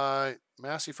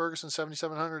 Massey Ferguson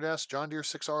 7700S, John Deere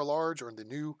 6R Large, or the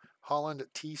New Holland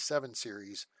T7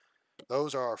 series.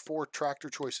 Those are our 4 tractor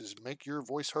choices. Make your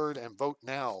voice heard and vote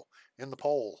now in the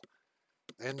poll,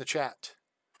 in the chat.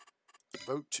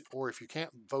 Vote, or if you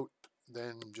can't vote,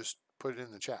 then just put it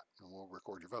in the chat and we'll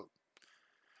record your vote.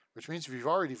 Which means if you've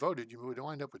already voted, you would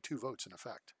wind up with 2 votes in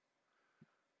effect.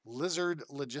 Lizard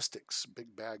Logistics,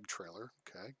 big bag trailer.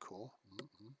 Okay, cool.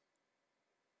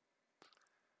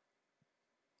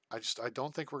 I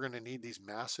don't think we're going to need these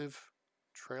massive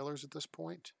trailers at this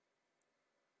point.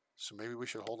 So maybe we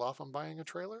should hold off on buying a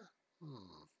trailer?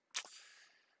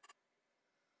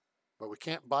 But we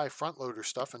can't buy front loader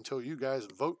stuff until you guys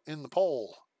vote in the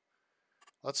poll.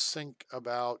 Let's think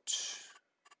about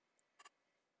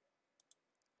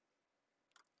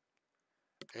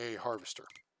a harvester.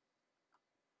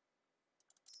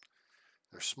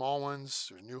 There's small ones,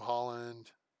 there's New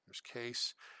Holland, there's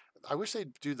Case. I wish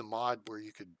they'd do the mod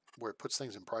where it puts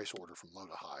things in price order from low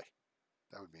to high.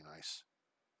 That would be nice.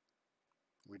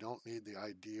 We don't need the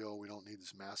Ideal. We don't need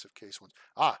this massive Case ones.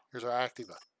 Here's our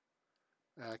Activa.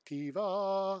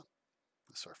 Activa.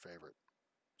 This is our favorite.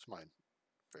 It's my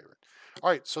favorite. All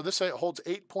right, so this holds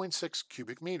 8.6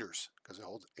 cubic meters because it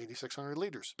holds 8,600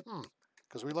 liters.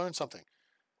 Because we learned something.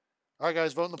 All right,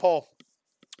 guys, vote in the poll.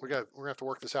 We're gonna have to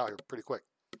work this out here pretty quick.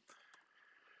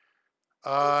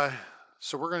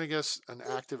 So we're gonna get an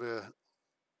Activa.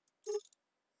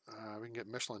 We can get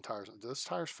Michelin tires. Are those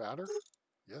tires fatter?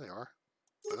 Yeah, they are.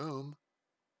 Boom.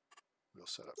 We'll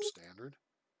set up standard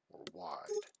or wide.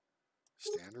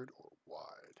 Standard or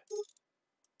wide.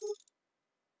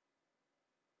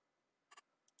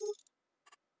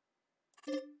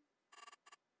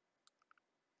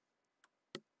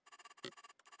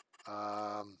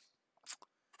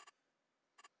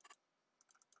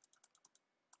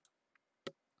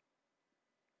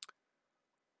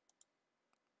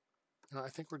 I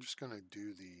think we're just going to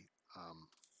do the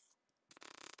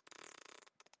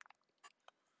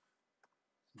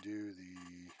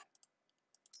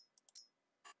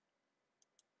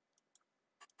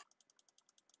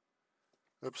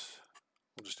oops,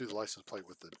 we'll just do the license plate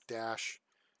with the dash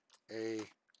A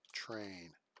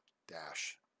train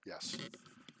dash. Yes.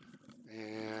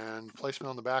 And placement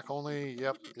on the back only.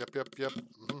 Yep.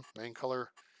 Main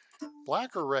color,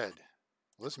 black or red?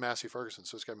 Well, this is Massey Ferguson,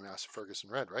 so it's got to be Massey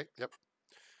Ferguson red, right? Yep.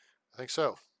 I think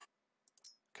so.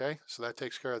 Okay, so that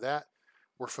takes care of that.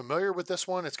 We're familiar with this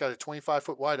one. It's got a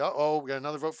 25-foot wide. Uh-oh, we got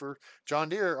another vote for John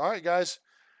Deere. All right, guys,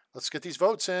 let's get these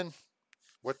votes in.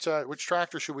 Which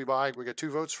tractor should we buy? We got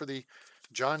 2 votes for the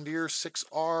John Deere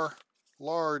 6R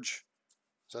large.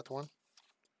 Is that the one?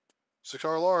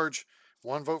 6R large.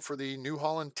 1 vote for the New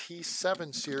Holland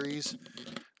T7 series.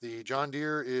 The John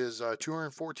Deere is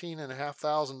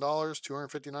 $214,500,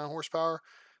 259 horsepower.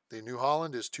 The New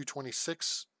Holland is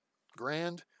 $226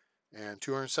 grand and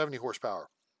 270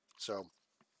 horsepower. So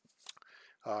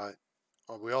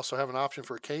we also have an option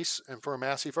for a Case and for a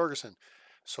Massey Ferguson.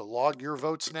 So log your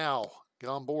votes now. Get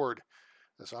on board,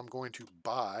 as I'm going to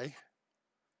buy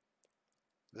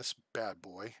this bad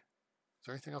boy. Is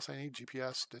there anything else I need?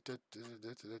 GPS?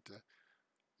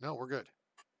 No, we're good.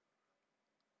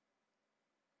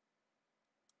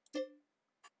 We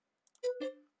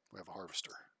have a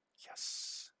harvester.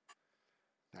 Yes.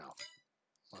 Now,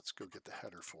 let's go get the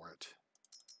header for it.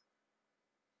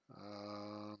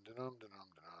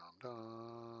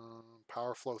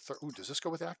 Power flow. Ooh, does this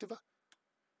go with Activa?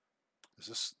 Is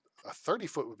this a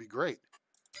 30-foot would be great?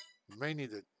 We may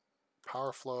need the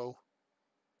power flow.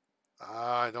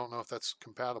 I don't know if that's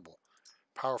compatible.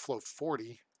 Power flow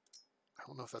 40. I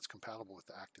don't know if that's compatible with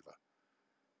the Activa.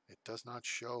 It does not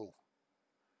show.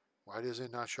 Why does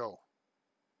it not show?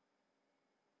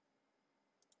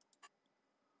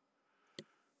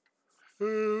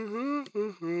 Oh,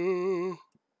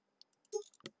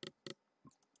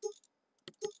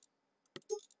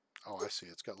 I see.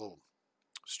 It's got little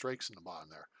strakes in the bottom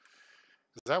there.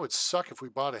 That would suck if we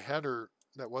bought a header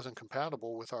that wasn't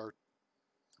compatible with our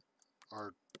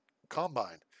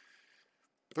combine.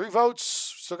 3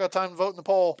 votes. Still got time to vote in the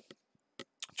poll.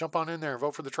 Jump on in there and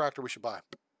vote for the tractor we should buy.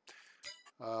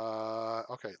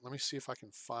 Okay, let me see if I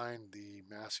can find the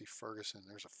Massey Ferguson.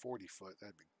 There's a 40-foot.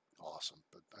 That'd be awesome,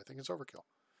 but I think it's overkill.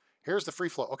 Here's the free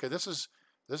flow. Okay, this is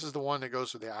the one that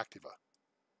goes with the Activa.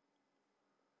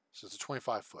 So it's a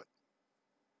 25-foot.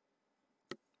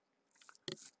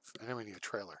 And then we need a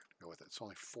trailer to go with it. It's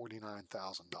only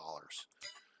 $49,000.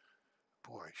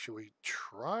 Boy, should we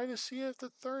try to see if the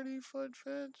 30-foot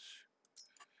fits?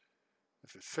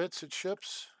 If it fits, it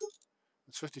ships.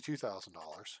 It's $52,000.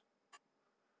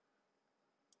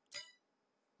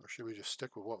 Or should we just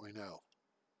stick with what we know?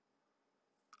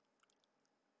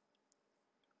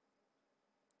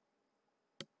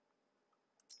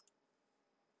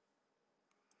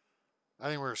 I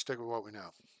think we're going to stick with what we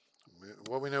know.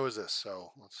 What we know is this.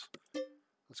 So let's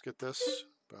get this.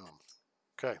 Boom.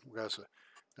 Okay, now we got to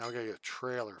get a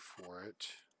trailer for it.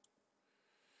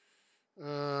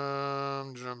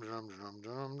 Header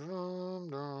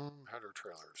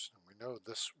trailers. And we know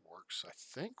this works. I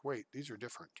think. Wait, these are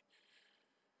different.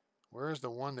 Where's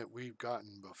the one that we've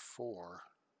gotten before?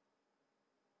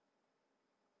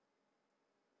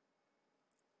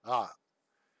 Ah,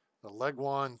 the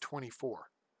Leguan 24.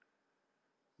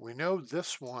 We know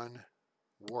this one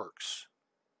works.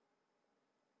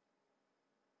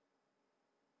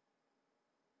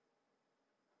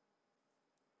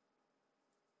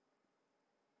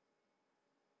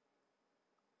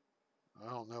 I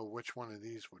don't know which one of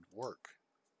these would work.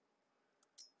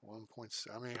 1.6.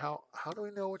 I mean, how do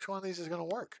we know which one of these is going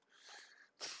to work?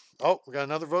 Oh, we got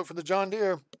another vote for the John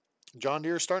Deere. John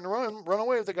Deere's starting to run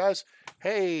away with it, guys.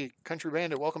 Hey, Country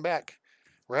Bandit, welcome back.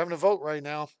 We're having a vote right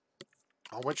now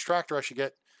on which tractor I should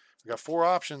get. We got 4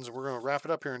 options, and we're going to wrap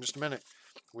it up here in just a minute.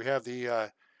 We have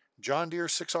the John Deere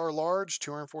 6R Large,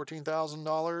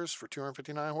 $214,000 for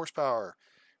 259 horsepower.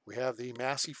 We have the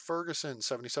Massey Ferguson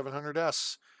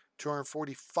 7700S,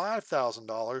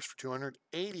 $245,000 for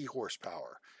 280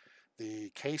 horsepower. The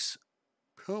Case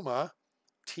Puma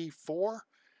T4,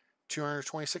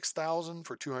 $226,000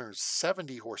 for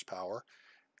 270 horsepower,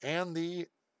 and the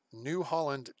New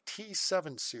Holland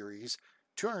T7 series,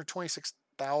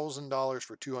 $226,000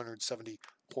 for 270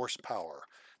 horsepower.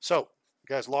 So,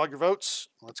 you guys log your votes.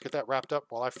 Let's get that wrapped up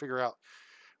while I figure out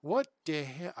what the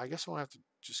heck. I guess I'll have to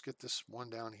just get this one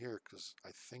down here because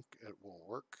I think it will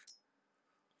work.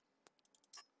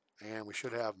 And we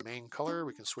should have main color.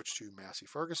 We can switch to Massey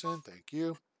Ferguson. Thank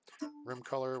you. Rim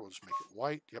color, we'll just make it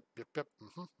white. Yep.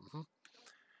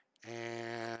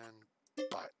 And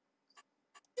buy it.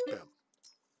 Boom.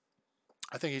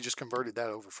 I think he just converted that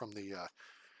over from the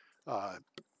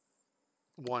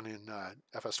one in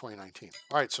FS 2019.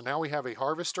 All right, so now we have a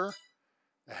harvester,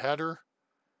 a header,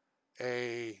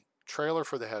 a trailer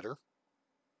for the header.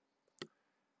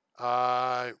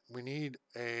 We need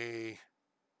a...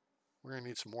 We're going to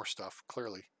need some more stuff,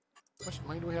 clearly. How much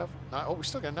money do we have? Oh, we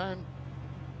still got 9.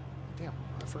 Damn,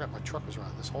 I forgot my truck was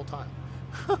running this whole time.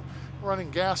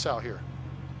 Running gas out here.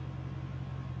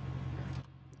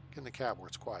 Get in the cab where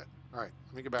it's quiet. All right,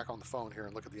 let me get back on the phone here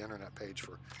and look at the internet page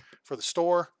for the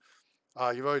store.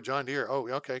 You voted John Deere. Oh,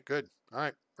 okay, good. All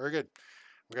right, very good.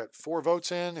 We got 4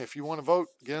 votes in. If you want to vote,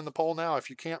 get in the poll now. If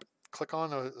you can't, click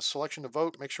on a selection to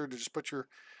vote. Make sure to just put your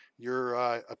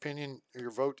opinion,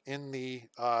 your vote in the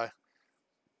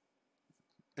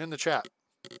chat.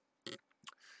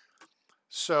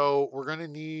 So we're going to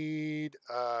need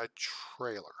a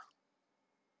trailer.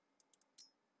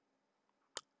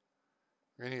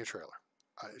 We're going to need a trailer.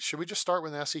 Should we just start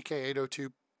with an SEK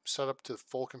 802 set up to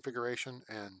full configuration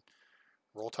and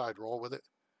roll tide roll with it?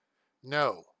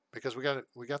 No, because we got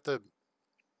the,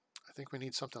 I think we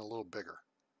need something a little bigger.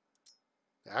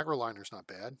 The AgroLiner's not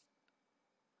bad.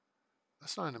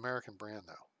 That's not an American brand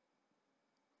though.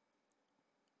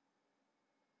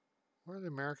 Where are the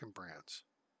American brands?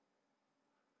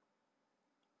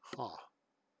 Huh.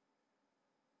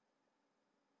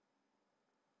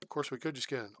 Of course, we could just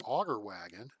get an auger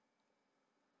wagon.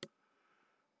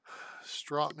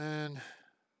 Stratman,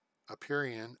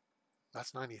 Aperion,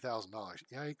 that's $90,000.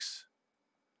 Yikes.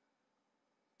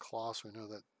 Kloss, we know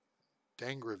that.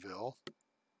 Dangreville.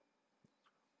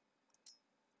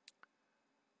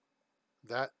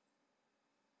 That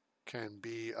can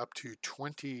be up to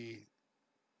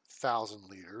 20,000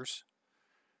 liters.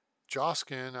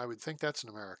 Joskin, I would think that's an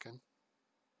American.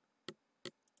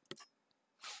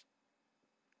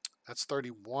 That's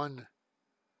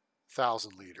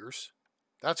 31,000 liters.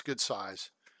 That's good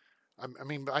size. I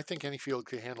mean, I think any field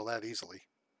could handle that easily.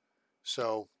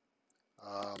 So,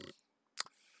 Oh,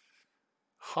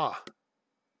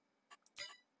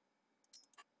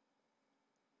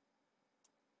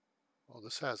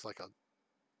 this has like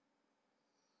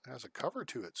has a cover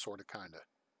to it, sort of, kind of.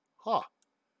 Huh.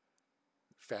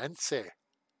 Fancy.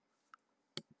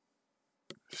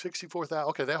 64,000.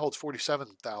 Okay, that holds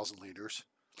 47,000 liters.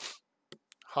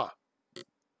 Huh.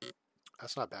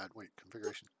 That's not bad. Wait,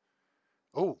 configuration.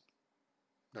 Oh,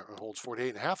 no, it holds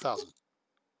 48,500.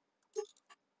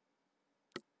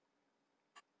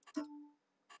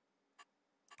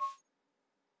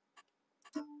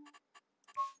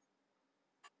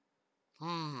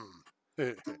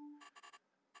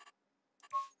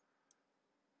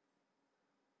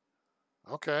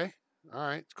 Okay. All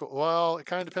right. Cool. Well, it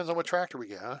kind of depends on what tractor we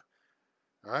get, huh?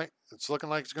 All right. It's looking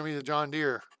like it's going to be the John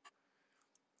Deere.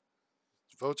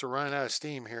 Votes are running out of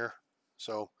steam here.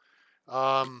 So,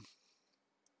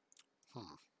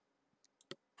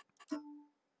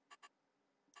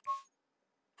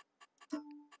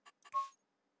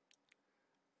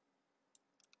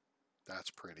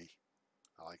 That's pretty.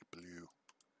 I like blue.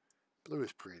 Blue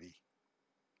is pretty.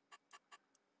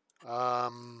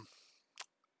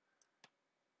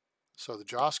 So the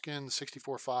Joskin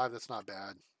 64.5, that's not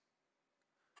bad.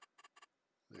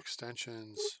 The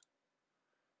extensions,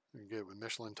 you can get it with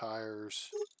Michelin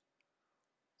tires,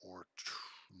 or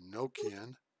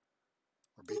Nokian,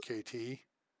 or BKT,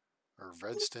 or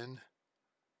Vedston,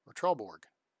 or Trelleborg.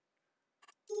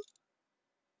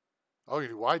 Oh, you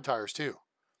do wide tires too.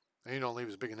 And you don't leave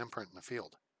as big an imprint in the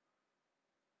field.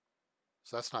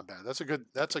 So that's not bad. That's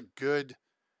a good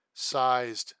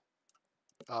sized,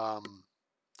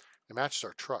 it matches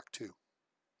our truck too.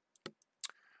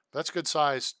 That's a good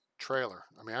sized trailer.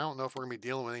 I mean, I don't know if we're going to be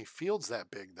dealing with any fields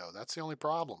that big though. That's the only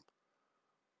problem.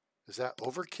 Is that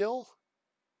overkill?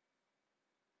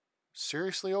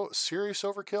 Seriously, serious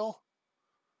overkill?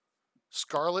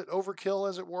 Scarlet overkill,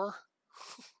 as it were?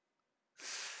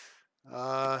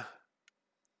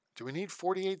 Do we need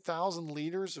 48,000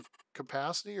 liters of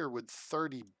capacity, or would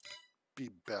 30 be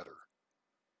better?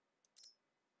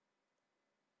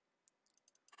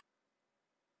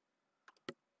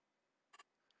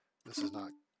 This is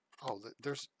not. Oh,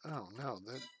 there's. Oh no,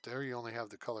 there you only have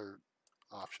the color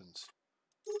options.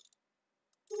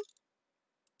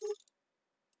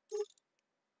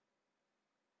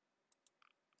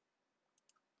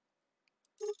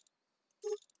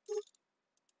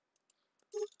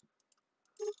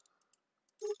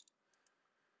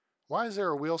 Why is there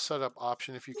a wheel setup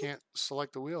option if you can't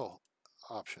select the wheel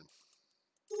option?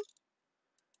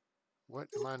 What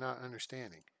am I not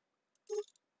understanding?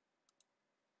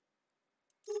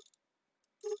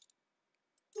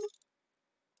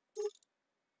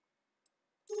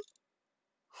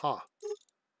 Huh.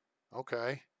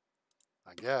 Okay.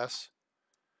 I guess.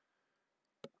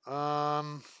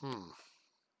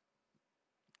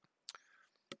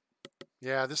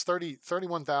 Yeah, this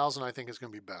 31,000 I think is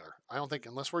going to be better. I don't think,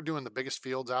 unless we're doing the biggest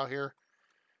fields out here,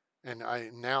 and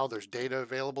now there's data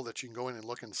available that you can go in and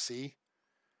look and see.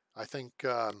 I think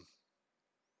we're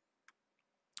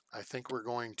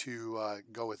going to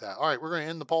go with that. All right, we're going to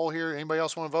end the poll here. Anybody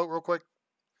else want to vote real quick?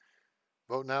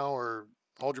 Vote now or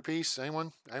hold your peace.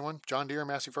 Anyone? John Deere,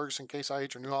 Massey Ferguson, Case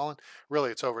IH, or New Holland?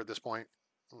 Really, it's over at this point.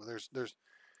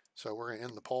 So we're going to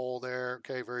end the poll there.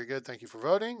 Okay, very good. Thank you for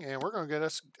voting. And we're going to get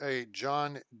us a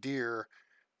John Deere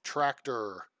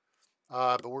tractor.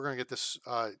 But we're going to get this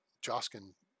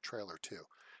Joskin trailer too.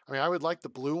 I mean, I would like the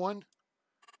blue one.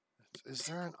 Is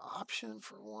there an option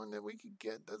for one that we could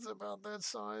get that's about that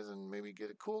size and maybe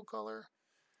get a cool color?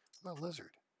 How about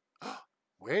lizard?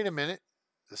 Wait a minute.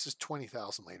 This is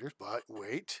 20,000 liters, but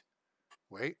wait.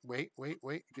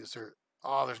 Is there?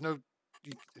 Oh, there's no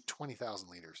 20,000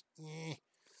 liters.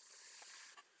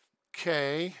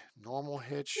 Okay, normal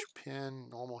hitch pin,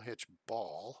 normal hitch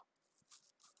ball.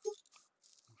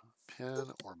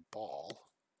 Pin or ball.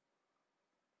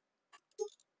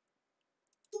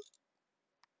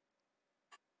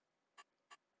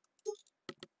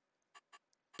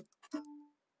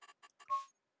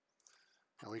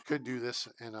 And we could do this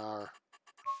in our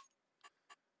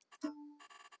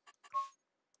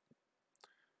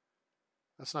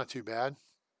that's not too bad.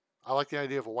 I like the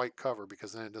idea of a white cover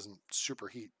because then it doesn't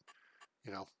superheat,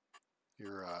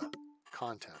 your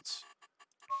contents.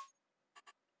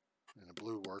 And the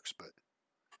blue works, but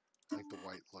I think the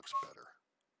white looks better.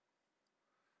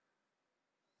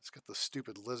 It's got the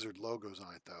stupid lizard logos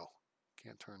on it though.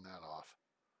 Can't turn that off.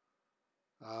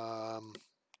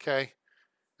 Okay.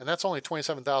 And that's only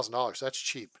 $27,000. That's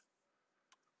cheap.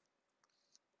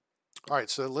 All right,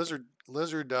 so the lizard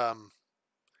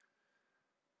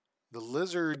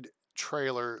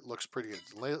trailer looks pretty good.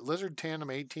 Lizard tandem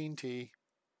 18T.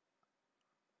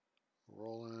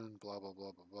 Roland, blah, blah,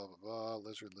 blah, blah, blah, blah, blah.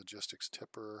 Lizard logistics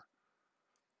tipper.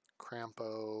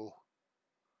 Crampo.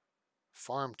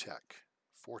 Farm Tech.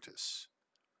 Fortis.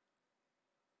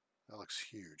 That looks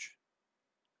huge.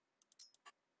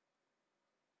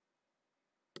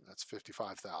 That's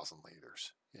 55,000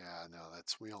 liters. Yeah, no,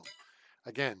 we don't.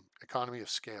 Again, economy of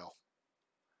scale.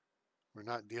 We're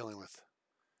not dealing with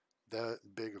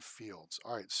that big of fields.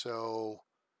 All right, so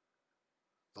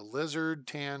the lizard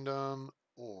tandem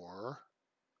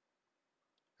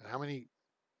and how many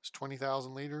is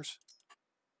 20,000 liters?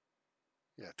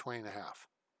 Yeah, 20 and a half.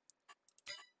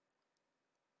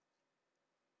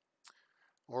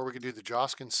 Or we could do the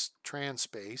Joskin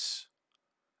Transpace,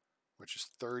 which is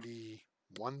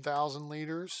 31,000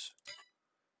 liters,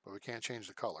 but we can't change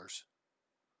the colors.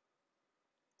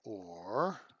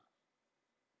 Or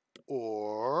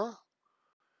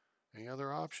any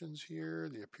other options here?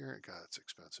 The appearance, God, it's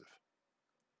expensive.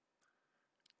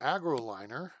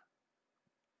 AgroLiner.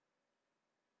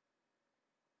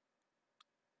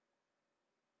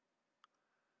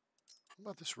 How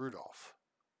about this Rudolph?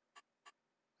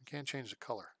 I can't change the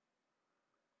color.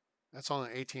 That's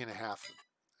only 18 and a half.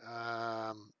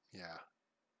 Yeah.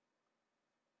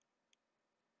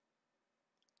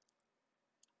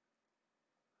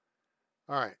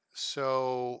 All right,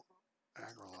 so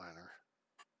AgroLiner.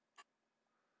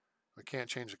 We can't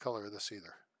change the color of this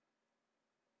either.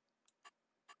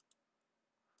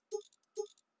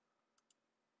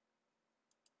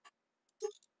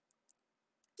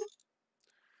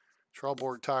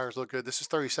 Trelleborg tires look good. This is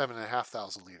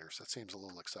 37,500 liters. That seems a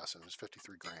little excessive. It's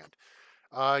 53 grand.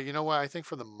 You know what? I think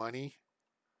for the money,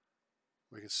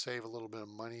 we could save a little bit of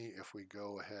money if we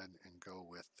go ahead and go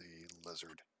with the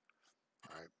lizard.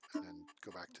 All right, and then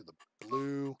go back to the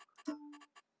blue,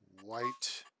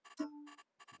 white.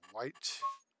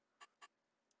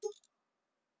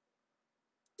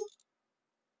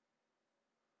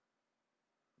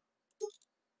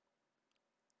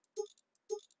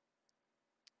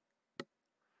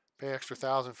 Pay extra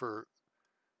 $1,000 for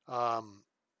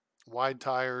wide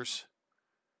tires,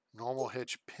 normal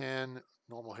hitch pin,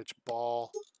 normal hitch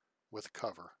ball with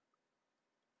cover.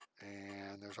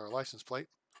 And there's our license plate.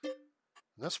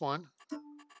 And this one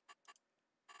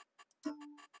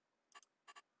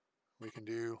we can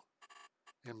do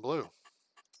in blue.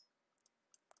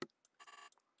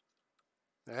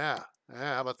 Yeah,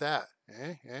 how about that?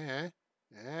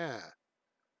 Yeah.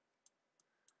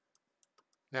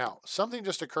 something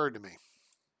just occurred to me.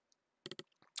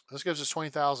 This gives us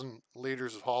 20,000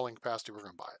 liters of hauling capacity. We're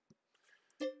going to buy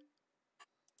it.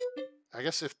 I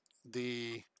guess if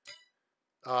the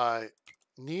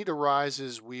need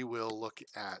arises, we will look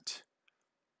at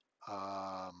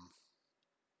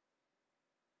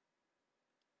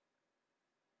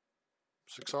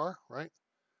 6R, right?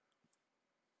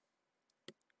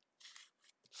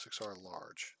 6R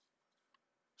large.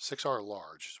 6R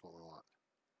large is what we want,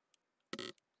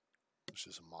 which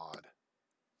is a mod.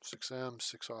 6M,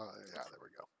 6R, yeah, there we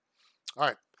go. All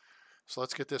right, so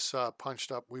let's get this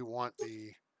punched up. We want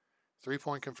the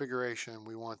 3-point configuration.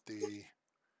 We want the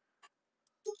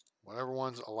whatever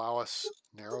ones allow us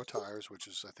narrow tires, which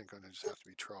is, I think, going to just have to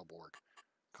be Trailborg.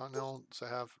 Continental, does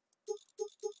it have?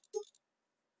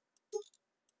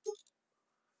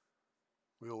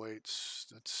 Wheel weights,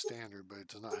 that's standard, but it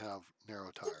does not have narrow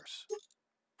tires.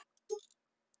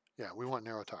 Yeah, we want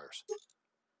narrow tires.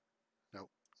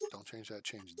 Nope, don't change that.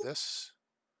 Change this.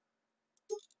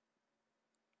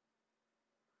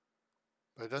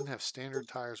 But it doesn't have standard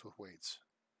tires with weights.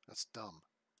 That's dumb.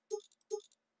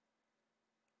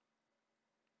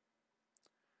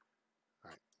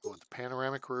 All right, we want the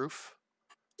panoramic roof,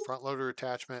 front loader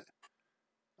attachment,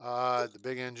 the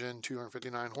big engine,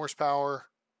 259 horsepower,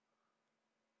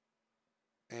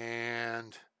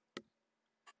 and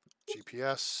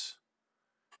GPS.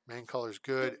 Main color is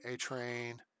good.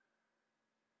 A-train.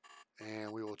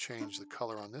 And we will change the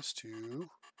color on this to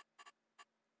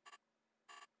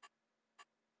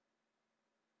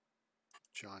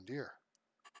John Deere.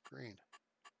 Green.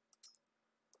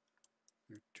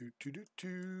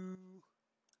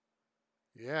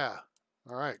 Yeah.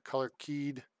 All right. Color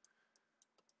keyed.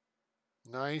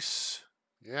 Nice.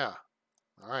 Yeah.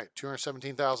 All right.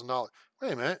 $217,000.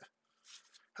 Wait a minute.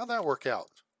 How'd that work out?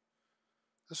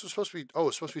 This was supposed to be, oh,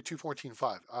 it's supposed to be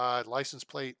 214.5. License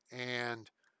plate, and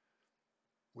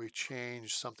we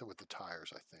changed something with the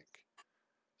tires, I think.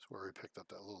 That's where we picked up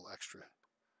that little extra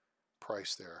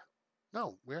price there.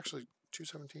 No, we actually,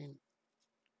 217.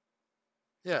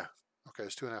 Yeah. Okay,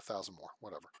 it's 2,500 more.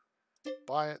 Whatever.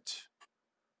 Buy it.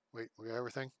 Wait, we got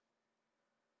everything?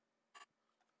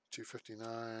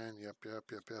 259. Yep.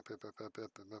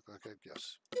 Okay,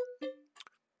 yes.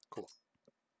 Cool.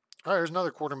 All right, there's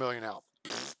another $250,000 out.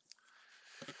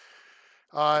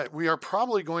 We are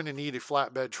probably going to need a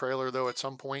flatbed trailer, though, at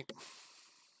some point.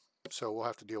 So we'll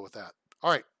have to deal with that.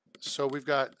 All right, so we've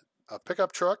got a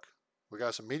pickup truck. We got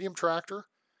us a medium tractor.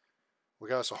 We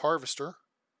got us a harvester.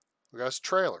 We got us a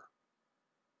trailer.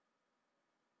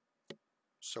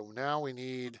 So now we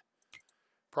need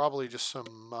probably just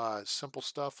some simple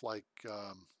stuff like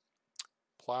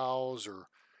plows or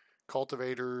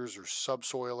cultivators or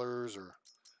subsoilers or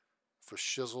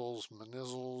fashizzles,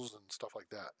 manizzles, and stuff like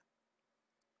that.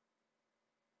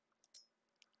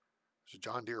 There's a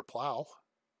John Deere plow.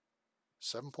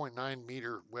 7.9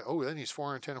 meter. Oh, that needs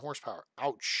 410 horsepower.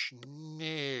 Ouch.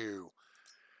 No.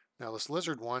 Now this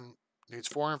lizard one needs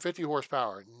 450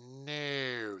 horsepower.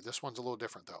 No. This one's a little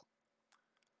different though.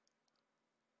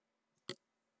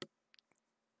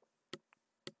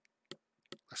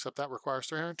 Except that requires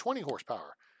 320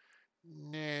 horsepower.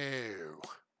 No.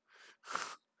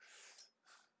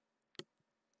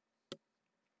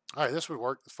 All right, this would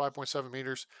work. It's 5.7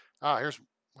 meters. Here's,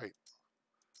 wait.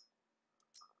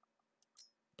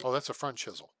 Oh, that's a front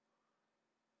chisel.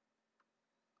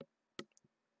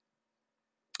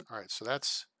 All right, so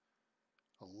that's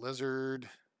a lizard.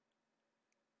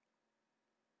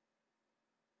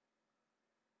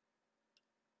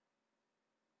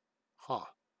 Huh.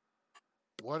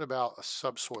 What about a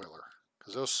subsoiler?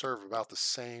 Because those serve about the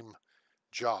same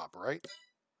job, right?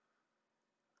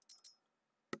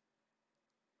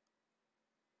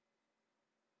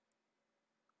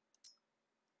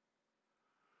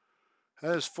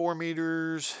 That is 4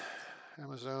 meters.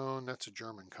 Amazon, that's a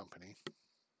German company.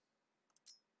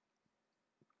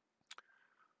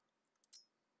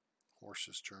 Horse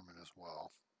is German as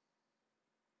well.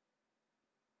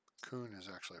 Kuhn is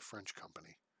actually a French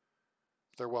company.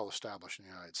 They're well established in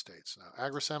the United States. Now,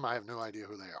 Agrisem, I have no idea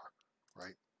who they are,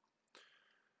 right?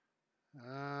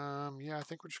 Yeah, I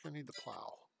think we're just going to need the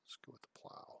plow. Let's go with the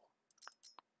plow.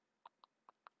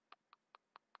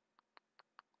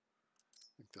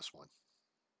 I think this one.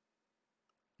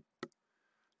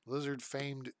 Lizard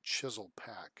Famed Chisel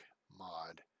Pack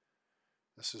mod.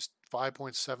 This is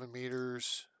 5.7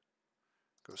 meters.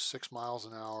 Goes 6 miles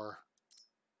an hour.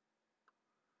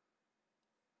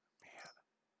 Man.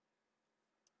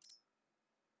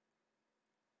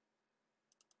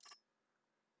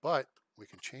 But we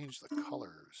can change the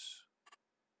colors.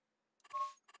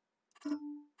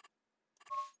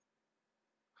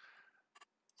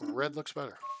 red looks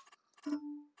better.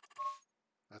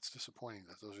 That's disappointing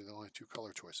that those are the only two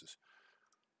color choices.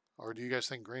 Or do you guys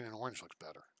think green and orange looks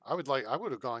better? I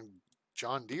would have gone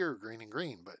John Deere green and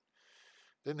green, but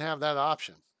didn't have that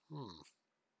option.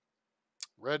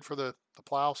 Red for the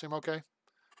plow seem okay?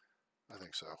 I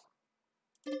think so.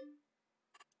 I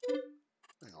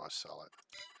think I'll sell it.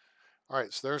 All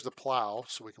right, so there's the plow,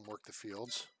 so we can work the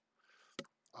fields.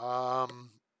 We're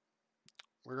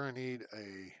going to need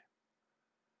a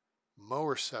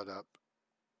mower setup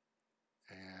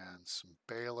and some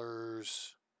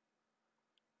balers.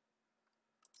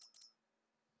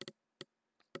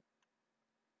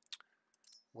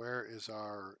 Where is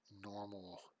our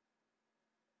normal?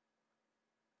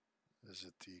 Is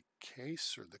it the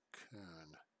Case or the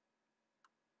Kuhn?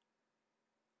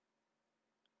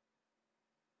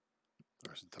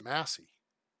 Or is it the Massey?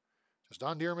 Does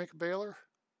John Deere make a baler?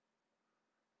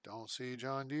 Don't see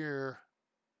John Deere.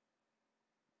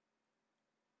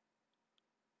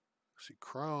 I see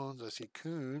Crohn's. I see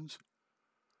Kuhn's.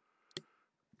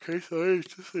 Case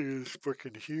IH, this thing is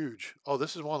freaking huge. Oh,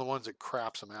 this is one of the ones that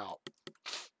craps them out.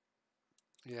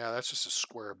 Yeah, that's just a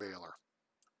square baler.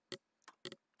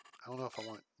 I don't know if I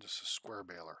want just a square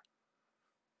baler.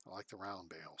 I like the round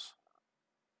bales.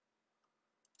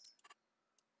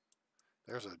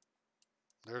 There's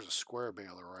a square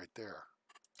baler right there.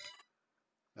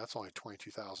 That's only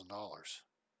 $22,000.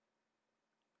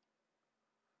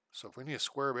 So if we need a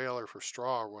square baler for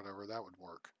straw or whatever, that would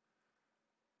work.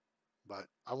 But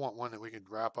I want one that we could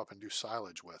wrap up and do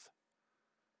silage with.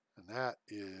 And that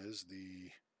is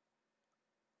the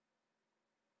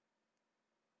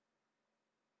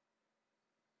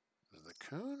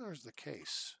Kuhn or is the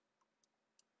Case?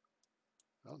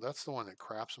 Oh, that's the one that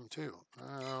craps them too.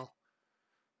 Oh,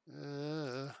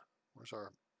 where's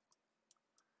our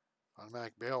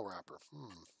automatic bale wrapper?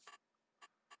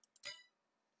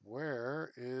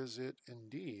 Where is it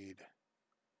indeed?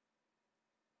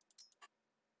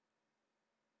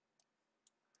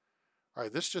 All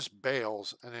right, this just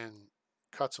bales and then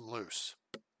cuts them loose.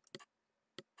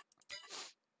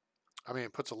 I mean,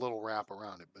 it puts a little wrap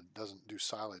around it, but it doesn't do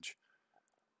silage.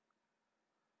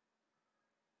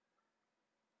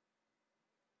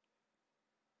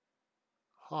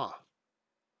 Huh.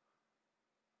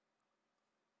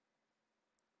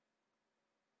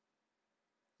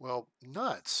 Well,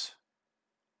 nuts.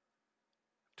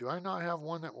 Do I not have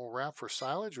one that will wrap for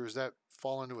silage, or does that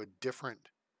fall into a different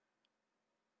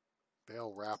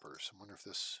bale wrappers? I wonder if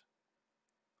this...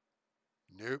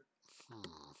 Nope.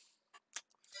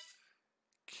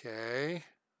 Okay.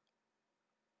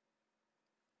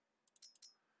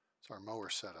 It's our mower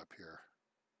setup here.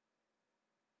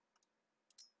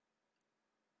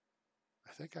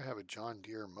 I think I have a John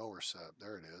Deere mower setup.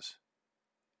 There it is.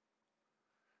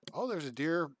 Oh, there's a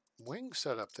Deere wing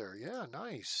setup there. Yeah,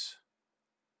 nice.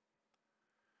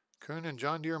 Kuhn and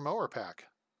John Deere mower pack.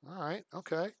 All right,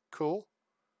 okay, cool.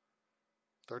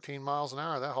 13 miles an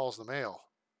hour, that hauls the mail.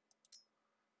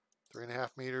 3.5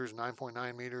 meters,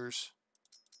 9.9 meters.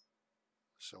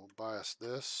 So we'll buy us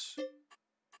this.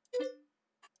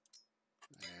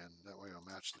 And that way it'll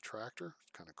match the tractor.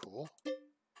 It's kind of cool.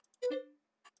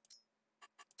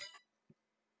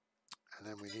 And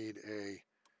then we need a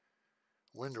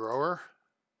windrower.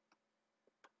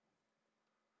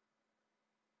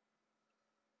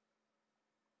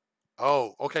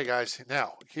 Oh, okay, guys.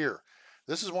 Now, here.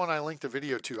 This is one I linked a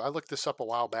video to. I looked this up a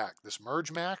while back. This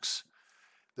Merge Max.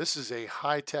 This is a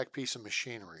high-tech piece of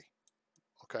machinery.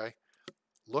 Okay?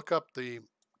 Look up the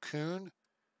Kuhn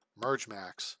Merge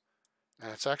Max.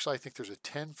 And it's actually, I think there's a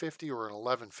 1050 or an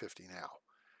 1150 now.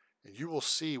 And you will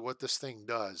see what this thing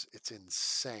does. It's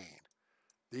insane.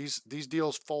 These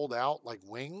deals fold out like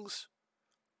wings.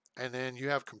 And then you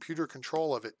have computer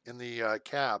control of it in the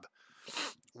cab,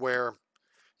 where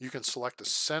you can select a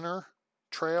center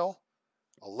trail,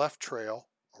 a left trail,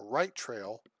 a right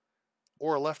trail,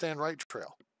 or a left and right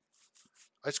trail.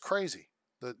 It's crazy.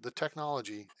 The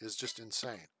technology is just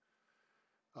insane.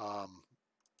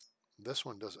 This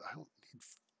one does.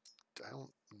 I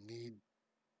don't need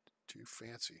too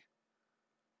fancy.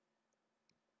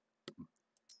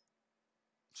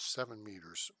 7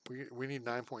 meters. We need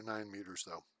 9.9 meters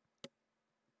though.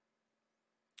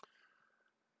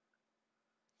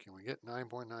 Can we get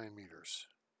 9.9 meters?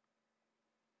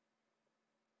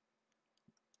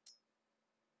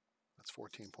 That's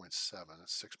 14.7.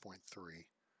 That's 6.3.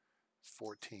 It's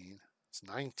 14. It's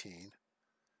 19.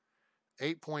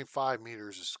 8.5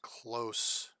 meters is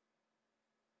close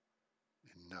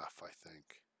enough, I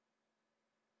think.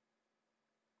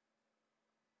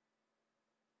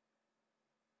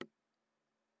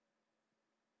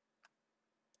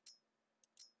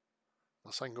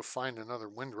 Unless I can go find another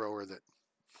windrower that,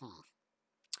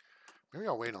 maybe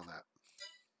I'll wait on that.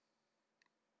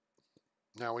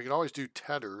 Now, we could always do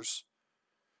tethers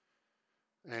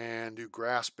and do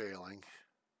grass baling.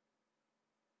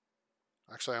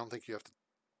 Actually, I don't think you have to.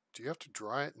 Do you have to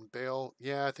dry it and bale?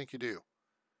 Yeah, I think you do.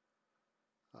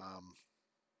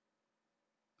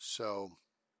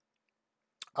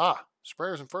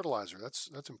 Sprayers and fertilizer. That's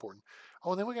important.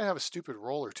 Oh, and then we're gonna have a stupid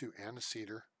roller too, and a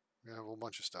seeder. We're gonna have a whole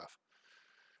bunch of stuff.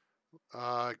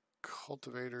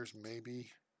 Cultivators,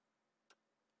 maybe.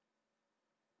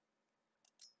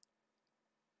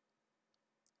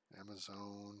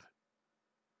 Amazon,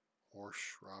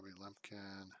 Horse, Robbie,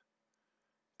 Lemkin,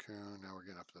 Coon. Now we're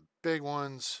getting up to the big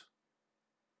ones.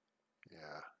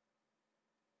 Yeah.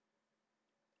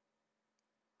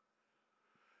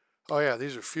 Oh yeah,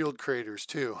 these are field creators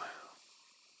too.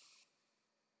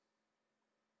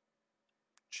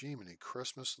 Jiminy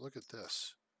Christmas, look at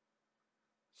this.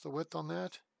 What's the width on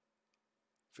that?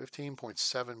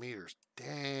 15.7 meters.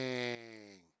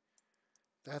 Dang.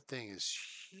 That thing is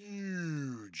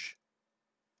huge.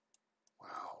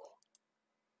 Wow.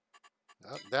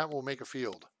 That will make a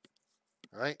field,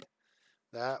 right?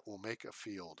 That will make a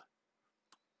field.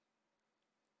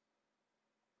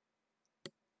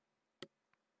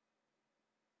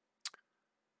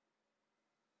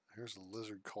 Here's the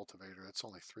lizard cultivator. That's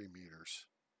only 3 meters.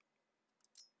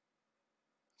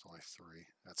 It's only 3.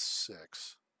 That's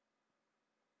 6.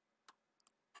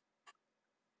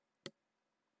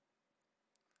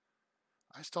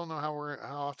 I just don't know how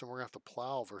often we're gonna have to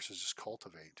plow versus just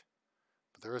cultivate.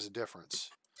 But there is a difference.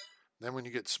 Then when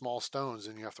you get small stones,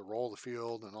 then you have to roll the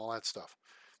field and all that stuff.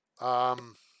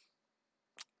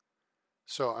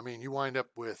 So I mean, you wind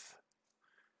up with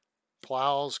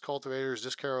plows, cultivators,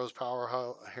 disc harrows,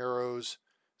 power harrows,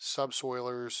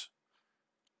 subsoilers.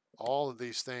 All of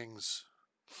these things,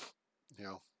 you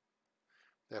know,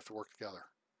 they have to work together.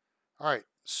 All right,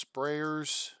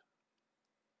 sprayers.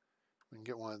 We can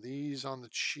get one of these on the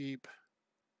cheap.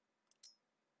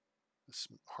 This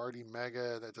Howdy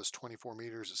Mega, that does 24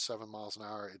 meters at 7 miles an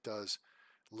hour. It does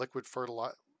liquid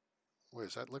fertilizer. Wait,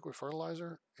 is that liquid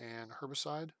fertilizer and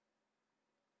herbicide?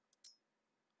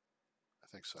 I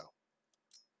think so.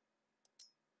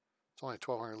 It's only a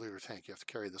 1,200 liter tank. You have to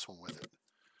carry this one with it.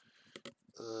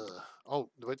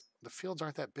 Oh, but the fields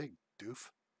aren't that big,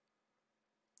 doof.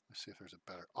 Let's see if there's a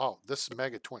better. Oh, this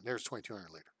Mega 20. There's 2,200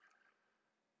 liter.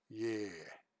 Yeah,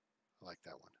 I like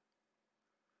that one.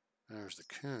 And there's the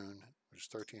Coon, which is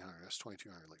 1,300. That's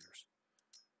 2,200 liters.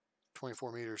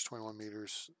 24 meters, 21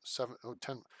 meters,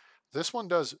 10. This one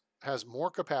has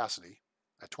more capacity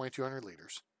at 2,200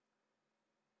 liters.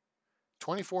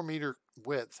 24 meter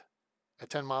width at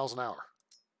 10 miles an hour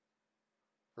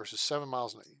versus 7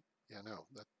 miles an hour. Yeah, no,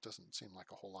 that doesn't seem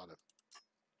like a whole lot of.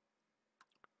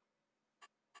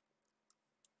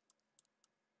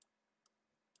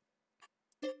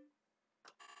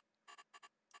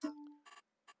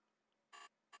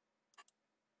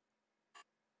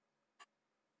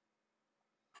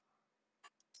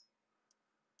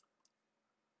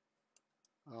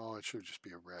 Oh, it should just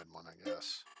be a red one, I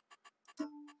guess.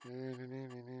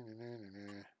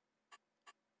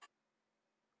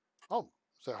 Oh,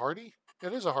 is that Howdy?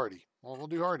 It is a Howdy. Well, we'll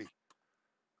do Howdy.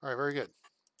 All right, very good.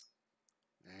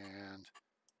 And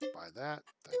buy that.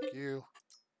 Thank you.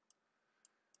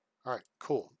 All right,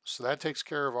 cool. So that takes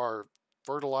care of our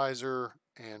fertilizer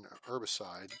and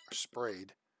herbicide, or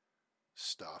sprayed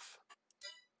stuff.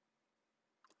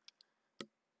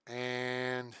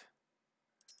 And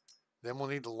then we'll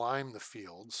need to lime the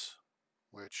fields,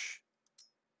 which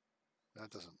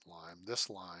that doesn't lime. This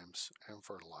limes and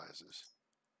fertilizes.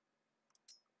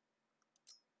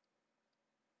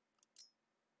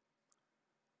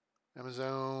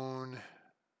 Amazon.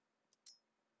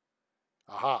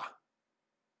 Aha.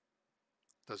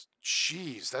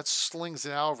 Jeez, that slings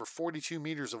it out over 42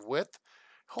 meters of width.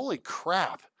 Holy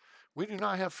crap. We do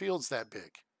not have fields that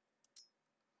big.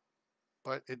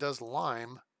 But it does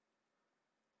lime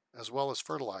as well as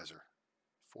fertilizer.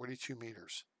 42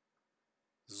 meters.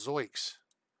 Zoinks.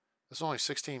 This is only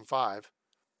 16.5.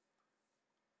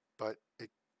 But it...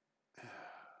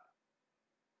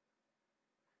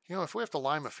 You know, if we have to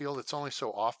lime a field, it's only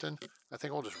so often. I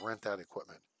think we'll just rent that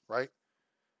equipment, right?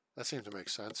 That seems to make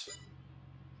sense.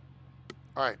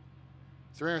 All right.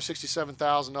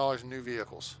 $367,000 in new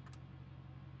vehicles.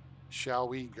 Shall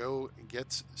we go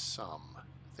get some?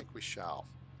 I think we shall.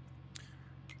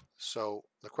 So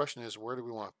the question is, where do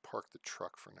we want to park the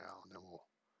truck for now? And then we'll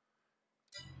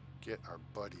get our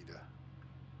buddy to...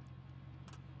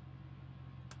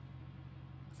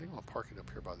 I think I'll park it up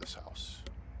here by this house.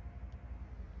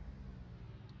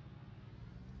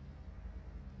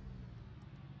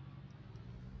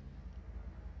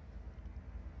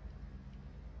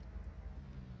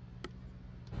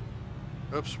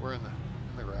 Oops, we're in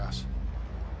the grass.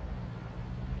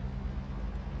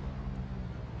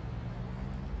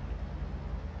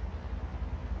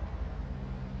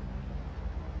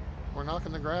 We're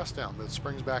knocking the grass down, but it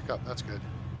springs back up. That's good.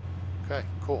 Okay,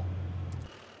 cool.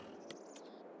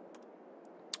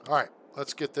 All right,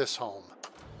 let's get this home.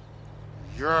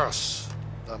 Yes,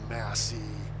 the Massey.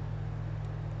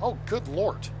 Oh, good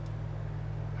Lord.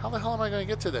 How the hell am I going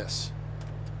to get to this?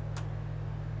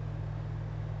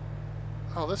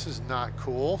 Oh, this is not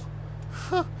cool.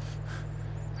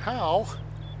 How?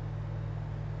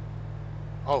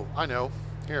 Oh, I know.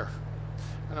 Here.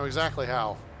 I know exactly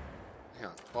how. Hang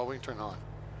on. Well, we can turn it on.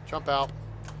 Jump out.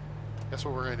 Guess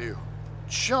what we're going to do?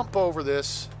 Jump over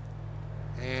this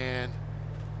and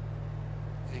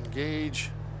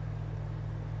engage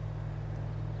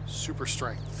super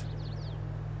strength.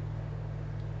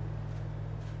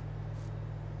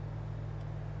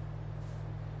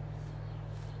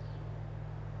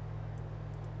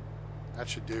 That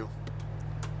should do.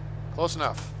 Close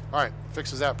enough. All right,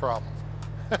 fixes that problem.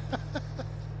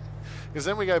 Because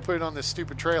then we got to put it on this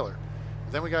stupid trailer.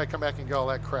 Then we got to come back and get all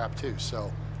that crap too.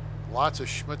 So lots of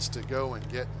schmutz to go and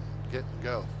get and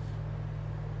go.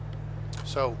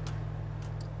 So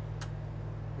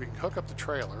we can hook up the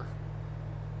trailer.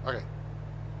 Okay.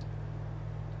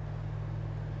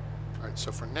 All right,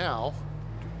 so for now,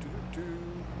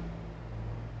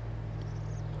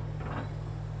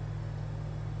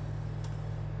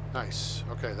 nice.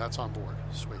 Okay, that's on board.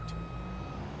 Sweet.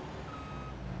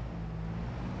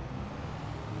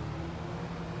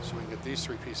 So we can get these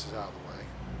three pieces out of the way.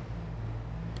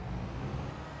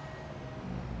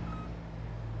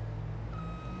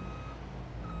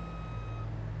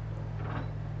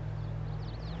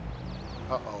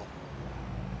 Uh-oh.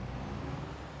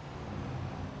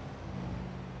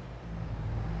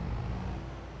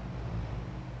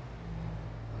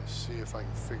 Let's see if I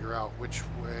can figure out which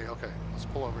way. Okay, let's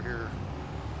pull over here.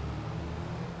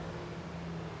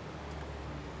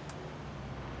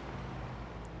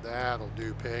 That'll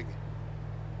do, pig.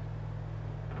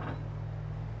 All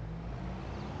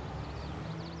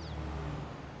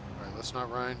right, let's not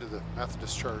run into the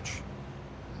Methodist church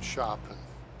and shop and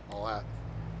all that.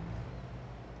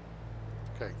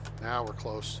 Okay, now we're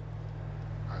close.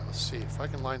 All right, let's see if I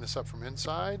can line this up from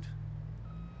inside.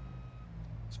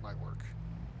 This might work.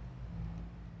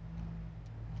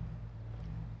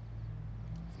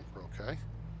 I think we're okay.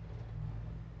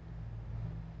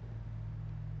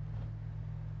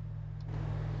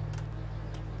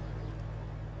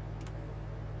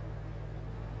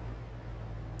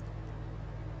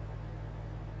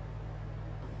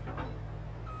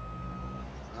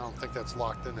 I don't think that's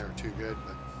locked in there too good,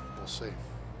 but we'll see.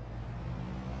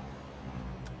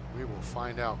 We will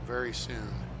find out very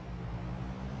soon.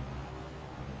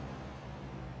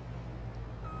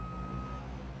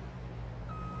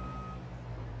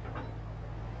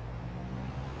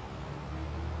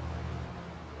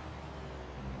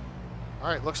 All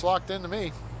right, looks locked in to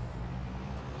me.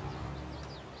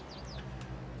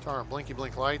 Turn our blinky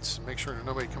blink lights and make sure there's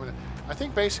nobody coming in. I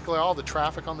think basically all the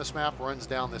traffic on this map runs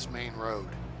down this main road.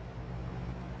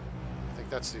 I think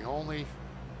that's the only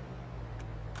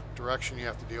direction you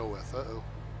have to deal with. Uh-oh.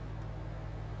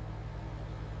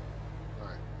 All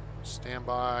right, stand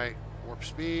by, warp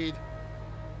speed,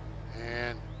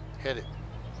 and hit it.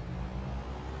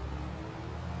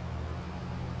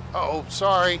 Uh-oh,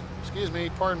 sorry. Excuse me,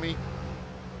 pardon me.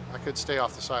 I could stay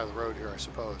off the side of the road here, I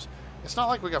suppose. It's not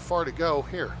like we got far to go.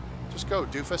 Here, just go,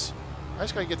 doofus. I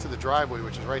just got to get to the driveway,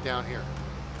 which is right down here.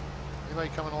 Anybody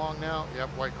coming along now? Yep,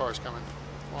 white car's coming.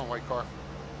 Come on, white car.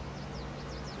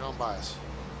 Get on by us.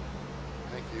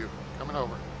 Thank you. Coming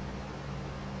over.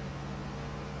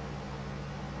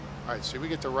 All right, see, we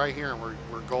get to right here, and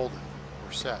we're golden.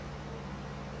 We're set.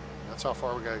 That's how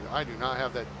far we got to go. I do not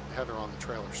have that header on the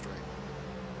trailer straight.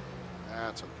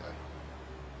 That's okay.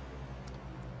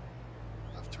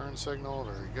 Left turn signal,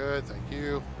 very good, thank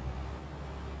you.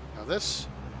 Now this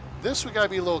we gotta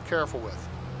be a little careful with.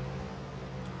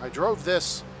 I drove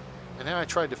this and then I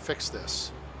tried to fix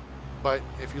this. But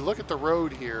if you look at the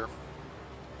road here,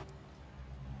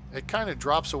 it kind of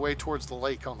drops away towards the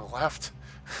lake on the left.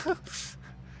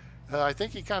 I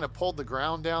think he kind of pulled the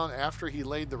ground down after he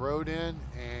laid the road in,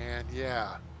 and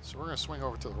yeah. So we're gonna swing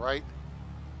over to the right,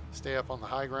 stay up on the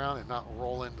high ground and not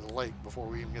roll into the lake before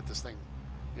we even get this thing,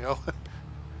 you know,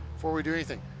 before we do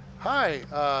anything. Hi,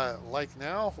 like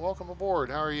now, welcome aboard.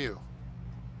 How are you?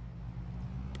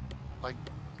 Like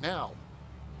now.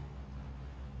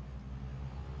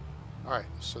 All right,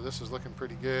 so this is looking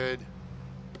pretty good.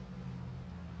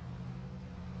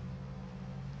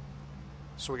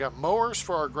 So we got mowers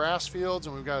for our grass fields,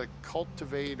 and we've got a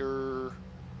cultivator,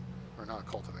 or not a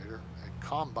cultivator, a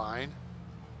combine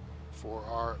for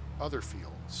our other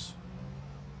fields.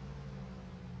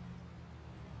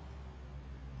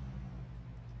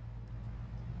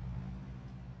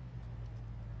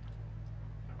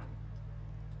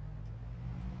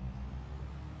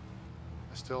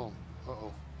 I still,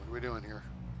 uh-oh, what are we doing here?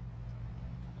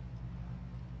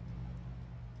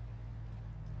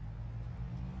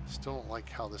 Still don't like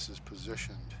how this is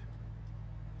positioned.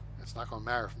 It's not going to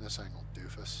matter from this angle,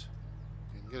 doofus.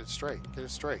 You can get it straight. Get it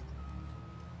straight.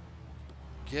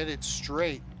 Get it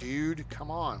straight, dude. Come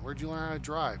on. Where'd you learn how to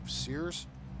drive? Sears?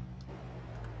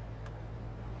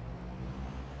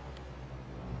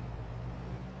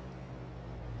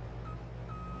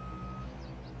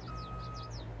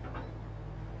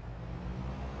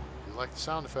 You like the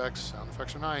sound effects. Sound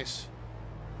effects are nice.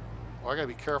 Well, I got to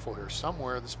be careful here.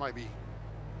 Somewhere this might be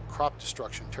crop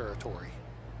destruction territory.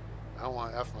 I don't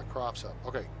want to F my crops up.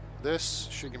 Okay, this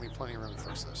should give me plenty of room to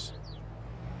fix this.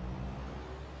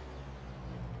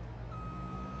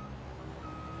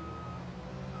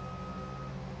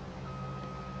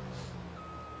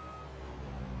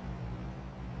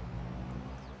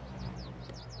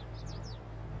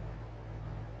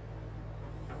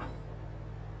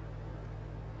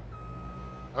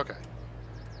 Okay.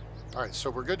 All right, so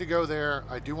we're good to go there.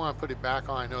 I do want to put it back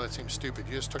on. I know that seems stupid.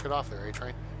 You just took it off there,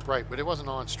 A-Train? Right, but it wasn't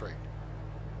on straight.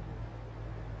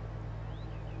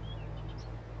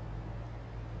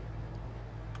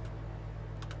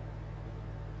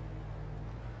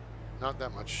 Not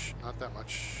that much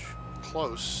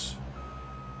close.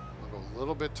 I'll go a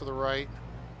little bit to the right.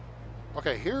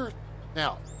 Okay, here,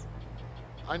 now,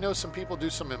 I know some people do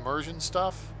some immersion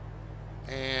stuff,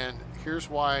 and here's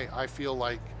why I feel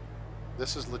like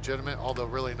this is legitimate, although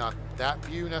really not that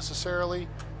view necessarily.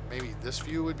 Maybe this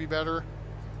view would be better,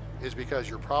 is because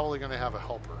you're probably going to have a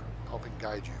helper helping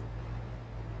guide you.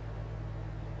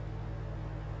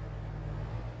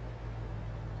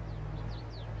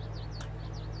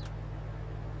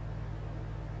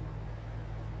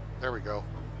 There we go.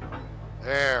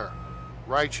 There.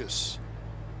 Righteous.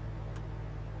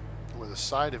 With a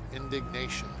side of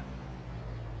indignation.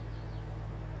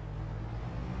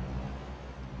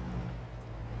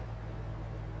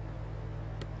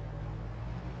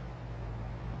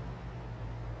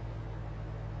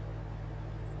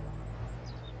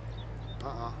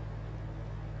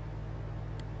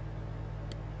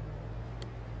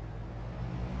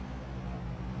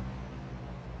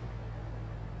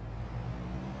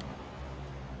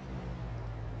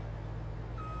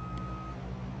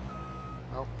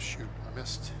 Oh, shoot, I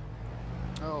missed.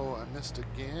 Oh, I missed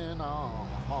again.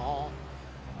 Oh,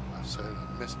 I said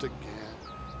I missed again.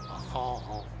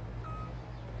 Oh.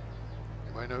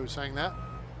 Anybody know who sang that?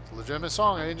 It's a legitimate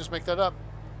song. I didn't just make that up.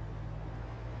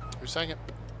 Who sang it?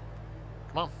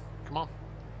 Come on, come on.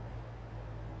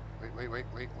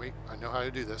 Wait. I know how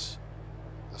to do this.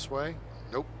 This way?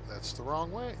 Nope, that's the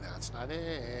wrong way. That's not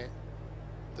it.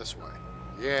 This way.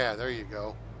 Yeah, there you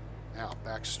go. Now,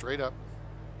 back straight up.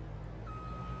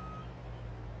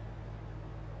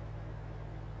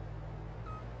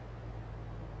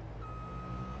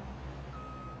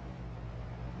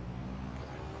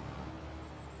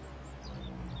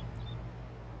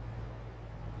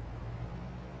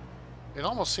 It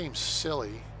almost seems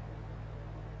silly.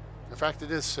 In fact,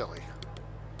 it is silly.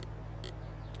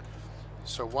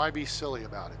 So why be silly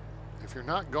about it? If you're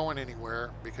not going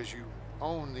anywhere because you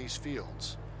own these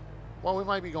fields, well, we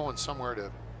might be going somewhere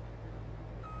to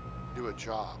do a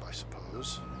job, I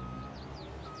suppose.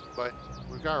 But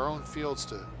we've got our own fields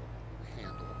to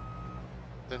handle.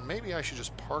 Then maybe I should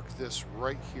just park this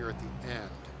right here at the end,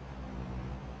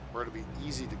 where it'll be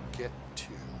easy to get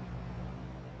to.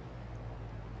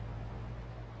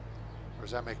 Or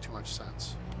does that make too much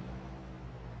sense?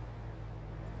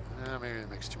 Maybe it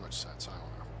makes too much sense. I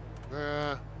don't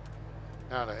know.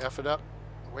 Now to F it up.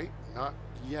 Wait, not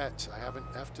yet. I haven't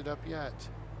F'd it up yet.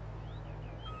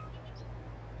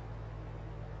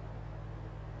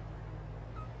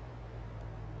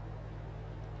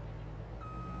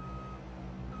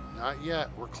 Not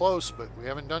yet. We're close, but we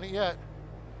haven't done it yet.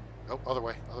 Nope, other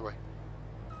way, other way.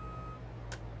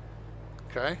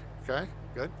 Okay, okay,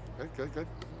 good.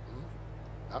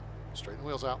 Up, straighten the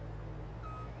wheels out.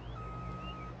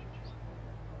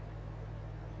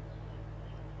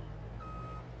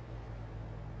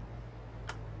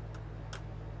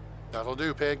 That'll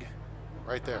do, pig.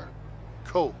 Right there.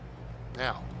 Cool.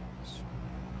 Now,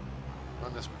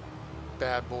 run this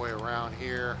bad boy around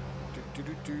here.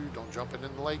 Don't jump in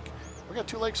the lake. We got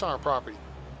 2 lakes on our property.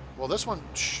 Well, this one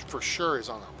for sure is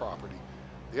on our property.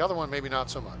 The other one, maybe not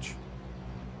so much.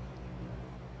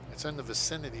 It's in the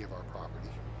vicinity of our property.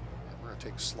 And we're going to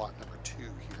take slot number 2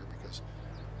 here because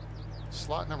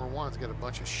slot number 1's got a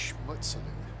bunch of schmutz in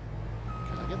it.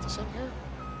 Can I get this in here?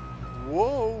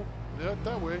 Whoa! Not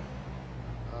that way.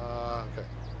 Okay.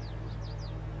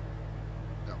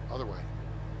 No, other way.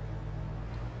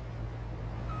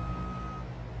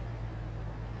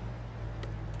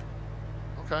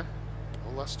 Okay. A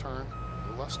little less turn. A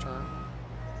little less turn.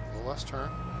 A little less turn.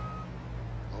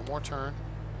 A little more turn.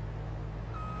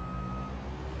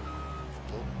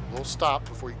 A little stop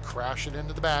before you crash it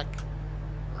into the back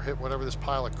or hit whatever this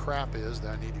pile of crap is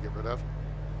that I need to get rid of.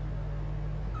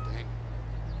 Dang.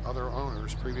 Other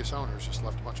owners, previous owners, just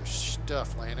left a bunch of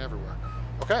stuff laying everywhere.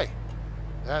 Okay.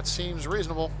 That seems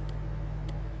reasonable.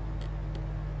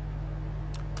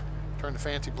 Turn the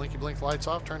fancy blinky blink lights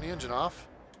off. Turn the engine off.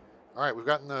 All right, we've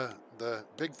gotten the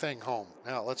big thing home.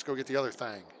 Now let's go get the other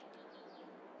thing.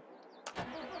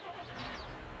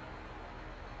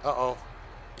 Uh-oh.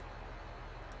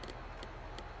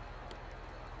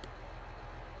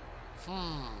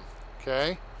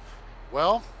 Okay.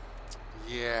 Well,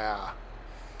 yeah.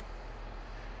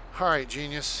 All right,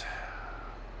 genius.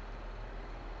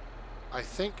 I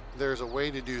think there's a way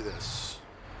to do this.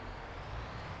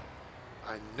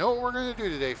 I know what we're going to do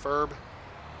today, Ferb.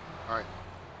 All right.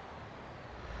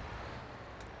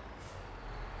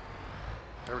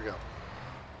 There we go.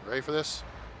 Ready for this?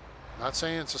 Not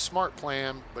saying it's a smart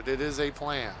plan, but it is a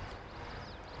plan.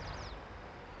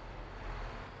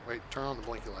 Wait, turn on the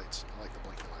blinky lights. I like the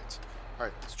blinky lights. All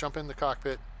right, let's jump in the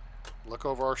cockpit, look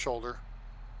over our shoulder,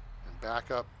 and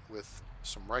back up with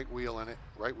some right wheel in it.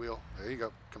 Right wheel. There you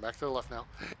go. Come back to the left now.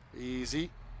 Easy.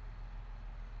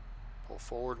 Pull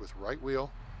forward with right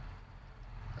wheel.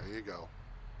 There you go.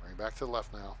 Bring it back to the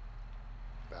left now.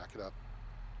 Back it up.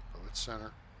 Move it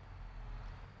center.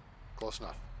 Close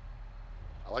enough.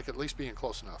 I like at least being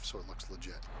close enough so it looks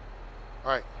legit.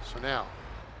 All right, so now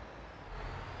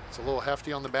it's a little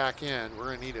hefty on the back end.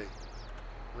 We're gonna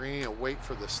need a weight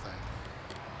for this thing.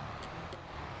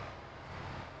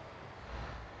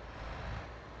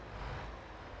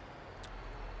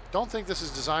 Don't think this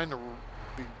is designed to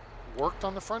be worked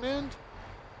on the front end,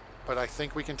 but I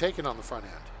think we can take it on the front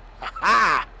end.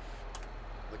 Ha-ha!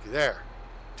 Looky there.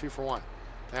 2 for 1.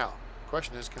 Now, the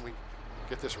question is, can we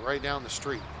get this right down the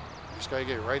street? You just gotta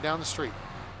get it right down the street.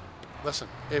 Listen,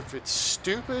 if it's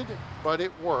stupid, but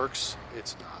it works,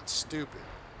 it's not stupid.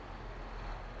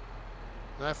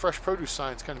 And that fresh produce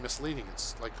sign is kind of misleading.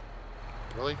 It's like,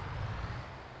 really?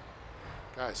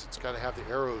 Guys, it's got to have the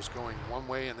arrows going one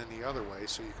way and then the other way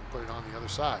so you can put it on the other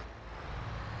side.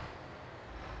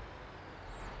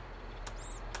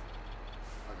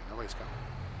 Okay, nobody's coming.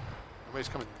 Nobody's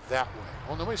coming that way.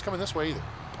 Oh, nobody's coming this way either.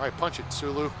 All right, punch it,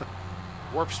 Sulu.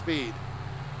 Warp speed.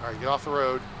 All right, get off the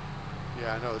road.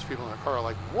 Yeah, I know. There's people in the car are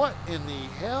like, what in the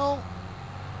hell?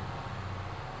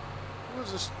 What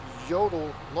is this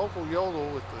yodel, local yodel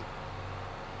with the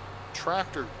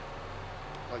tractor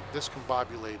like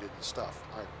discombobulated and stuff?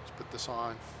 All right, let's put this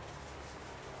on.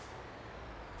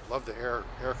 Love the air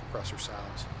compressor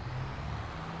sounds.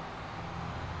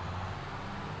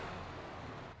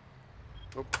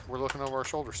 Oh, we're looking over our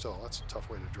shoulder still. That's a tough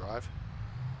way to drive.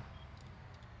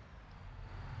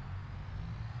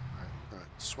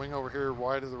 Swing over here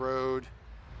wide of the road,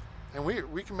 and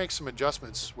we can make some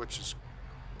adjustments, which is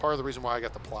part of the reason why I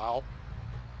got the plow.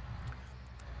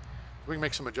 We can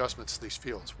make some adjustments to these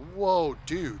fields. Whoa,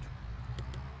 dude.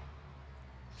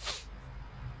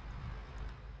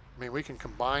 I mean, we can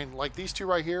combine, like these two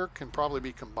right here can probably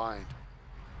be combined.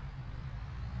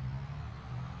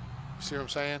 See what I'm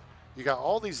saying? You got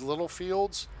all these little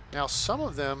fields. Now, some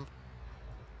of them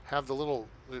have the little,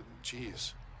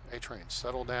 geez, A-train,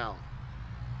 settle down.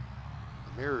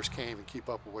 Mirrors can't even keep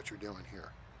up with what you're doing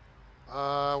here.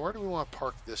 Where do we want to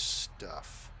park this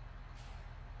stuff?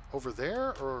 Over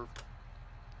there, or?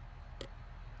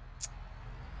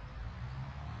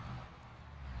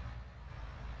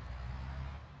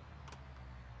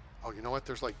 Oh, you know what?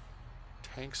 There's like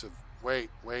tanks of... Wait.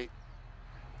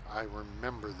 I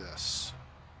remember this.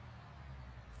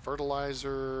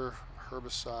 Fertilizer,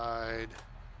 herbicide.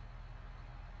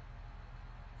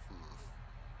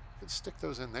 Could stick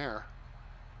those in there.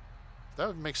 That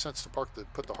would make sense to put the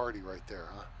Howdy right there,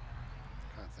 huh?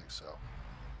 I kind of think so.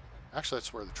 Actually,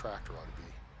 that's where the tractor ought to be.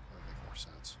 That would make more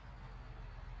sense.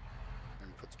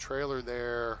 Maybe put the trailer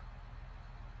there,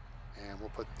 and we'll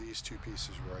put these two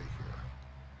pieces right here.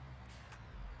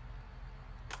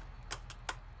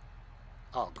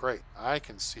 Oh, great. I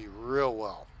can see real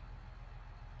well.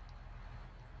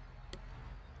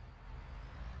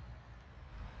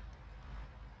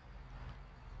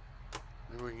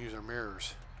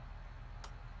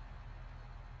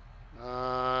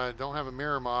 have a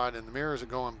mirror mod, and the mirrors are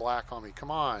going black on me.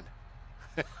 Come on.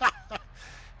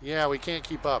 Yeah, we can't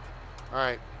keep up. All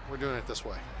right, we're doing it this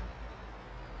way.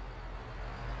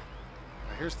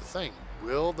 Now, here's the thing.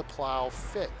 Will the plow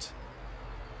fit?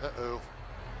 Uh-oh.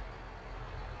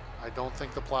 I don't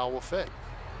think the plow will fit.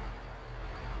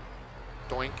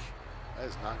 Doink. That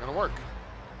is not going to work.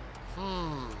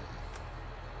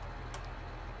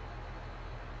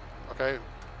 Okay,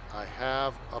 I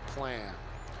have a plan.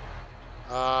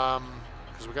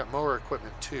 Because we got mower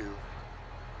equipment too.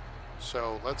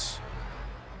 So let's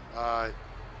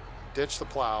ditch the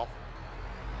plow.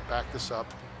 Back this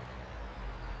up.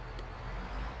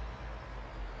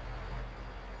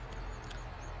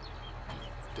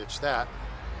 Ditch that.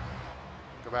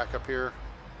 Go back up here.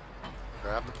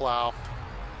 Grab the plow.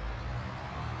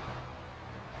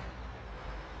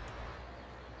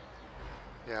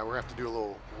 Yeah, we're going to have to do a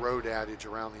little road adage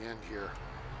around the end here.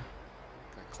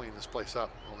 Kind of clean this place up.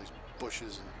 All these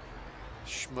bushes and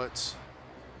schmutz.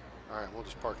 All right, we'll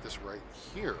just park this right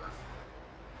here.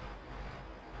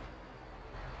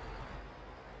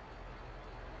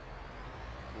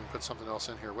 We'll put something else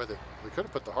in here with it. We could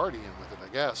have put the Hardy in with it, I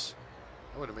guess.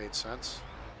 That would have made sense.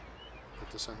 Put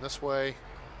this in this way.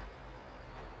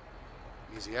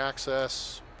 Easy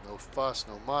access. No fuss,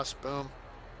 no muss. Boom.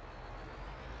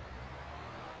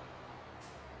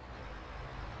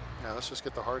 Yeah, let's just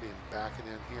get the Hardy and back it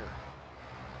in here.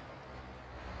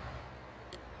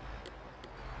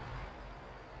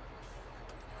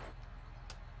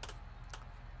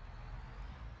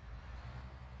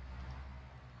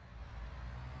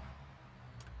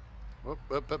 Whoop,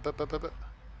 whoop, whoop, whoop, whoop, whoop.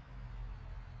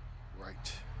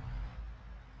 Right.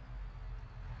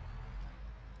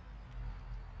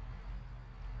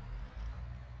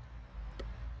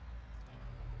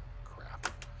 Crap.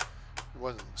 It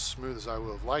wasn't as smooth as I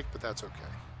would have liked, but that's okay.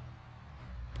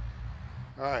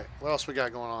 All right, what else we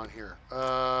got going on here?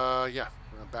 Yeah,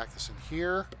 we're gonna back this in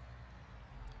here.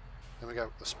 Then we got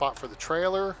a spot for the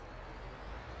trailer.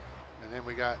 And then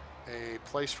we got a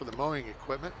place for the mowing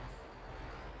equipment.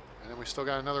 And then we still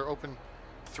got another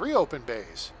three open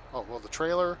bays. Oh, well, the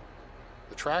trailer,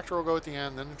 the tractor will go at the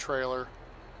end, then the trailer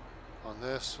on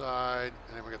this side,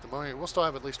 and then we got the mowing. We'll still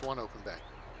have at least one open bay.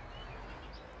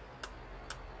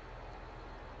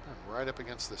 And right up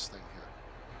against this thing here.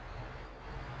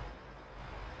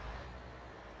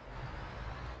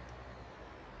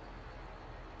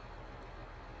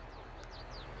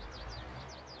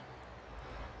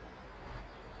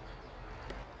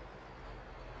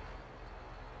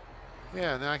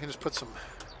 Yeah, and then I can just put some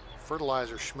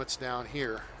fertilizer schmutz down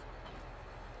here.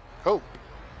 Cool.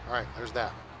 All right, there's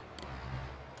that.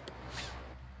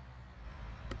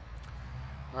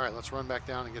 All right, let's run back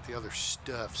down and get the other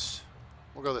stuffs.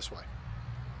 We'll go this way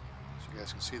so you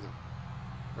guys can see the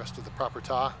rest of the property.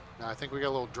 Now, I think we got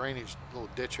a little drainage, little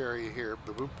ditch area here.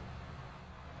 Boop, boop.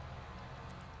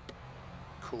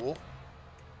 Cool.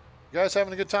 You guys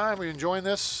having a good time? Are you enjoying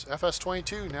this?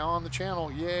 FS22 now on the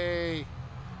channel. Yay.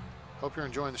 Hope you're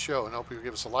enjoying the show, and hope you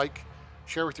give us a like,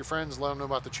 share with your friends, let them know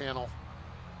about the channel,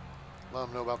 let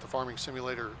them know about the Farming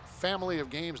Simulator family of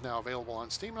games now available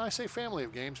on Steam. And I say family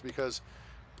of games because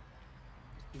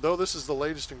though this is the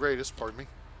latest and greatest, pardon me,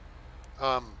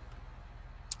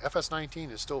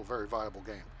 FS19 is still a very viable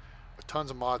game with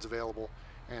tons of mods available,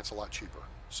 and it's a lot cheaper.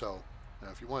 So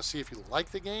if you want to see if you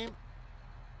like the game,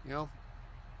 you know,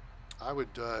 I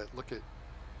would look at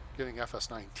getting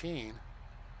FS19.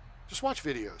 Just watch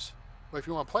videos. But if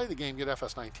you want to play the game, get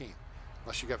FS19.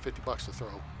 Unless you got 50 bucks to throw.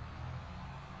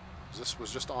 This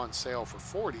was just on sale for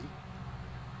 40.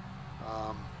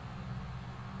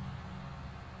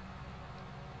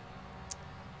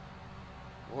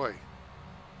 Boy.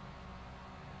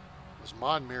 Those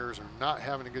mod mirrors are not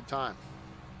having a good time.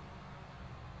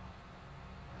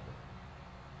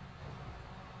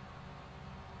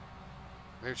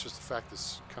 Maybe it's just the fact that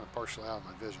it's kind of partially out of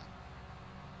my vision.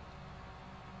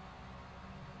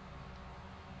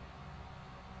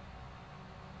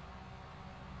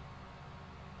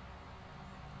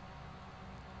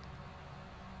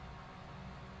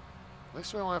 At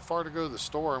least we don't have far to go to the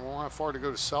store, and we won't have far to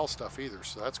go to sell stuff either,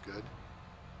 so that's good.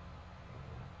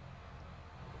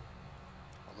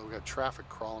 Although we got traffic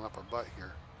crawling up our butt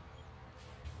here.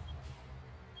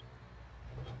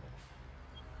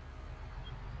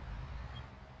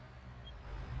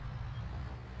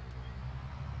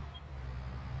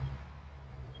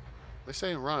 At least they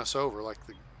didn't run us over like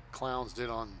the clowns did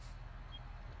on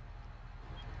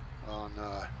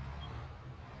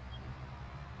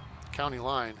county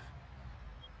line.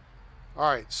 All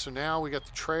right, so now we got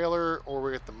the trailer, or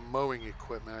we got the mowing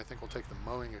equipment. I think we'll take the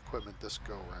mowing equipment this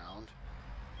go round.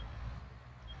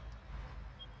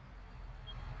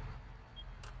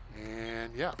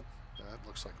 And yeah, that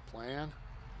looks like a plan.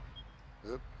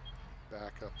 Oop,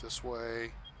 back up this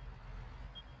way.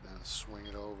 Then swing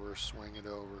it over, swing it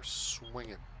over, swing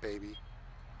it, baby.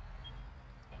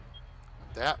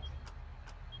 Like that.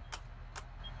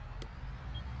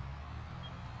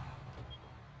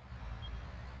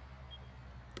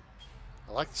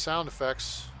 I like the sound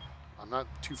effects. I'm not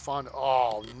too fond of...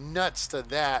 Oh, nuts to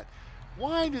that.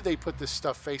 Why do they put this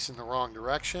stuff facing the wrong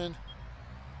direction?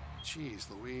 Jeez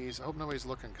Louise. I hope nobody's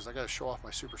looking because I got to show off my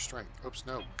super strength. Oops,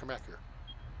 no. Come back here.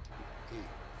 E.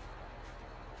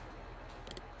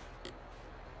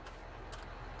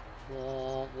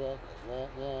 Wah, wah, wah,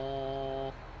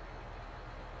 wah.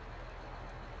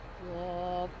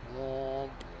 Wah, wah, wah.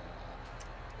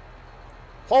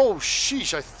 Oh,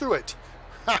 sheesh. I threw it.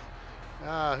 Ha!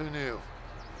 Ah, who knew?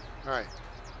 All right.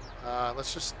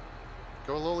 Let's just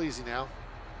go a little easy now.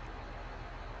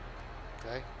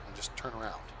 Okay. And just turn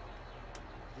around.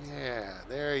 Yeah,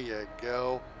 there you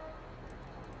go.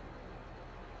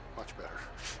 Much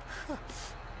better.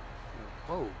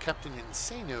 Whoa, Captain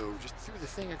Insano just threw the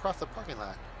thing across the parking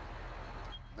lot.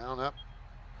 Mount up.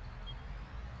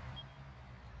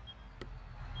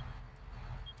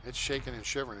 It's shaking and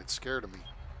shivering. It's scared of me.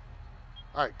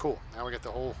 All right, cool. Now we got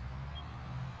the whole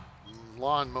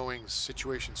lawn mowing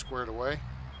situation squared away.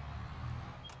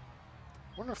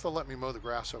 Wonder if they'll let me mow the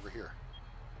grass over here.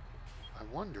 I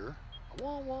wonder.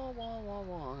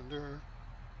 Wonder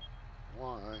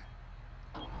why.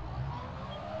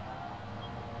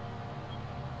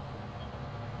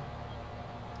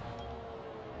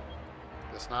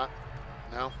 Guess not.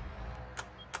 No.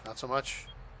 Not so much.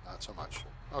 Not so much.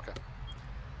 Okay.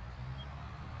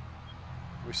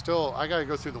 We still. I gotta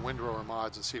go through the windrower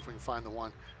mods and see if we can find the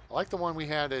one. I like the one we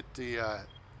had at the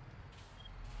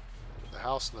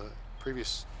house in the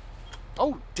previous.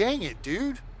 Oh, dang it,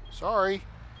 dude! Sorry.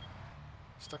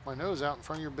 Stuck my nose out in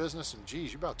front of your business, and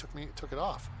geez, you about took it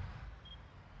off.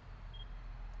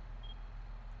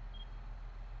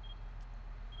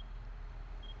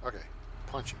 Okay,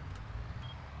 punch it.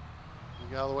 You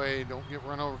get out of the way. Don't get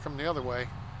run over. Come the other way.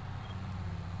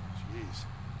 Jeez.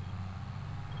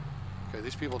 Okay,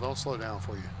 these people don't slow down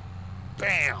for you.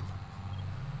 Bam!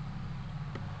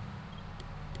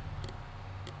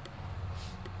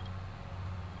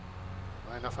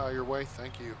 Am I enough out of your way?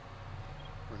 Thank you.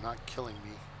 For not killing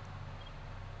me.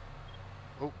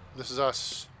 Oh, this is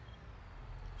us.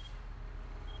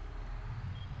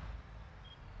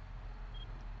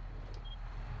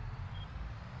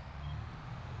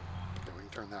 Okay, we can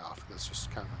turn that off. That's just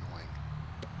kind of annoying.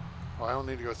 Oh, I don't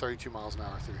need to go 32 miles an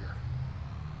hour through here.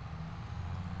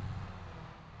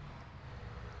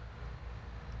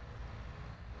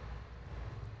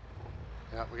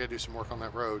 Yeah, we gotta do some work on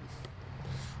that road.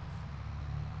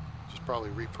 Just probably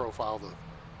reprofile the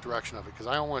direction of it because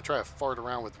I don't want to try to fart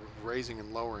around with raising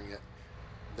and lowering it.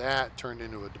 That turned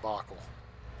into a debacle.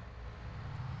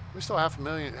 We still have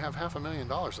 $500,000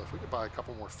 left. We could buy a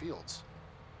couple more fields.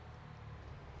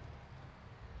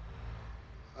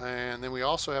 And then we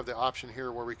also have the option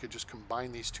here where we could just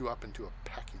combine these two up into a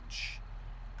package.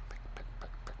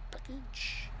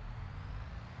 Package.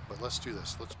 But let's do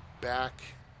this. Let's back.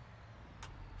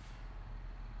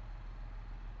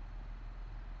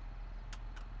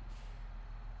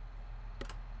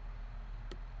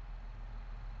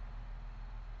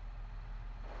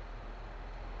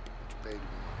 Which bay do we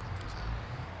want to put these in?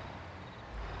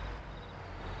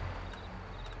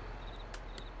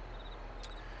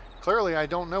 Clearly, I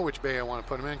don't know which bay I want to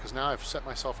put them in because now I've set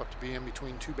myself up to be in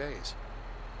between two bays.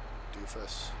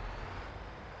 Doofus.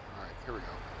 All right, here we go.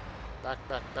 Back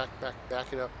it up, back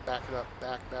it up,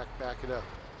 back it up.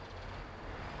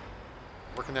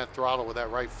 Working that throttle with that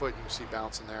right foot, you can see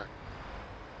bouncing there.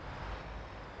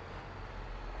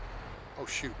 Oh,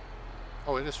 shoot.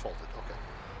 Oh, it is folded. Okay.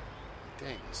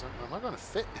 Dang, am I going to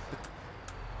fit?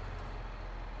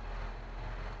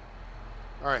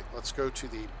 All right, let's go to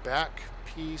the back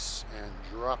piece and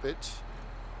drop it.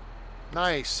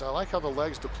 Nice. I like how the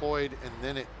legs deployed and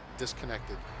then it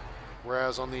disconnected.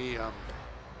 Whereas on the on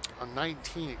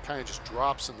 19, it kind of just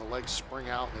drops and the legs spring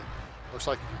out and it looks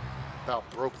like you about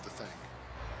broke the thing.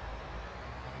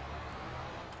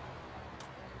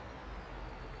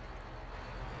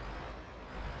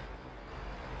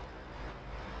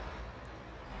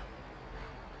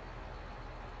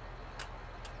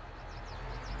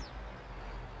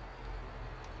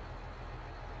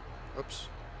 Oops.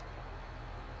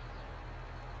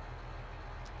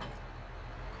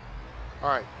 All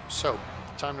right, so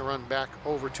time to run back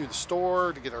over to the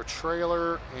store to get our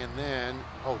trailer, and then,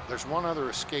 oh, there's one other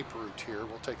escape route here.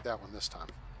 We'll take that one this time.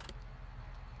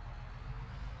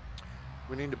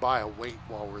 We need to buy a weight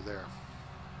while we're there.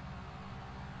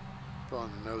 Put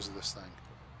on the nose of this thing.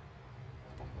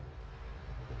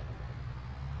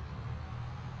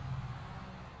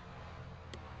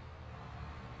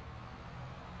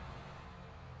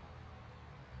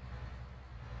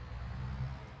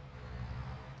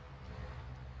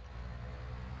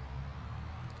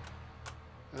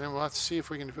 And then we'll have to see if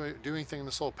we can do anything in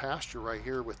this little pasture right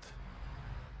here with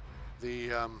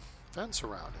the fence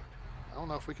around it. I don't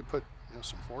know if we could put, you know,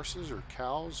 some horses or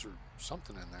cows or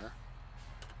something in there.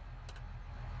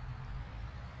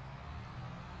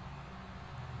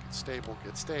 Get stable,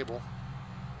 get stable.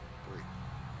 3.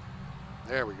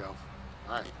 There we go.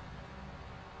 All right.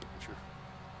 Get your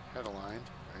head aligned.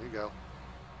 There you go.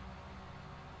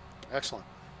 Excellent.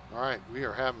 All right, we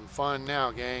are having fun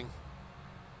now, gang.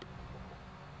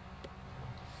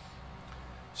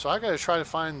 So I got to try to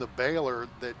find the baler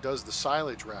that does the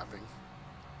silage wrapping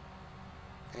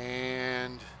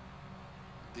and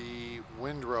the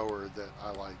windrower that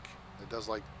I like. It does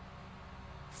like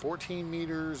 14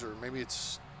 meters, or maybe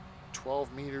it's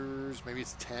 12 meters, maybe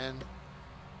it's 10.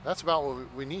 That's about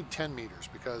what we need. 10 meters,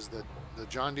 because the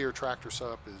John Deere tractor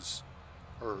setup is,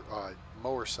 or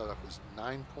mower setup is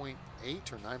 9.8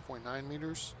 or 9.9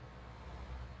 meters.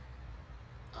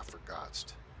 I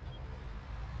forgot.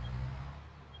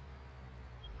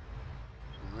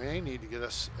 We may need to get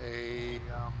us a,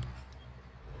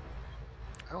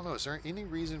 I don't know, is there any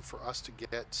reason for us to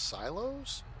get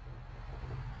silos?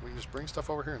 We can just bring stuff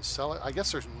over here and sell it? I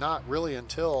guess there's not really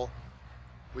until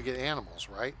we get animals,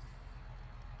 right?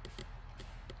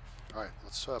 All right,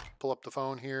 let's pull up the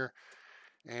phone here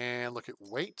and look at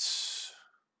weights.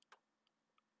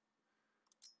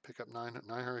 Pick up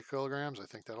 900 kilograms. I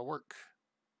think that'll work.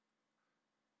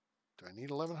 Do I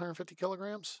need 1,150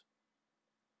 kilograms?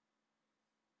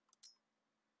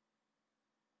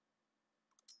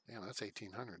 Damn, that's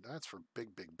 1,800. That's for big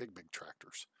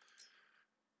tractors.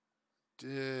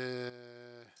 I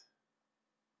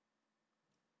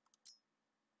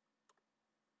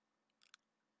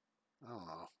don't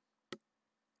know.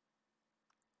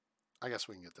 I guess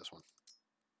we can get this one.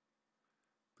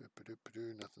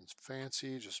 Nothing's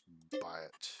fancy. Just buy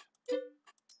it.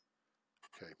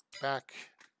 Okay, back.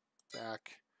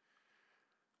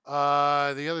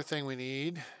 The other thing we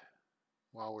need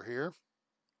while we're here,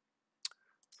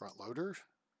 front loader.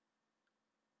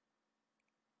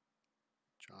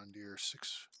 John Deere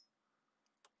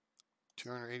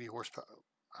 280 horsepower.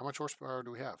 How much horsepower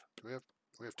do we have? We have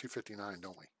 259,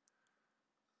 don't we?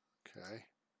 Okay.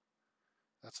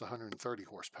 That's 130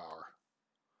 horsepower.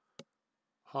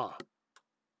 Huh.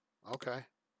 Okay.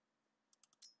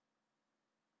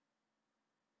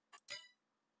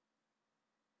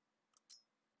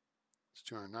 It's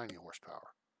 290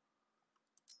 horsepower.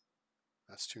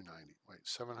 That's 290. Wait,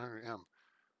 700 M.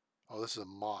 Oh, this is a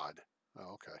mod.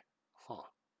 Oh, okay. Huh.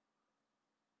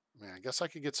 I mean, I guess I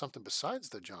could get something besides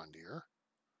the John Deere.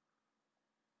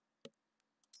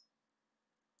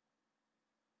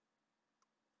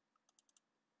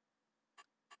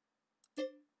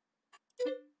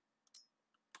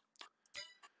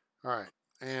 All right,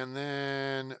 and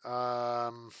then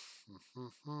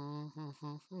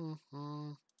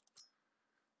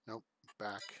nope,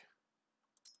 back.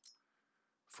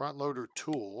 Front loader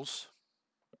tools.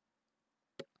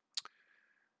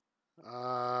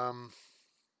 I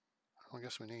don't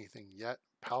guess we need anything yet.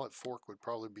 Pallet fork would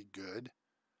probably be good.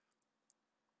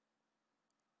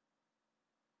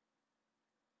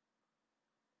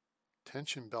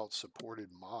 Tension belt supported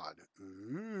mod.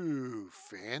 Ooh,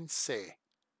 fancy.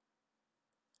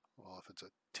 Well, if it's a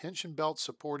tension belt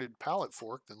supported pallet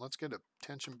fork, then let's get a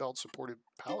tension belt supported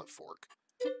pallet fork.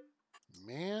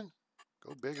 Man,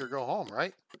 go big or go home,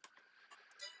 right?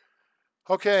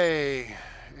 Okay,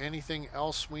 anything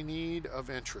else we need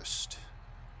of interest?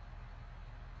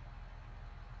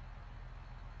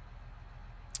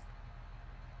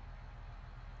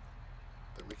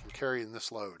 That we can carry in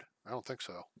this load? I don't think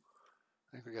so.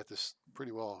 I think we got this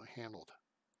pretty well handled.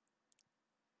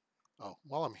 Oh,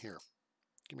 while I'm here,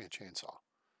 give me a chainsaw.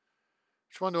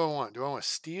 Which one do I want? Do I want a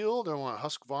steel? Do I want a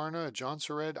Husqvarna, a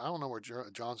Jonsered? I don't know where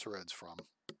Jonsered's from.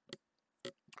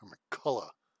 Or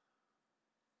McCullough.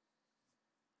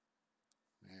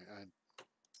 Yeah,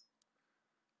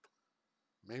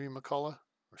 maybe McCullough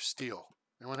or steel.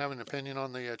 Anyone have an opinion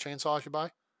on the chainsaw I should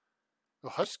buy? Oh,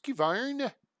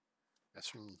 Husqvarna. That's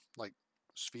from like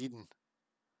Sweden,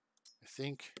 I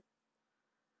think.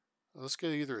 Let's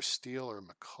get either a steel or a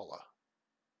McCullough.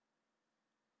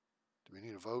 Do we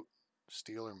need a vote?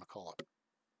 Steel or McCullough?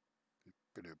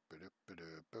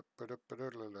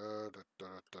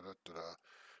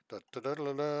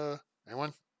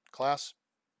 Anyone? Class?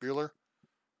 Bueller?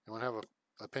 Anyone have an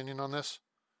opinion on this?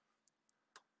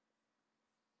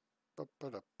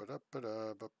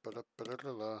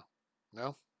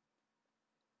 No?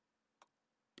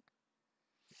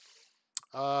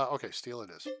 Okay, steel it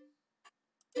is.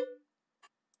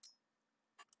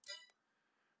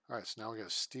 Alright, so now we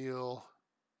got steel.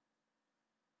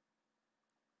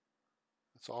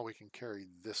 That's all we can carry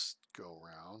this go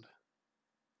round.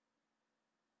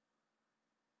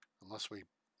 Unless we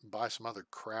buy some other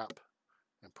crap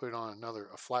and put it on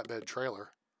a flatbed trailer.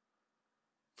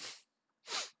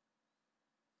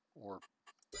 Or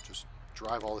just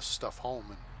drive all this stuff home.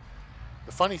 And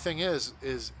the funny thing is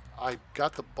I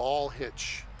got the ball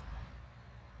hitch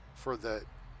for that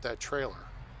trailer.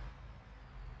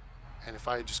 And if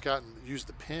I had just used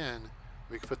the pin,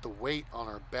 we could put the weight on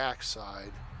our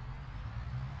backside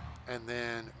and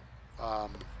then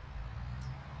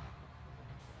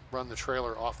run the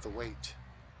trailer off the weight.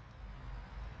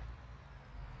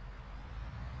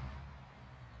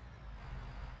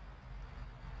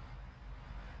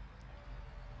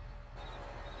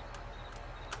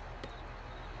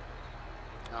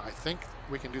 Now I think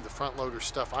we can do the front loader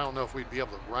stuff. I don't know if we'd be able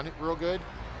to run it real good.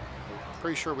 I'm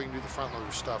pretty sure we can do the front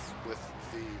loader stuff with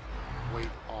the weight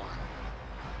on.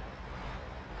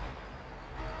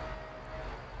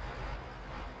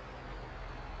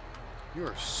 You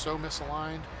are so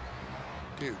misaligned.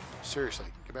 Dude, seriously,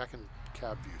 get back in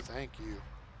cab view. Thank you.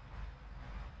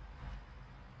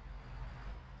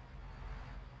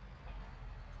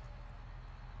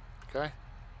 Okay.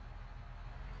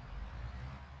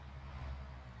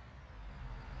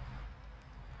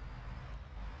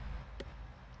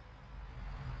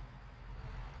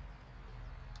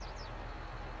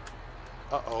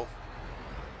 Uh-oh.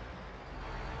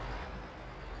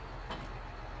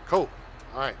 Cool.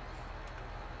 All right.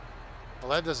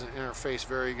 Well, that doesn't interface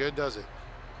very good, does it?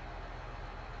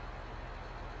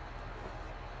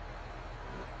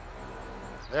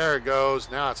 There it goes.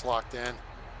 Now it's locked in.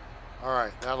 All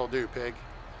right, that'll do, pig.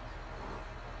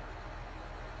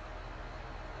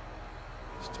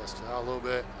 Let's test it out a little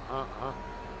bit.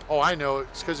 Oh, I know.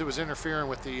 It's because it was interfering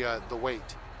with the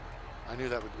weight. I knew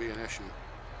that would be an issue.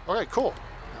 Okay, cool.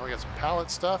 Now we got some pallet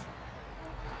stuff.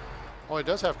 Oh, it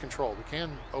does have control. We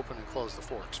can open and close the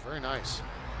forks. Very nice.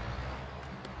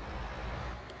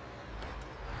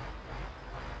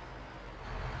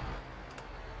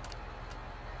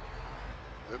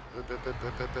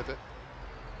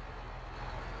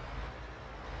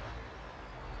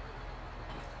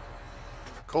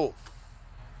 Cool.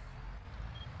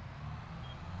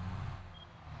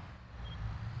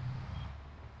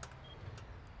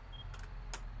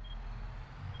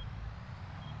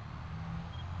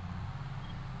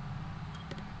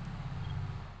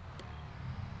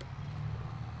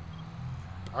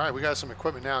 All right, we got some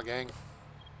equipment now, gang.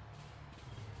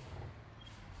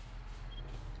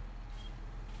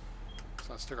 Let's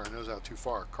not stick our nose out too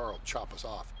far. Carl will chop us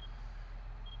off.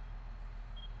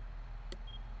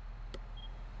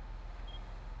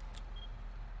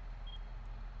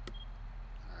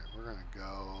 All right, we're gonna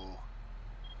go.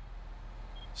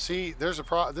 See, there's a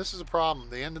problem. This is a problem.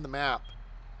 The end of the map.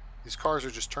 These cars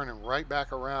are just turning right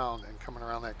back around and coming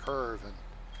around that curve. And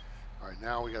all right,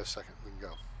 now we got a second. We can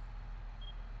go.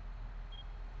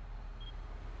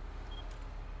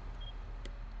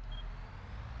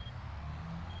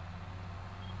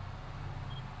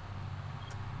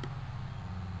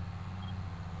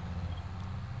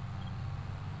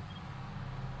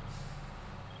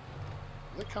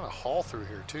 They kind of haul through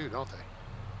here too, don't they?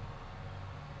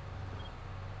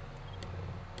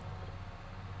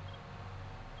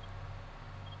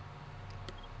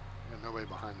 And nobody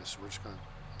behind us, so we're just going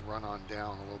to run on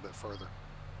down a little bit further.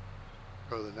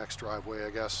 Go to the next driveway, I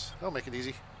guess. That'll make it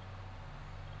easy.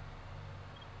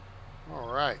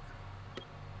 All right.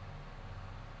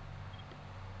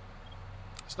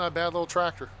 It's not a bad little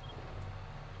tractor.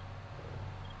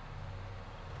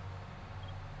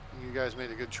 You guys made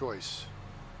a good choice.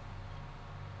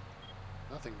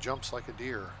 Nothing jumps like a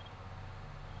deer.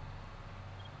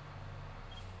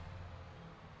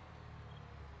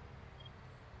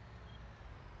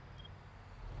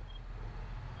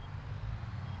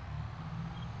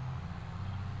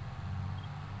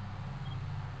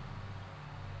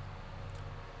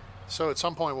 So at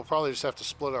some point we'll probably just have to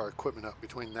split our equipment up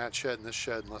between that shed and this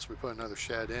shed unless we put another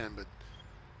shed in, but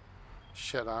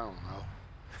shed, I don't know.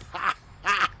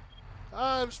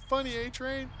 Ah, it was funny,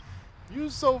 A-Train. You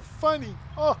so funny.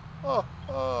 Oh, oh,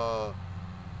 oh.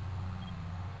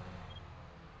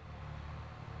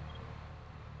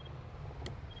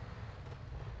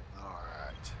 All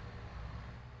right.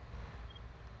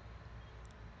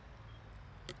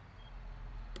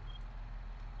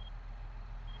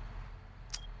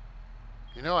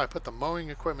 You know, I put the mowing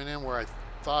equipment in where I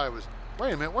thought I was...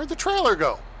 Wait a minute, where'd the trailer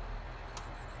go?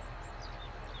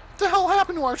 What the hell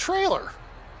happened to our trailer?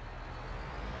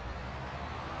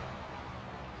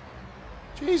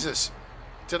 Jesus.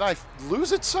 Did I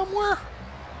lose it somewhere?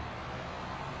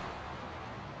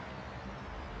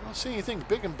 I don't see anything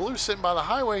big and blue sitting by the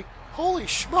highway. Holy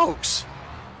smokes.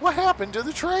 What happened to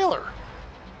the trailer?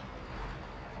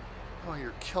 Oh,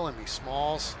 you're killing me,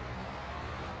 Smalls.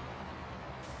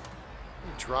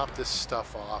 Let me drop this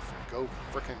stuff off and go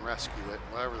frickin' rescue it.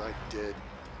 Whatever I did.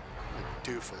 A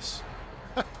doofus.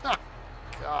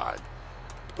 God.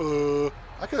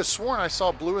 I could have sworn I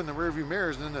saw blue in the rearview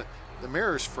mirrors, and then the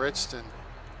mirrors fritzed, and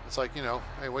it's like, you know,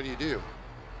 hey, what do you do?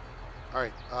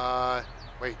 Alright,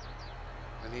 wait.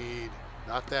 I need,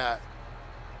 not that.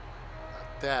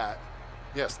 Not that.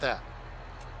 Yes, that.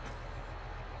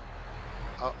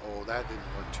 Uh-oh, that didn't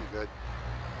work too good.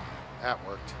 That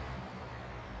worked.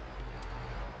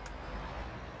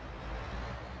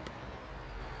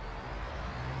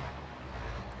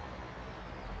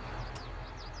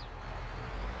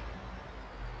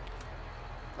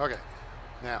 Okay,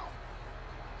 now,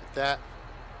 hit that,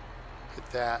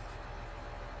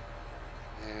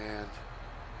 and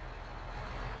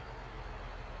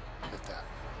hit that.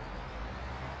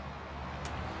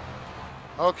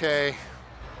 Okay,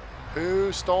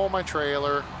 who stole my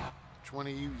trailer? Which one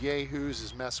of you yahoos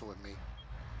is messing with me?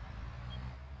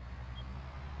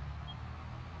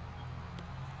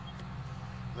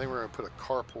 I think we're going to put a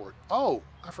carport. Oh,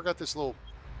 I forgot this little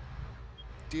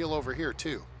deal over here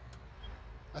too.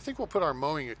 I think we'll put our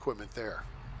mowing equipment there.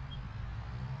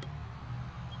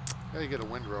 Gotta get a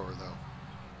windrower though.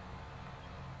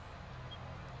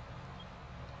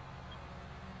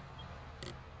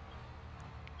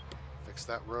 Fix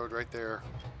that road right there.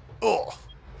 Oh!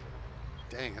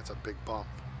 Dang, that's a big bump.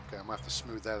 Okay, I'm gonna have to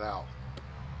smooth that out.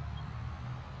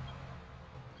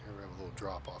 Here we have a little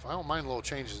drop off. I don't mind little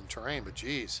changes in terrain, but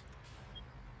geez.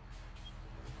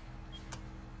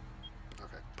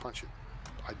 Okay, punch it.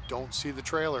 I don't see the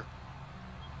trailer.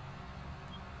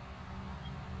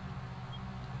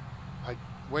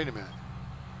 Wait a minute.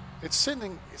 It's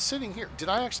sitting here. Did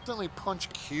I accidentally punch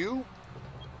Q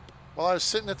while I was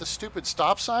sitting at the stupid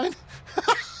stop sign?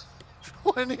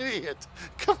 What an idiot.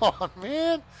 Come on,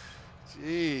 man.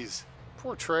 Jeez.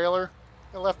 Poor trailer.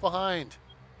 Got left behind.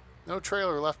 No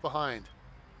trailer left behind.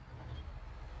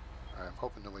 Alright, I'm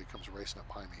hoping nobody comes racing up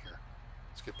behind me here.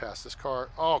 Let's get past this car.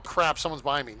 Oh, crap. Someone's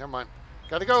behind me. Never mind.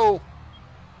 Gotta go.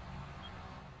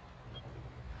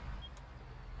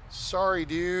 Sorry,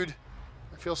 dude.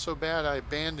 I feel so bad I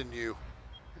abandoned you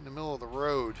in the middle of the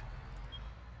road.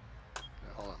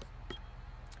 Now, hold on.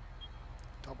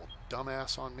 Double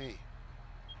dumbass on me.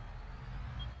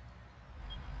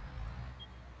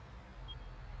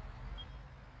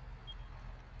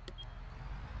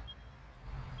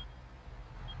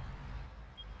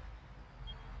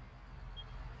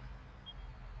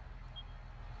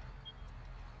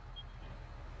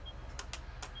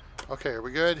 Okay, are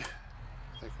we good?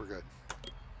 I think we're good.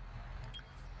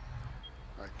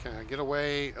 Alright, can I get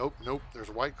away? Oh, nope. There's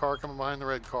a white car coming behind the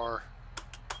red car.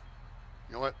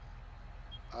 You know what?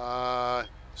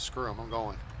 Screw him. I'm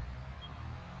going.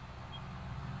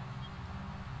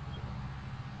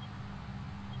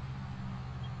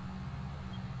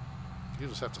 You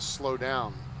just have to slow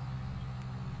down,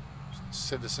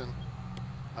 citizen.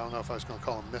 I don't know if I was going to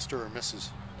call him Mr. or Mrs.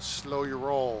 Slow your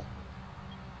roll.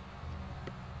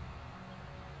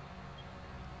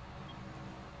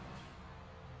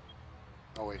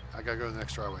 Oh wait, I gotta go to the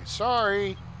next driveway.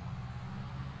 Sorry!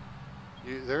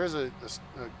 There is a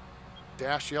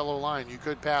dashed yellow line. You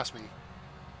could pass me.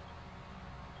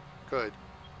 Could.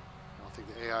 I don't think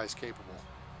the AI is capable.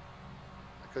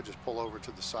 I could just pull over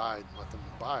to the side and let them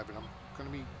by, but I'm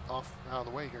going to be off out of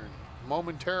the way here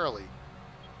momentarily.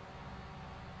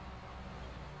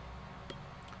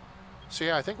 So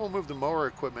yeah, I think we'll move the mower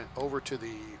equipment over to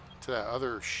that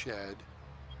other shed.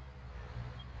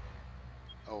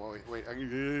 Oh, wait,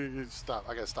 stop.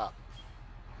 I gotta stop.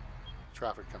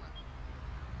 Traffic coming.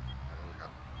 There we go.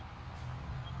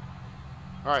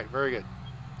 All right, very good.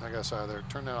 I got us out of there.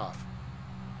 Turn that off.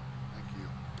 Thank you.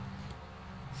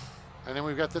 And then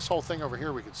we've got this whole thing over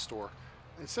here we could store.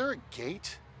 Is there a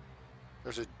gate?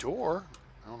 There's a door.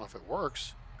 I don't know if it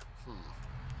works.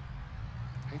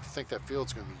 I hate to think that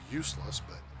field's going to be useless,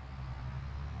 but...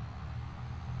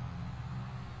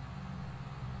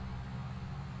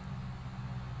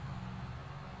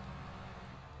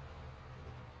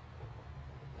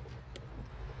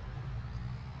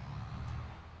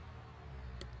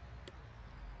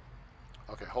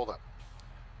 Okay, hold up.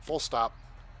 Full stop.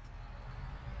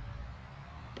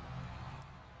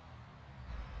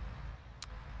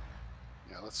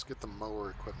 let's get the mower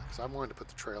equipment, because I wanted to put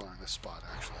the trailer in this spot,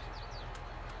 actually.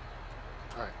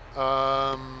 All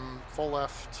right. Full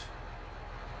left.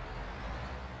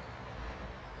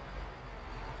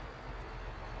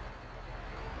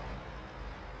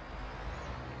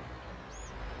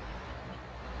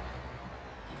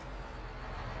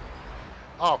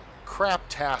 Oh,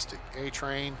 craptastic,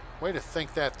 A-Train. Way to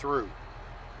think that through.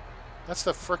 That's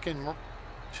the frickin'...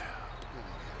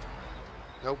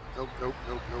 Nope, nope, nope,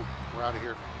 nope, nope. We're out of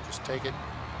here. Just take it.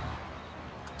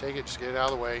 Take it, just get it out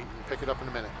of the way. You can pick it up in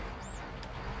a minute.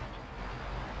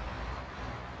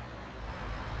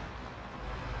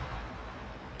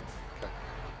 Okay.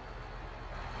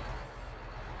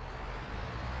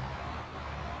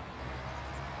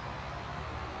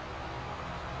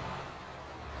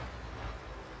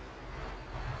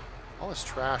 All this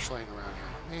trash laying around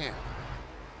here. Man.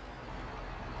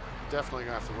 Definitely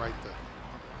gonna have to write the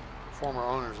former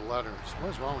owners letters. What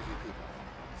is wrong with you people?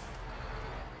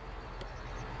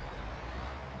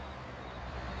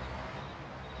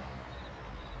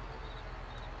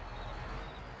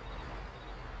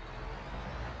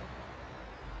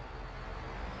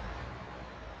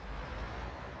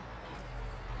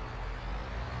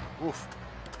 Oof.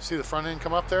 See the front end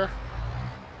come up there?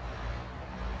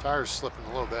 Tires slipping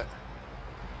a little bit.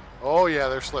 Oh yeah,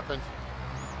 they're slipping.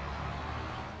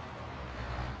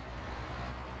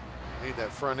 Need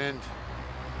that front end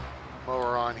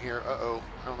mower on here. Uh-oh.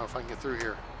 I don't know if I can get through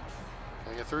here.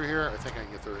 Can I get through here? I think I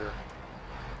can get through here.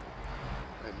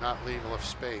 And not leave enough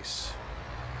space.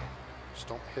 Just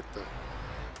don't hit the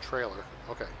trailer.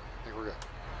 Okay. I think we're good.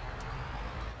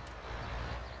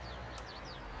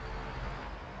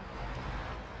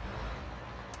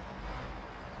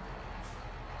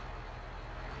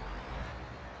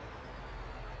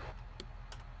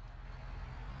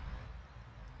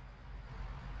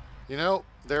 You know,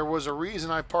 there was a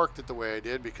reason I parked it the way I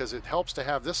did, because it helps to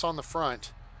have this on the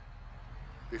front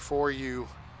before you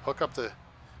hook up the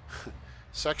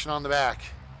section on the back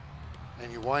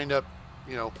and you wind up,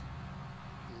 you know,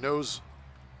 nose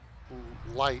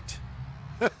light.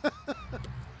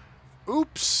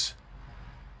 Oops.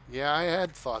 Yeah, I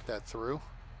had thought that through.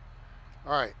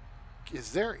 All right.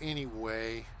 Is there any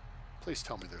way? Please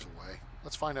tell me there's a way.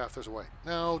 Let's find out if there's a way.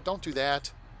 No, don't do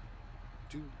that.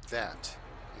 Do that.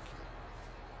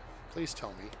 Please tell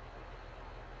me.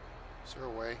 Is there a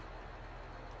way?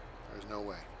 There's no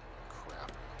way.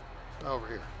 Crap. Over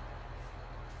here.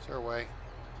 Is there a way?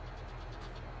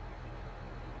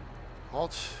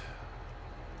 Alt.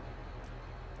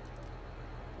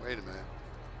 Wait a minute.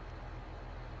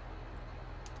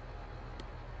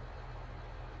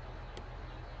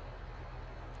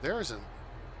 There's an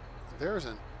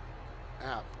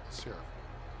app. It's here.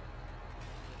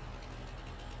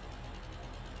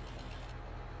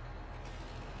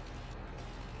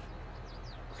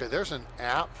 Okay, there's an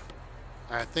app.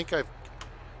 I think I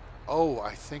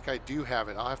do have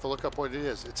it. I'll have to look up what it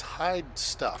is. It's hide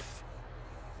stuff.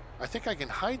 I think I can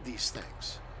hide these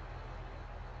things.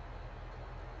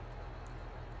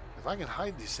 If I can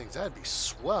hide these things, that'd be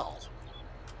swell.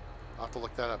 I'll have to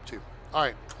look that up too. All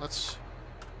right, let's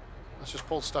just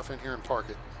pull stuff in here and park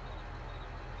it.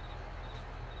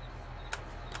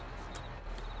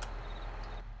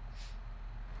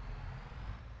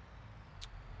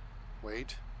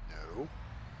 Wait. No.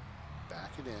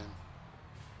 Back it in.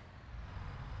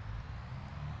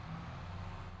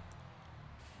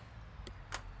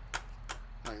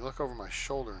 I can look over my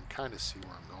shoulder and kind of see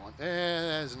where I'm going.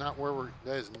 That is not where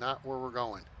we're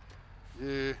going.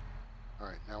 Yeah. All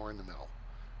right, now we're in the middle.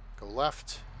 Go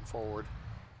left and forward.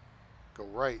 Go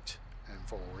right and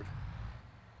forward.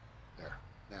 There.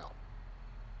 Now.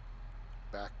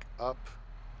 Back up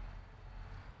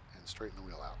and straighten the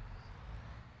wheel out.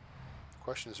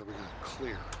 Question is, are we going to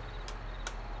clear?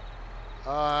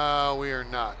 We are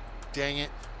not. Dang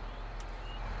it.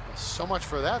 Well, so much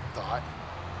for that thought.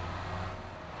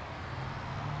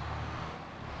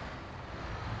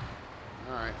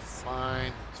 All right,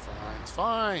 fine. It's fine. It's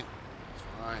fine. It's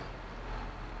fine.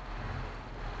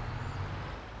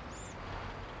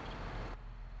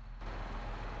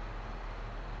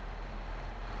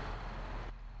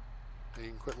 Hey, you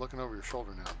can quit looking over your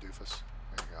shoulder now, doofus.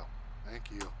 There you go.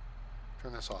 Thank you.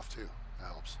 Turn this off too. That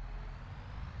helps.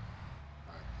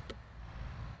 All right.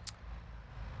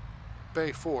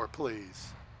 Bay 4,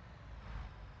 please.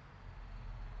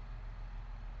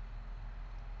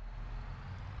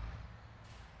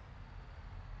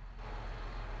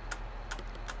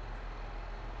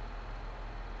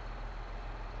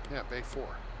 Yeah, Bay 4.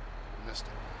 Missed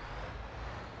it.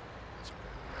 That's okay.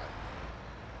 We got it.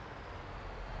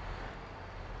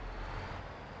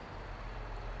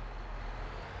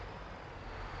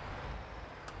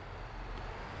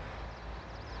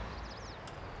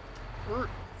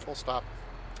 Full stop.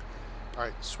 All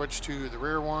right, switch to the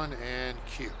rear one and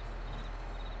Q.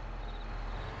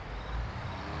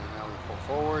 And now we pull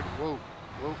forward. Whoa,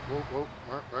 whoa, whoa,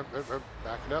 whoa.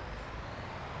 Back it up.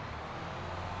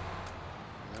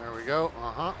 There we go.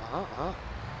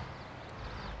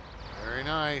 Very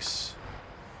nice.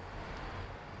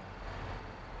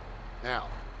 Now,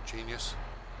 genius.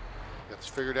 Got this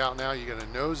figured out now. You got to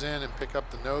nose in and pick up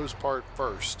the nose part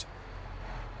first.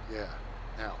 Yeah.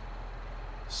 Now,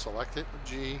 select it with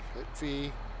G, hit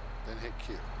V, then hit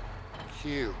Q.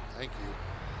 Q. Thank you.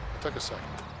 It took a second.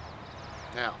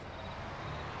 Now,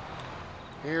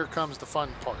 here comes the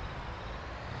fun part.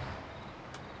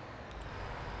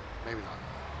 Maybe not.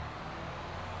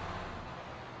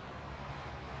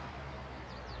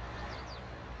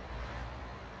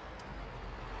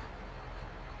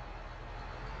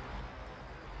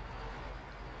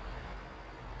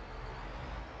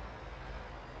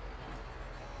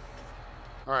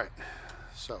 All right,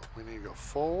 so we need to go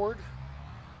forward.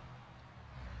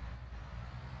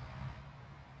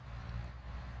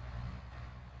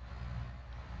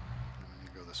 And we need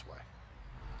to go this way.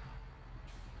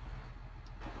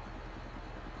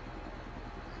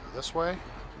 Go this way. And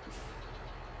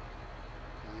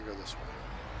you go this way.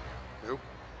 Nope.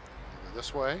 You go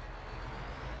this way. And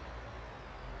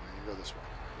you go this way.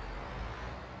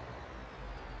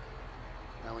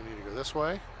 Now we need to go this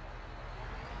way.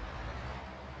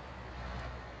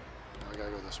 Now we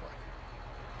gotta go this way.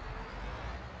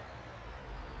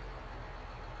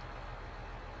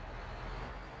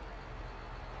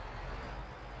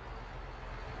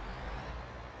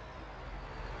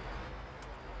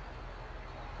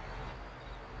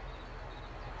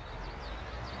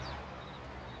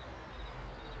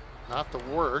 Not the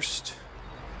worst.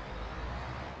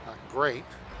 Not great.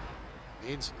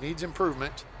 Needs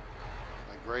improvement.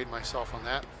 I grade myself on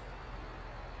that.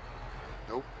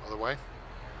 Nope, other way.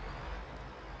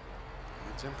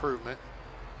 Needs improvement.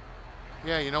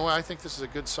 Yeah, you know what? I think this is a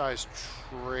good sized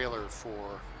trailer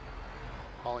for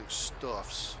hauling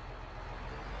stuffs.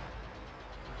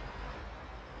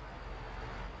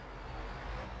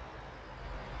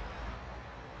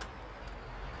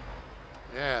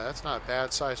 Yeah, that's not a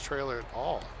bad sized trailer at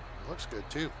all. It looks good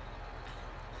too.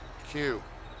 Q.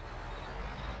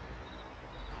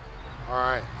 All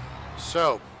right,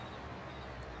 so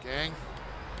gang,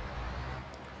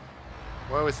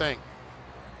 what do we think?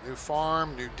 New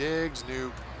farm, new digs,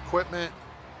 new equipment.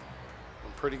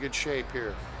 In pretty good shape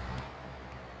here.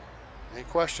 Any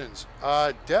questions?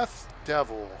 Death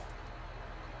Devil.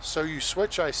 So you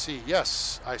switch, I see.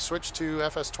 Yes, I switched to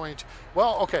FS22.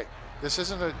 Well, okay. This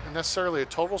isn't necessarily a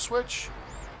total switch,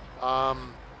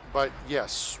 but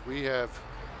yes, we have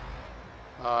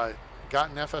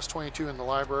gotten FS22 in the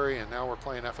library, and now we're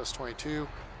playing FS22.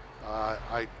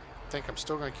 I think I'm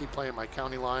still going to keep playing my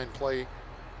county line play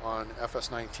on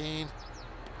FS19,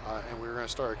 and we're going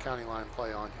to start a county line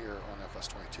play on here on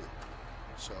FS22.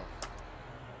 So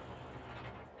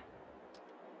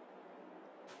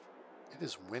it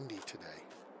is windy today.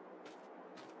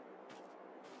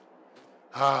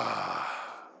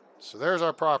 So there's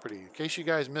our property. In case you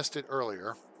guys missed it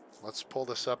earlier, let's pull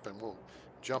this up and we'll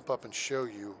jump up and show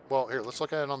you. Well, here, let's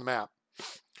look at it on the map.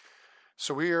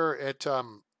 So we are at,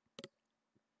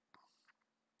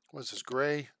 what is this,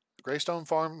 Graystone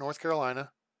Farm, North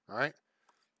Carolina. All right.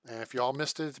 And if y'all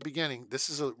missed it at the beginning, this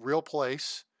is a real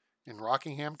place in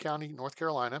Rockingham County, North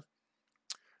Carolina.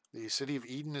 The city of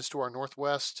Eden is to our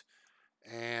northwest.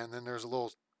 And then there's a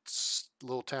little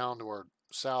town to our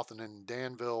south, and then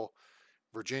Danville,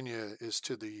 Virginia is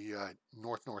to the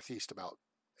northeast, about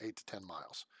 8 to 10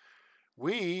 miles.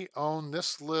 We own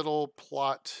this little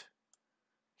plot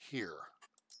here.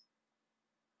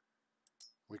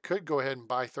 We could go ahead and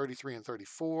buy 33 and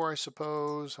 34, I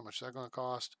suppose. How much is that going to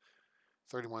cost?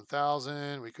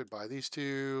 31,000. We could buy these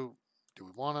two. Do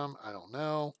we want them? I don't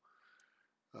know.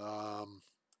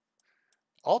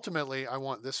 Ultimately, I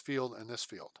want this field and this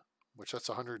field, which that's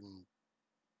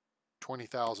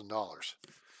 $120,000.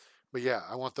 But yeah,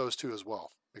 I want those two as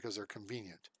well because they're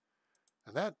convenient.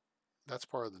 And that's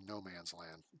part of the no man's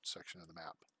land section of the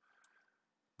map.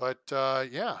 But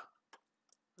yeah,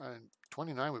 and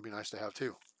 29 would be nice to have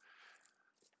too,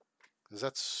 because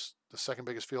that's the second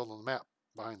biggest field on the map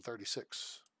behind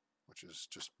 36, which is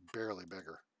just barely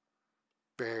bigger.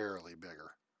 Barely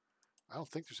bigger. I don't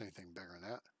think there's anything bigger than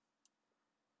that.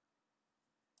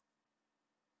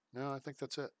 No, I think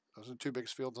that's it. Those are the two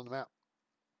biggest fields on the map.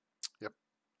 Yep.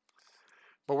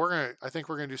 But I think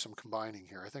we're gonna do some combining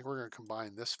here. I think we're gonna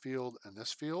combine this field and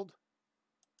this field.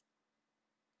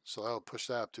 So that'll push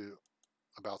that up to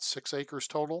about 6 acres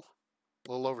total,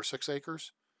 a little over 6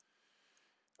 acres.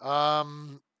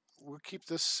 We'll keep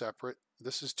this separate.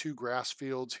 This is 2 grass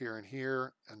fields here and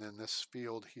here, and then this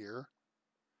field here.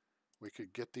 We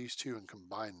could get these 2 and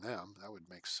combine them. That would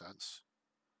make sense.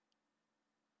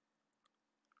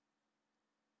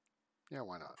 Yeah,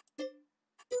 why not?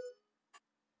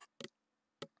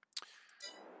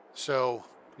 So,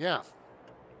 yeah.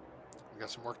 We got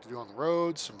some work to do on the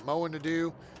road, some mowing to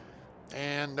do,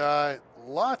 and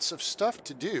lots of stuff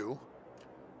to do.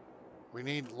 We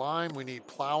need lime, we need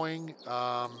plowing.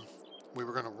 We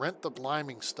were going to rent the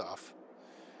liming stuff.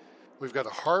 We've got to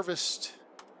harvest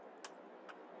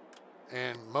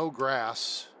and mow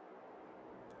grass.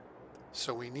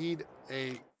 So we need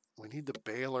the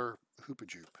baler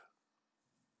hoopajoop.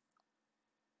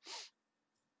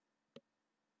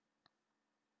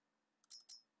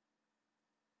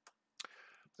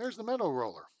 There's the meadow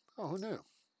roller. Oh, who knew?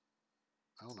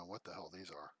 I don't know what the hell these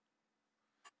are.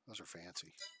 Those are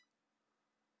fancy.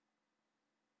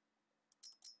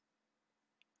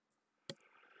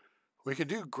 We could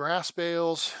do grass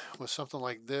bales with something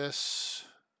like this.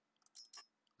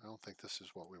 I don't think this is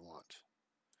what we want.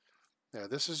 Yeah,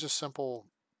 this is just simple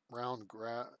round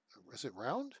grass. Is it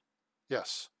round?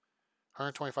 Yes.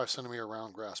 125 centimeter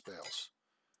round grass bales.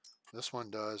 This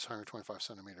one does 125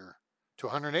 centimeter to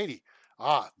 180.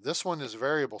 Ah, this one is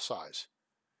variable size.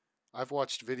 I've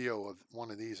watched video of one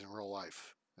of these in real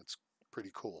life. It's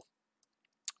pretty cool.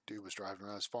 Dude was driving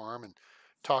around his farm and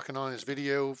talking on his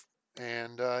video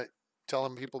and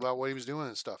telling people about what he was doing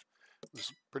and stuff. It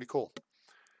was pretty cool.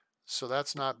 So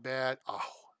that's not bad.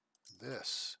 Oh,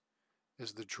 this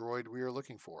is the droid we are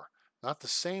looking for. Not the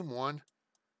same one,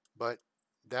 but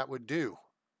that would do.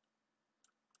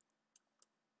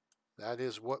 That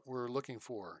is what we're looking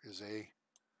for, is a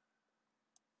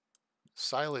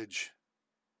silage.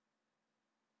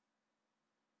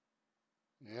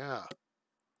 Yeah.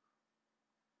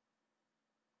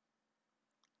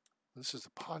 This is the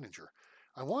Pottinger.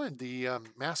 I wanted the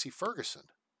Massey Ferguson.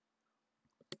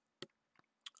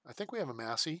 I think we have a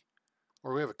Massey,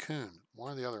 or we have a Coon.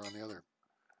 One or the other on the other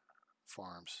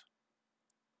farms.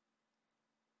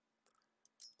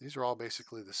 These are all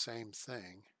basically the same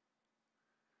thing.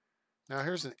 Now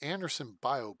here's an Anderson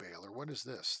Bio Baler. What is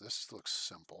this? This looks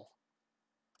simple.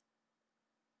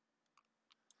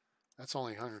 That's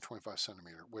only 125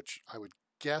 centimeter, which I would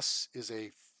guess is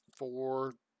a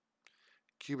 4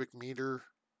 cubic meter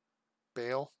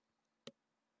bale.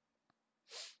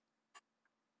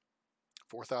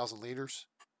 4,000 liters.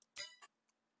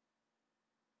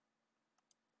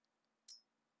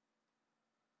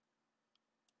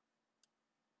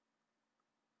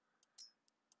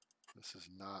 This is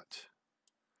not,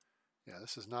 yeah,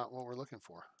 this is not what we're looking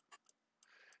for.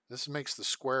 This makes the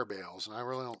square bales, and I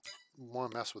really don't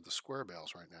want to mess with the square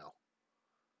bales right now.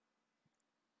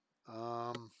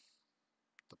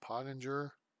 The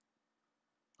Pottinger.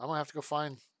 I'm going to have to go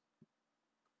find.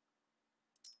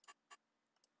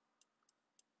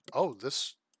 Oh,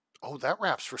 this. Oh, that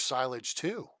wraps for silage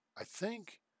too, I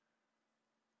think.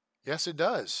 Yes, it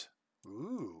does.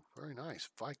 Ooh, very nice.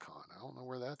 Vicon. I don't know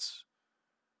where that's.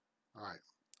 All right.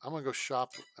 I'm going to go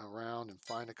shop around and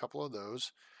find a couple of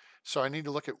those. So I need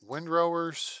to look at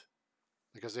windrowers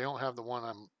because they don't have the one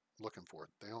I'm looking for.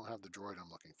 They don't have the droid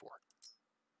I'm looking for.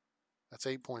 That's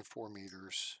 8.4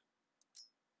 meters.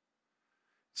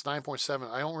 It's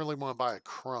 9.7. I don't really want to buy a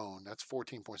Crone. That's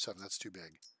 14.7. That's too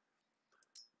big.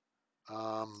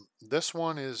 This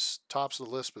one is tops of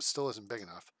the list, but still isn't big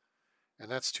enough. And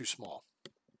that's too small.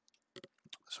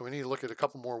 So we need to look at a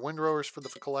couple more windrowers for the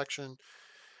collection.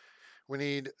 We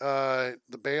need the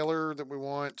baler that we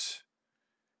want.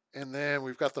 And then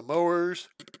we've got the mowers.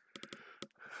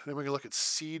 Then we can look at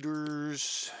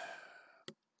seeders.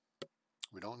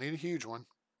 We don't need a huge one.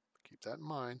 Keep that in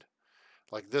mind.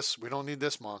 Like this, we don't need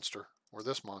this monster or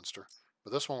this monster.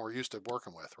 But this one we're used to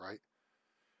working with, right?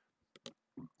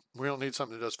 We don't need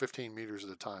something that does 15 meters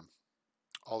at a time.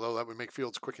 Although that would make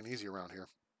fields quick and easy around here.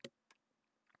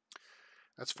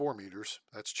 That's 4 meters.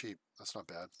 That's cheap. That's not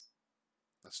bad.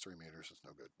 That's 3 meters. That's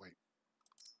no good. Wait.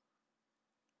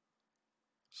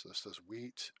 So this does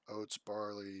wheat, oats,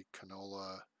 barley,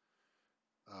 canola,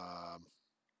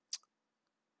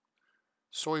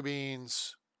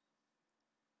 soybeans,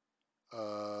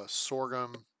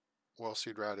 sorghum,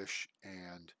 oilseed radish,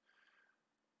 and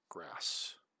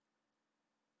grass.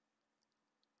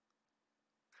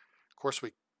 Of course,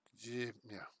 we're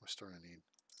starting to need.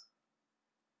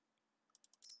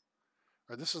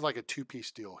 All right, this is like a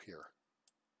 2-piece deal here.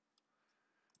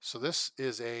 So this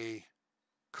is a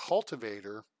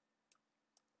cultivator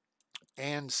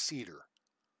and seeder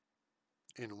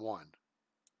in one.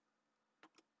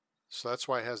 So that's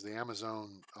why it has the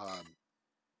Amazon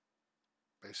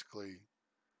basically,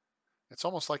 it's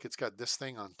almost like it's got this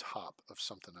thing on top of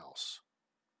something else.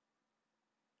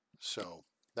 So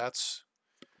that's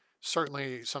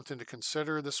certainly something to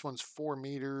consider. This one's 4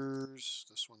 meters.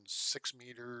 This one's 6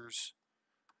 meters.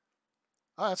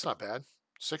 Oh, that's not bad.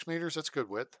 6 meters, that's good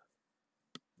width.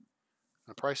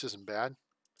 The price isn't bad.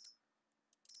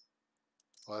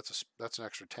 Well, that's an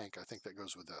extra tank. I think that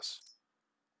goes with this.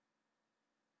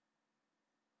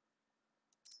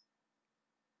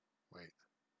 Wait.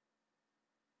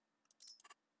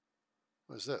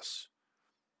 What is this?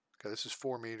 Okay, this is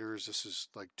 4 meters. This is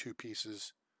like 2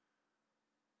 pieces.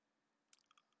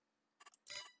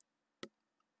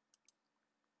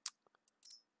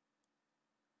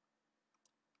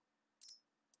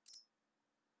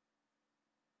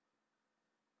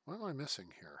 What am I missing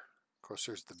here? Of course,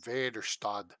 there's the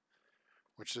Vaderstad,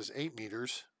 which is 8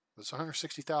 meters. It's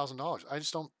 $160,000. I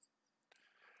just don't.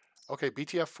 Okay,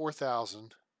 BTF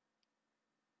 4000.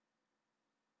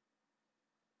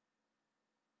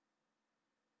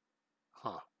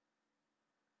 Huh.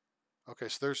 Okay,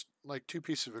 so there's like 2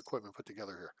 pieces of equipment put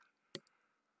together here.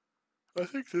 I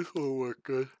think this will work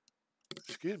good.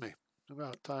 Excuse me.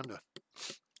 About time to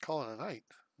call it a night.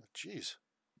 Jeez.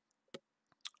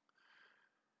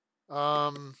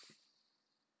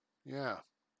 Yeah.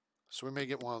 So we may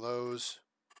get one of those.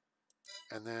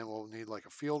 And then we'll need like a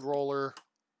field roller.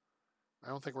 I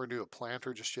don't think we're going to do a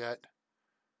planter just yet.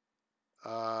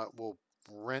 We'll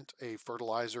rent a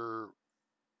fertilizer.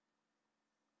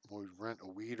 We'll rent a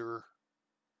weeder.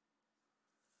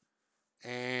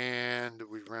 And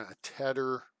we rent a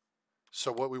tedder.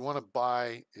 So what we want to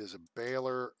buy is a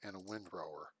baler and a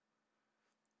windrower.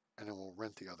 And then we'll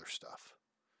rent the other stuff.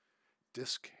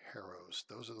 Disc harrows.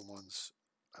 Those are the ones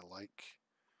I like.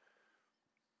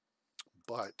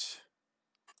 But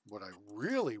what I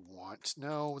really want,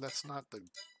 no, that's not the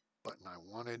button I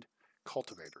wanted.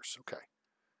 Cultivators. Okay.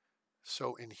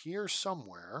 So in here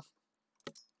somewhere,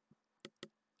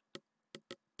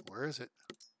 where is it?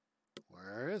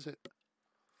 Where is it?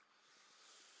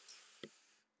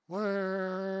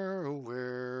 Where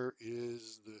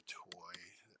is the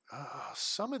toy?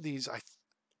 Some of these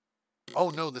oh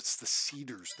no, that's the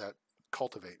cedars that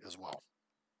cultivate as well.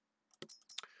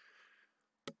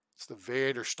 It's the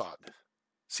Vaderstad.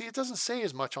 See, it doesn't say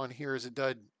as much on here as it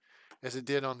did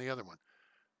on the other one.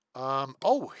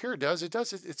 Oh, here it does. It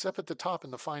does. It's up at the top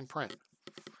in the fine print.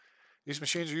 These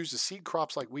machines are used to seed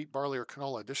crops like wheat, barley, or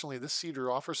canola. Additionally, this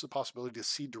seeder offers the possibility to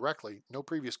seed directly. No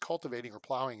previous cultivating or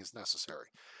plowing is necessary.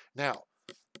 Now,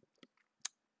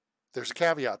 there's a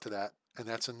caveat to that, and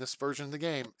that's in this version of the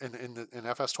game. In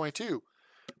FS22,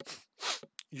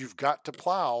 you've got to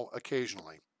plow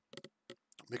occasionally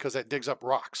because that digs up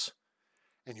rocks,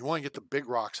 and you want to get the big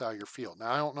rocks out of your field.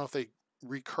 Now, I don't know if they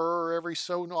recur every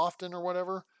so often or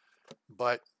whatever,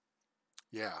 but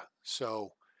yeah.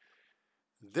 So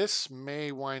this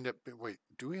may wind up. Wait,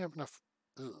 do we have enough?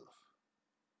 Ugh.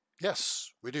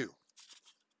 Yes, we do.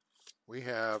 We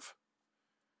have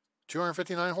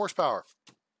 259 horsepower.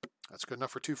 That's good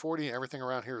enough for 240. Everything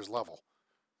around here is level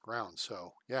ground.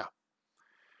 So yeah.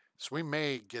 So we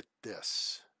may get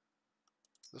this.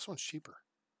 This one's cheaper.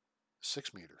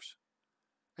 6 meters.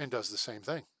 And does the same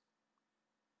thing.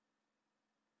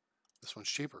 This one's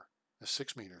cheaper. It's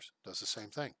 6 meters. Does the same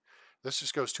thing. This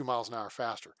just goes 2 miles an hour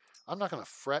faster. I'm not going to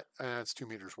fret, and it's 2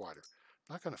 meters wider.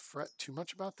 I'm not going to fret too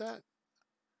much about that.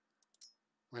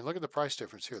 I mean, look at the price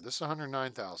difference here. This is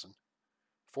 109,000.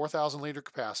 4,000 liter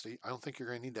capacity. I don't think you're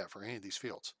going to need that for any of these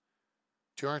fields.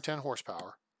 210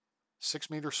 horsepower. 6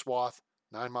 meter swath.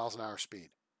 9 miles an hour speed.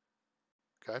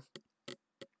 Okay.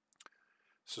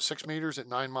 So 6 meters at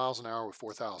 9 miles an hour with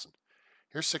 4,000.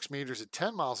 Here's 6 meters at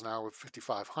 10 miles an hour with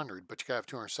 5,500, but you got to have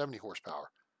 270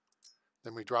 horsepower.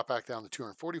 Then we drop back down to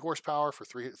 240 horsepower for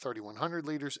 3,100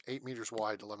 liters, 8 meters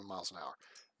wide, 11 miles an hour.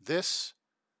 This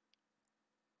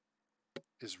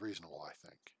is reasonable, I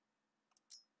think.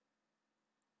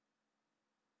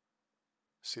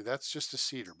 See, that's just a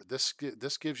seeder, but this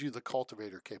gives you the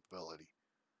cultivator capability,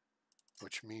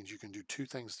 which means you can do 2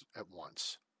 things at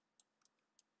once.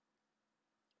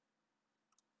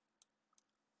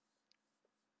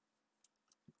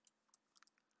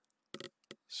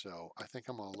 So I think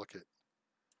I'm going to look at,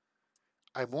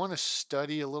 I want to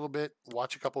study a little bit,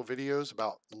 watch a couple of videos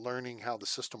about learning how the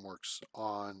system works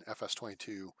on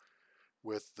FS22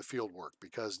 with the field work,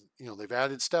 because, you know, they've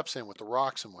added steps in with the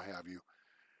rocks and what have you.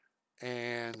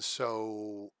 And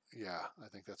so, yeah, I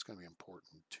think that's going to be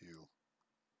important too.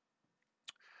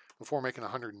 Before making a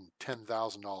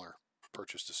 $110,000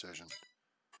 purchase decision,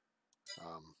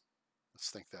 let's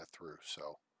think that through.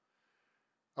 So,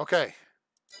 okay,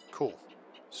 cool.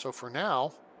 So for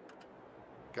now,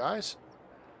 guys,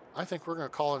 I think we're going to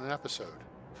call it an episode.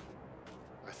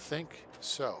 I think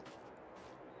so.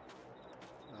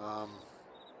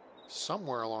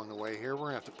 Somewhere along the way here,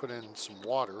 we're going to have to put in some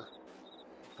water.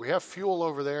 We have fuel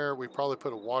over there. We probably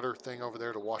put a water thing over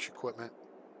there to wash equipment.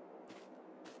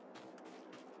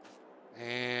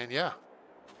 And yeah.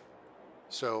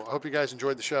 So I hope you guys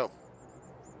enjoyed the show.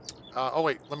 Oh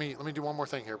wait, let me do one more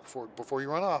thing here before you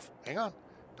run off. Hang on,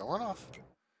 don't run off.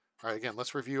 All right, again,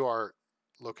 let's review our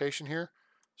location here.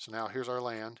 So now here's our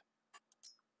land.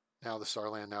 Now this is our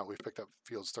land. Now we've picked up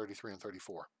fields 33 and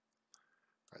 34. All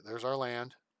right, there's our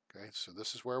land. Okay, so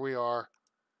this is where we are,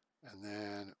 and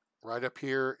then right up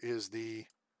here is the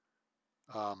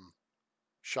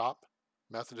shop,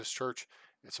 Methodist Church.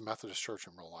 It's a Methodist church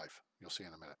in real life. You'll see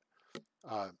in a minute.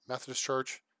 Methodist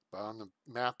Church, but on the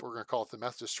map we're going to call it the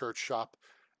Methodist Church shop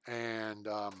and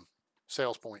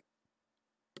sales point.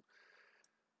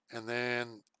 And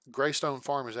then Graystone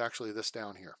Farm is actually this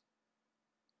down here,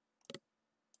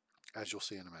 as you'll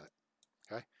see in a minute.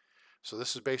 Okay, so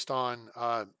this is based on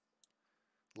a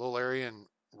little area in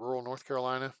rural North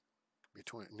Carolina,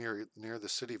 near the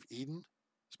city of Eden.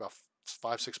 It's about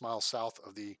 5-6 miles south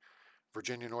of the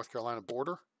Virginia North Carolina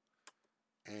border,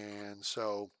 and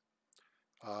so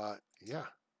yeah,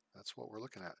 that's what we're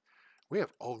looking at. We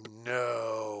have oh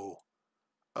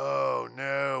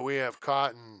no, we have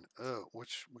cotton,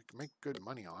 which we can make good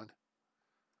money on.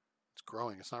 It's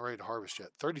growing. It's not ready to harvest yet.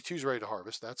 32 is ready to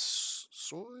harvest. That's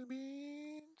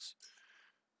soybeans.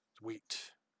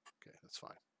 Wheat. Okay, that's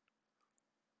fine.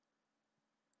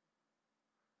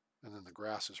 And then the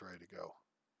grass is ready to go.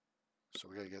 So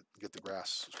we got to get the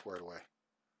grass squared away.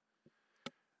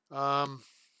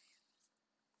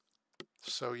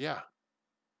 So yeah.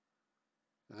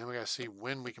 And then we got to see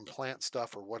when we can plant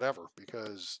stuff or whatever,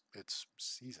 because it's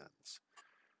seasons.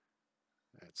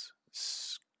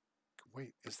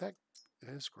 Wait, is that, it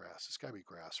is grass. It's got to be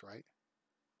grass, right?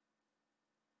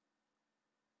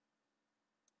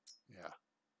 Yeah.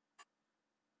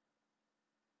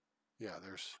 Yeah,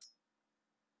 there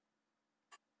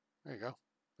you go.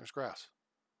 There's grass.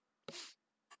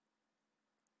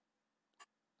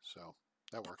 So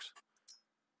that works.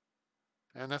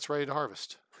 And that's ready to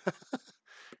harvest.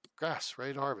 Grass,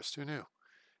 ready to harvest. Who knew?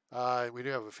 We do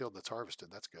have a field that's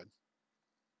harvested. That's good.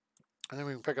 And then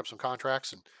we can pick up some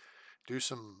contracts and do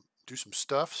some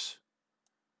stuffs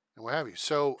and what have you.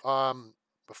 So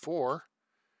before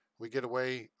we get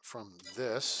away from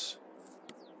this,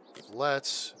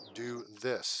 let's do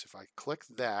this. If I click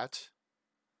that,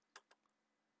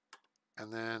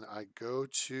 and then I go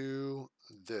to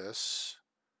this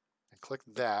and click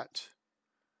that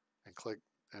and click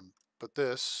and put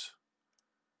this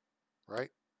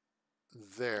right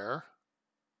there.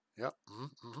 Yep.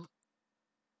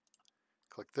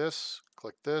 Click this,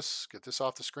 get this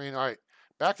off the screen. All right,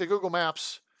 back to Google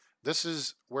Maps. This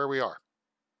is where we are.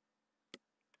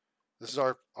 This is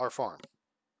our farm.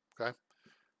 Okay.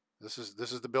 This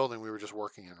is the building we were just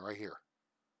working in right here.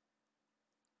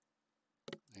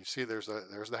 You see there's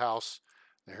the house,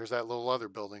 and here's that little other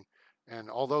building. And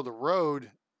although the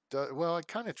road, well,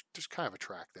 there's kind of a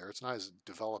track there. It's not as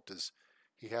developed as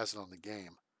he has it on the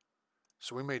game.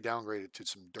 So we may downgrade it to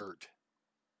some dirt.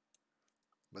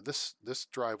 But this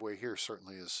driveway here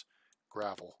certainly is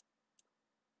gravel.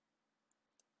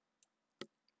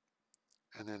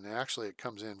 And then actually it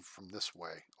comes in from this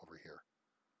way over here.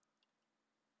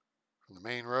 From the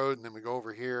main road, and then we go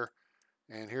over here.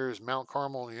 And here's Mount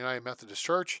Carmel United Methodist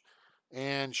Church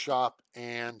and shop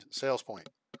and sales point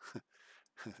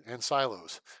and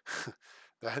silos.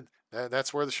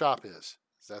 That's where the shop is.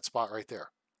 It's that spot right there.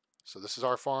 So this is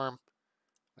our farm,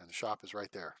 and the shop is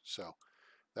right there. So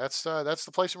that's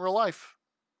the place in real life.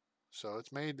 So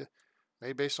it's made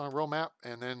based on a real map.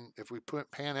 And then if we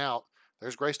pan out,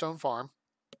 there's Graystone Farm.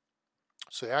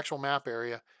 So the actual map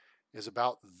area is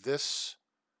about this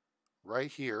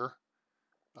right here.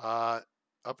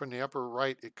 Up in the upper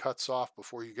right, it cuts off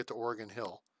before you get to Oregon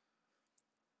Hill.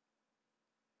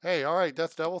 Hey, all right,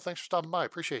 Death Devil, thanks for stopping by.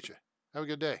 Appreciate you. Have a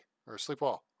good day, or sleep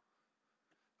well.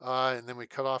 And then we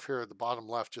cut off here at the bottom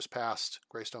left, just past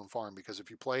Graystone Farm, because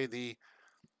if you play the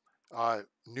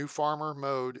new farmer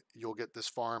mode, you'll get this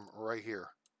farm right here.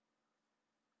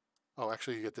 Oh,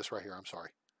 actually, you get this right here. I'm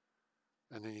sorry.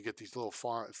 And then you get these little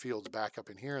fields back up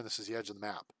in here, and this is the edge of the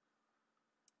map.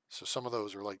 So some of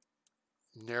those are like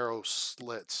narrow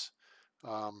slits.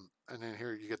 And then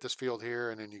here you get this field here,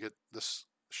 and then you get this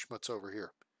schmutz over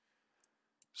here.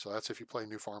 So that's if you play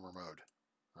new farmer mode.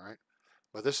 All right.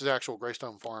 But this is actual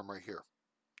Graystone Farm right here.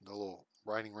 The little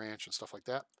riding ranch and stuff like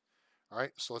that. All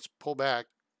right. So let's pull back,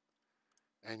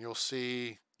 and you'll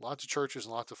see lots of churches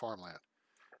and lots of farmland.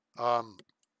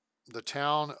 the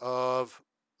town of,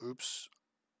 oops,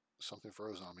 something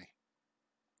froze on me.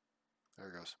 There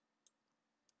it goes.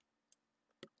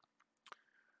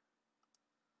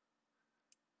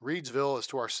 Reedsville is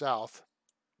to our south.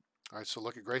 All right, so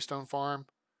look at Graystone Farm.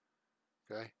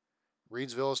 Okay.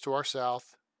 Reedsville is to our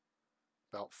south,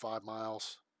 about 5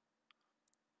 miles.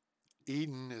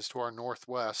 Eden is to our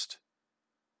northwest,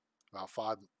 about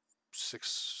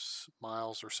 5-6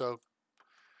 miles or so.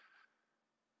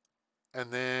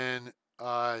 And then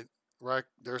right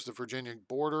there's the Virginia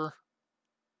border.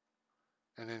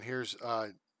 And then here's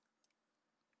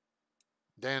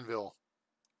Danville,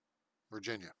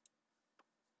 Virginia.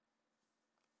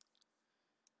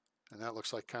 And that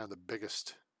looks like kind of the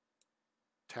biggest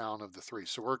town of the three.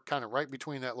 So we're kind of right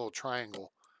between that little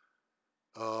triangle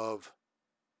of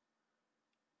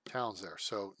towns there.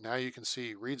 So now you can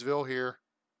see Reedsville here,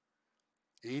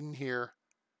 Eden here,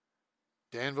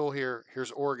 Danville here,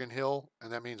 here's Oregon Hill,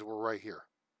 and that means we're right here.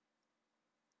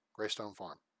 Graystone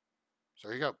Farm. So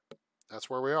there you go. That's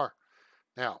where we are.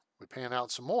 Now, we pan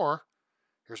out some more.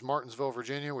 Here's Martinsville,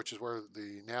 Virginia, which is where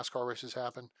the NASCAR races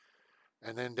happen.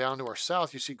 And then down to our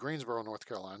south, you see Greensboro, North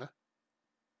Carolina.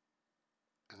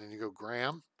 And then you go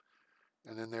Graham.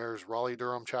 And then there's Raleigh,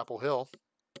 Durham, Chapel Hill,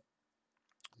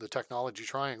 the Technology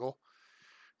Triangle,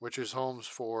 which is homes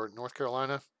for North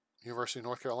Carolina, University of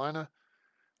North Carolina,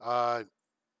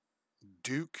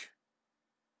 Duke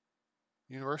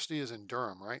University is in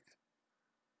Durham, right?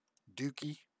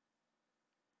 Dookie.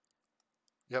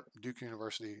 Yep, Duke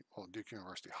University, well, Duke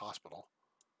University Hospital.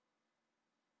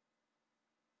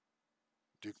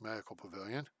 Duke Medical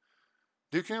Pavilion.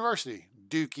 Duke University,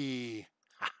 Dookie.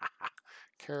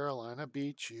 Carolina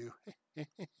beat you.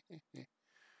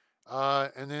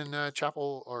 And then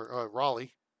Chapel, or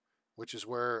Raleigh, which is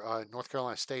where North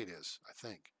Carolina State is, I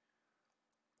think.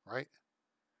 Right?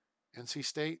 NC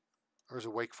State, or is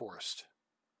it Wake Forest?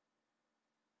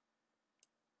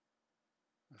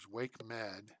 There's Wake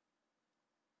Med.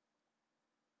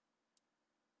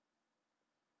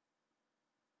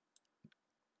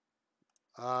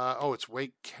 Oh, it's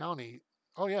Wake County.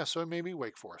 Oh, yeah, so it may be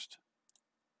Wake Forest.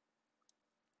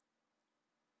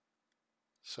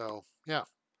 So, yeah.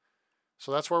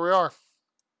 So that's where we are.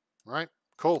 Right?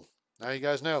 Cool. Now you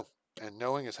guys know. And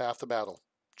knowing is half the battle.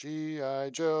 G.I.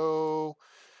 Joe.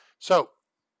 So,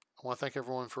 I want to thank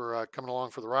everyone for coming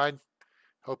along for the ride.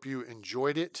 Hope you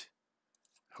enjoyed it.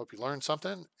 Hope you learned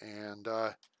something and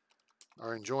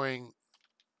are enjoying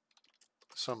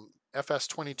some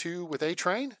FS22 with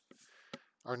A-Train.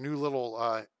 Our new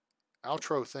little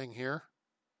outro thing here.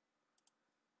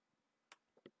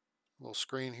 Little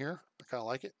screen here. I kind of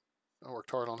like it. I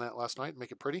worked hard on that last night,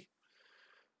 make it pretty.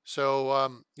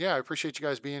 So, yeah, I appreciate you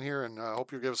guys being here, and I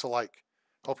hope you'll give us a like.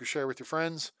 Hope you share with your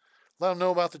friends. Let them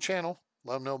know about the channel.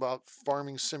 Let them know about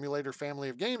Farming Simulator family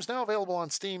of games, now available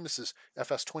on Steam. This is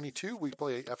FS22. We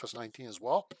play FS19 as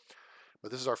well.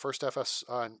 But this is our first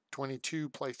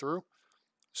FS22 playthrough.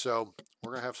 So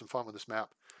we're going to have some fun with this map.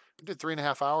 We did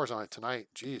 3.5 hours on it tonight.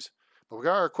 Jeez. But we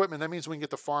got our equipment. That means we can get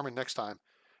to farming next time.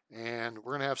 And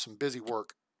we're going to have some busy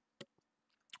work.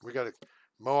 We got to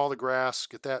mow all the grass,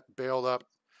 get that baled up.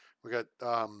 We got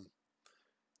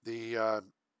the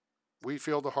wheat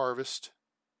field to harvest.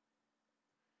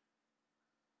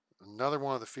 Another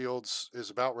one of the fields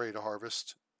is about ready to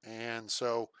harvest. And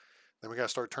so then we got to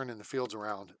start turning the fields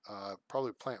around.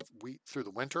 Probably plant wheat through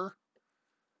the winter.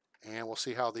 And we'll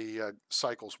see how the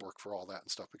cycles work for all that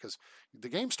and stuff. Because the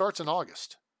game starts in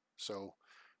August. So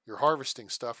you're harvesting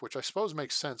stuff, which I suppose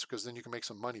makes sense because then you can make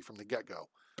some money from the get-go.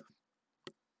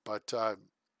 But we're going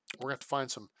to have to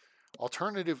find some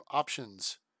alternative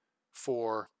options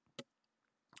for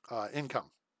income.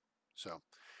 So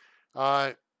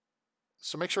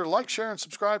make sure to like, share, and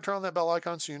subscribe. Turn on that bell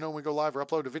icon so you know when we go live or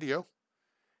upload a video.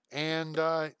 And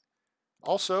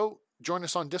also, join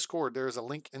us on Discord. There is a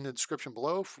link in the description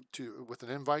below with an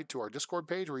invite to our Discord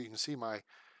page where you can see my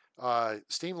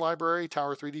Steam library,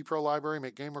 Tower 3D Pro library,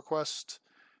 make game requests,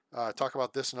 talk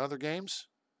about this and other games.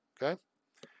 Okay?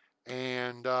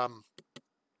 And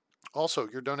also,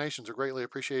 your donations are greatly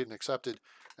appreciated and accepted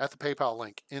at the PayPal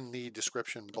link in the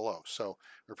description below. So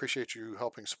we appreciate you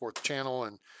helping support the channel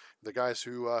and the guys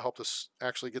who helped us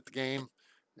actually get the game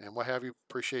and what have you.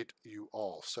 Appreciate you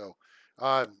all. So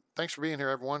thanks for being here,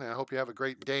 everyone, and I hope you have a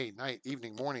great day, night,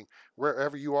 evening, morning,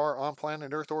 wherever you are on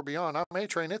planet Earth or beyond. I'm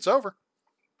A-Train. It's over.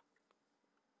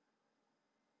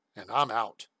 And I'm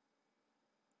out.